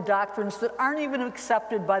according to doctrines that aren't even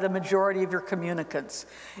accepted by the majority of your communicants.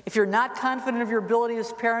 If you're not confident of your ability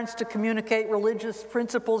as parents to communicate religious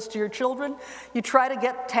principles to your children, you try to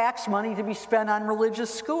get tax money to be spent on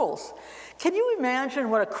religious schools. Can you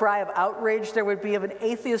imagine what a cry of outrage there would be if an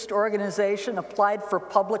atheist organization applied for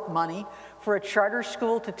public money for a charter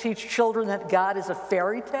school to teach children that God is a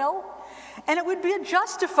fairy tale? And it would be a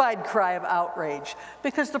justified cry of outrage,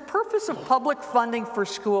 because the purpose of public funding for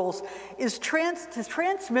schools is to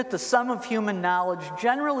transmit the sum of human knowledge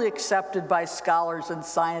generally accepted by scholars and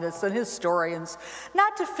scientists and historians,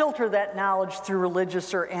 not to filter that knowledge through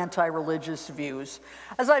religious or anti-religious views.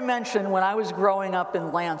 As I mentioned, when I was growing up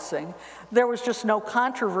in Lansing, there was just no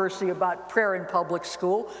controversy about prayer in public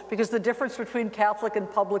school, because the difference between Catholic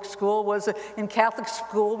and public school was in Catholic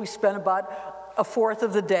school we spent about a fourth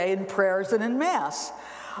of the day in prayers and in Mass.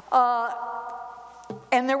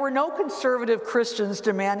 And there were no conservative Christians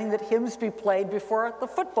demanding that hymns be played before the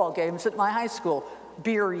football games at my high school,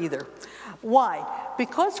 beer either. Why?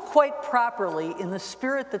 Because quite properly, in the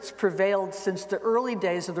spirit that's prevailed since the early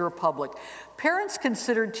days of the Republic, parents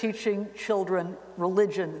considered teaching children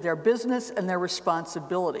religion their business and their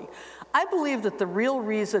responsibility. I believe that the real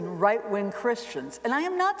reason right-wing Christians, and I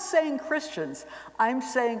am not saying Christians, I'm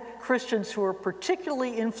saying Christians who are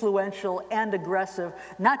particularly influential and aggressive,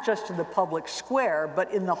 not just in the public square,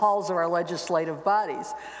 but in the halls of our legislative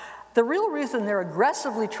bodies. The real reason they're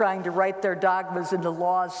aggressively trying to write their dogmas into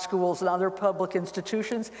laws, schools, and other public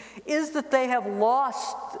institutions is that they have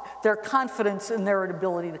lost their confidence in their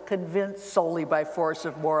ability to convince solely by force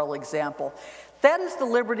of moral example. That is the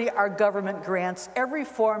liberty our government grants every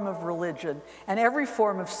form of religion and every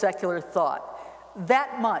form of secular thought.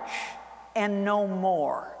 That much and no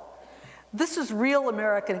more. This is real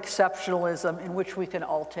American exceptionalism in which we can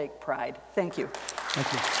all take pride. Thank you.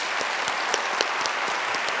 Thank you.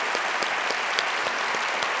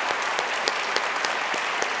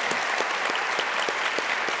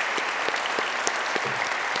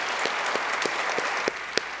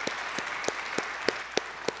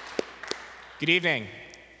 Good evening.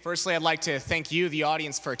 Firstly, I'd like to thank you, the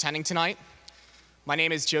audience, for attending tonight. My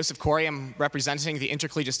name is Joseph Corey. I'm representing the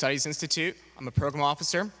Intercollegiate Studies Institute. I'm a program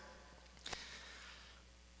officer.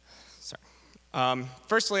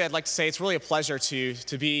 Firstly, I'd like to say it's really a pleasure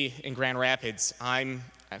to be in Grand Rapids. I'm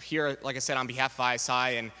here, like I said, on behalf of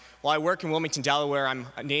ISI, and while I work in Wilmington, Delaware, I'm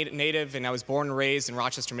a native, and I was born and raised in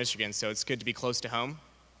Rochester, Michigan, so it's good to be close to home.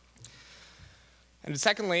 And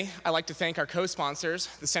secondly, I'd like to thank our co-sponsors,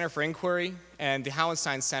 the Center for Inquiry and the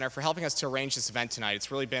Hauenstein Center, for helping us to arrange this event tonight.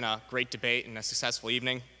 It's really been a great debate and a successful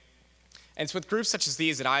evening. And it's with groups such as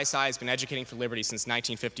these that ISI has been advocating for liberty since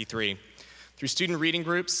 1953. Through student reading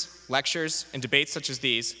groups, lectures, and debates such as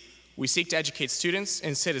these, we seek to educate students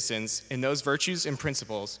and citizens in those virtues and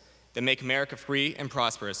principles that make America free and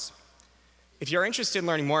prosperous. If you're interested in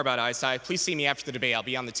learning more about ISI, please see me after the debate. I'll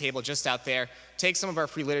be on the table just out there. Take some of our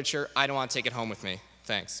free literature. I don't want to take it home with me.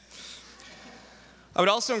 Thanks. I would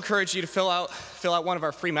also encourage you to fill out one of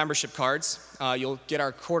our free membership cards. You'll get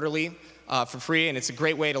our quarterly for free, and it's a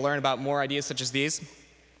great way to learn about more ideas such as these.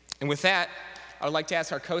 And with that, I would like to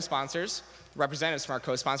ask our co-sponsors, representatives from our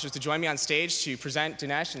co-sponsors, to join me on stage to present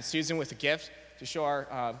Dinesh and Susan with a gift to show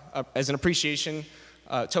our, as an appreciation,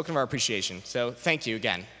 token of our appreciation. So thank you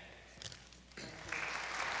again.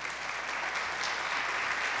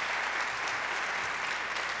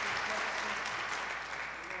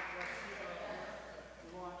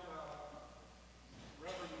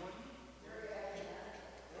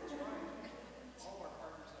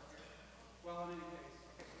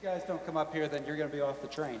 Guys don't come up here, then you're going to be off the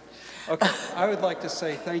train. Okay, I would like to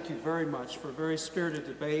say thank you very much for a very spirited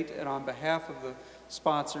debate, and on behalf of the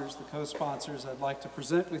sponsors, the co-sponsors, I'd like to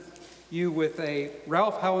present you with a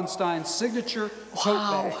Ralph Hauenstein signature tote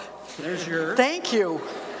bag. There's yours. Thank you.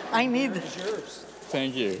 I need this. Yours.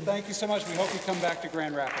 Thank you. Thank you so much. We hope you come back to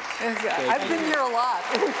Grand Rapids. I've been here a lot.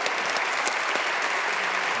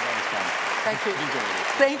 Thank you.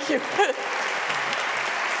 Thank you.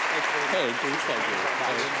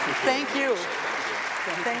 Thank you.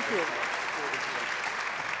 Thank you.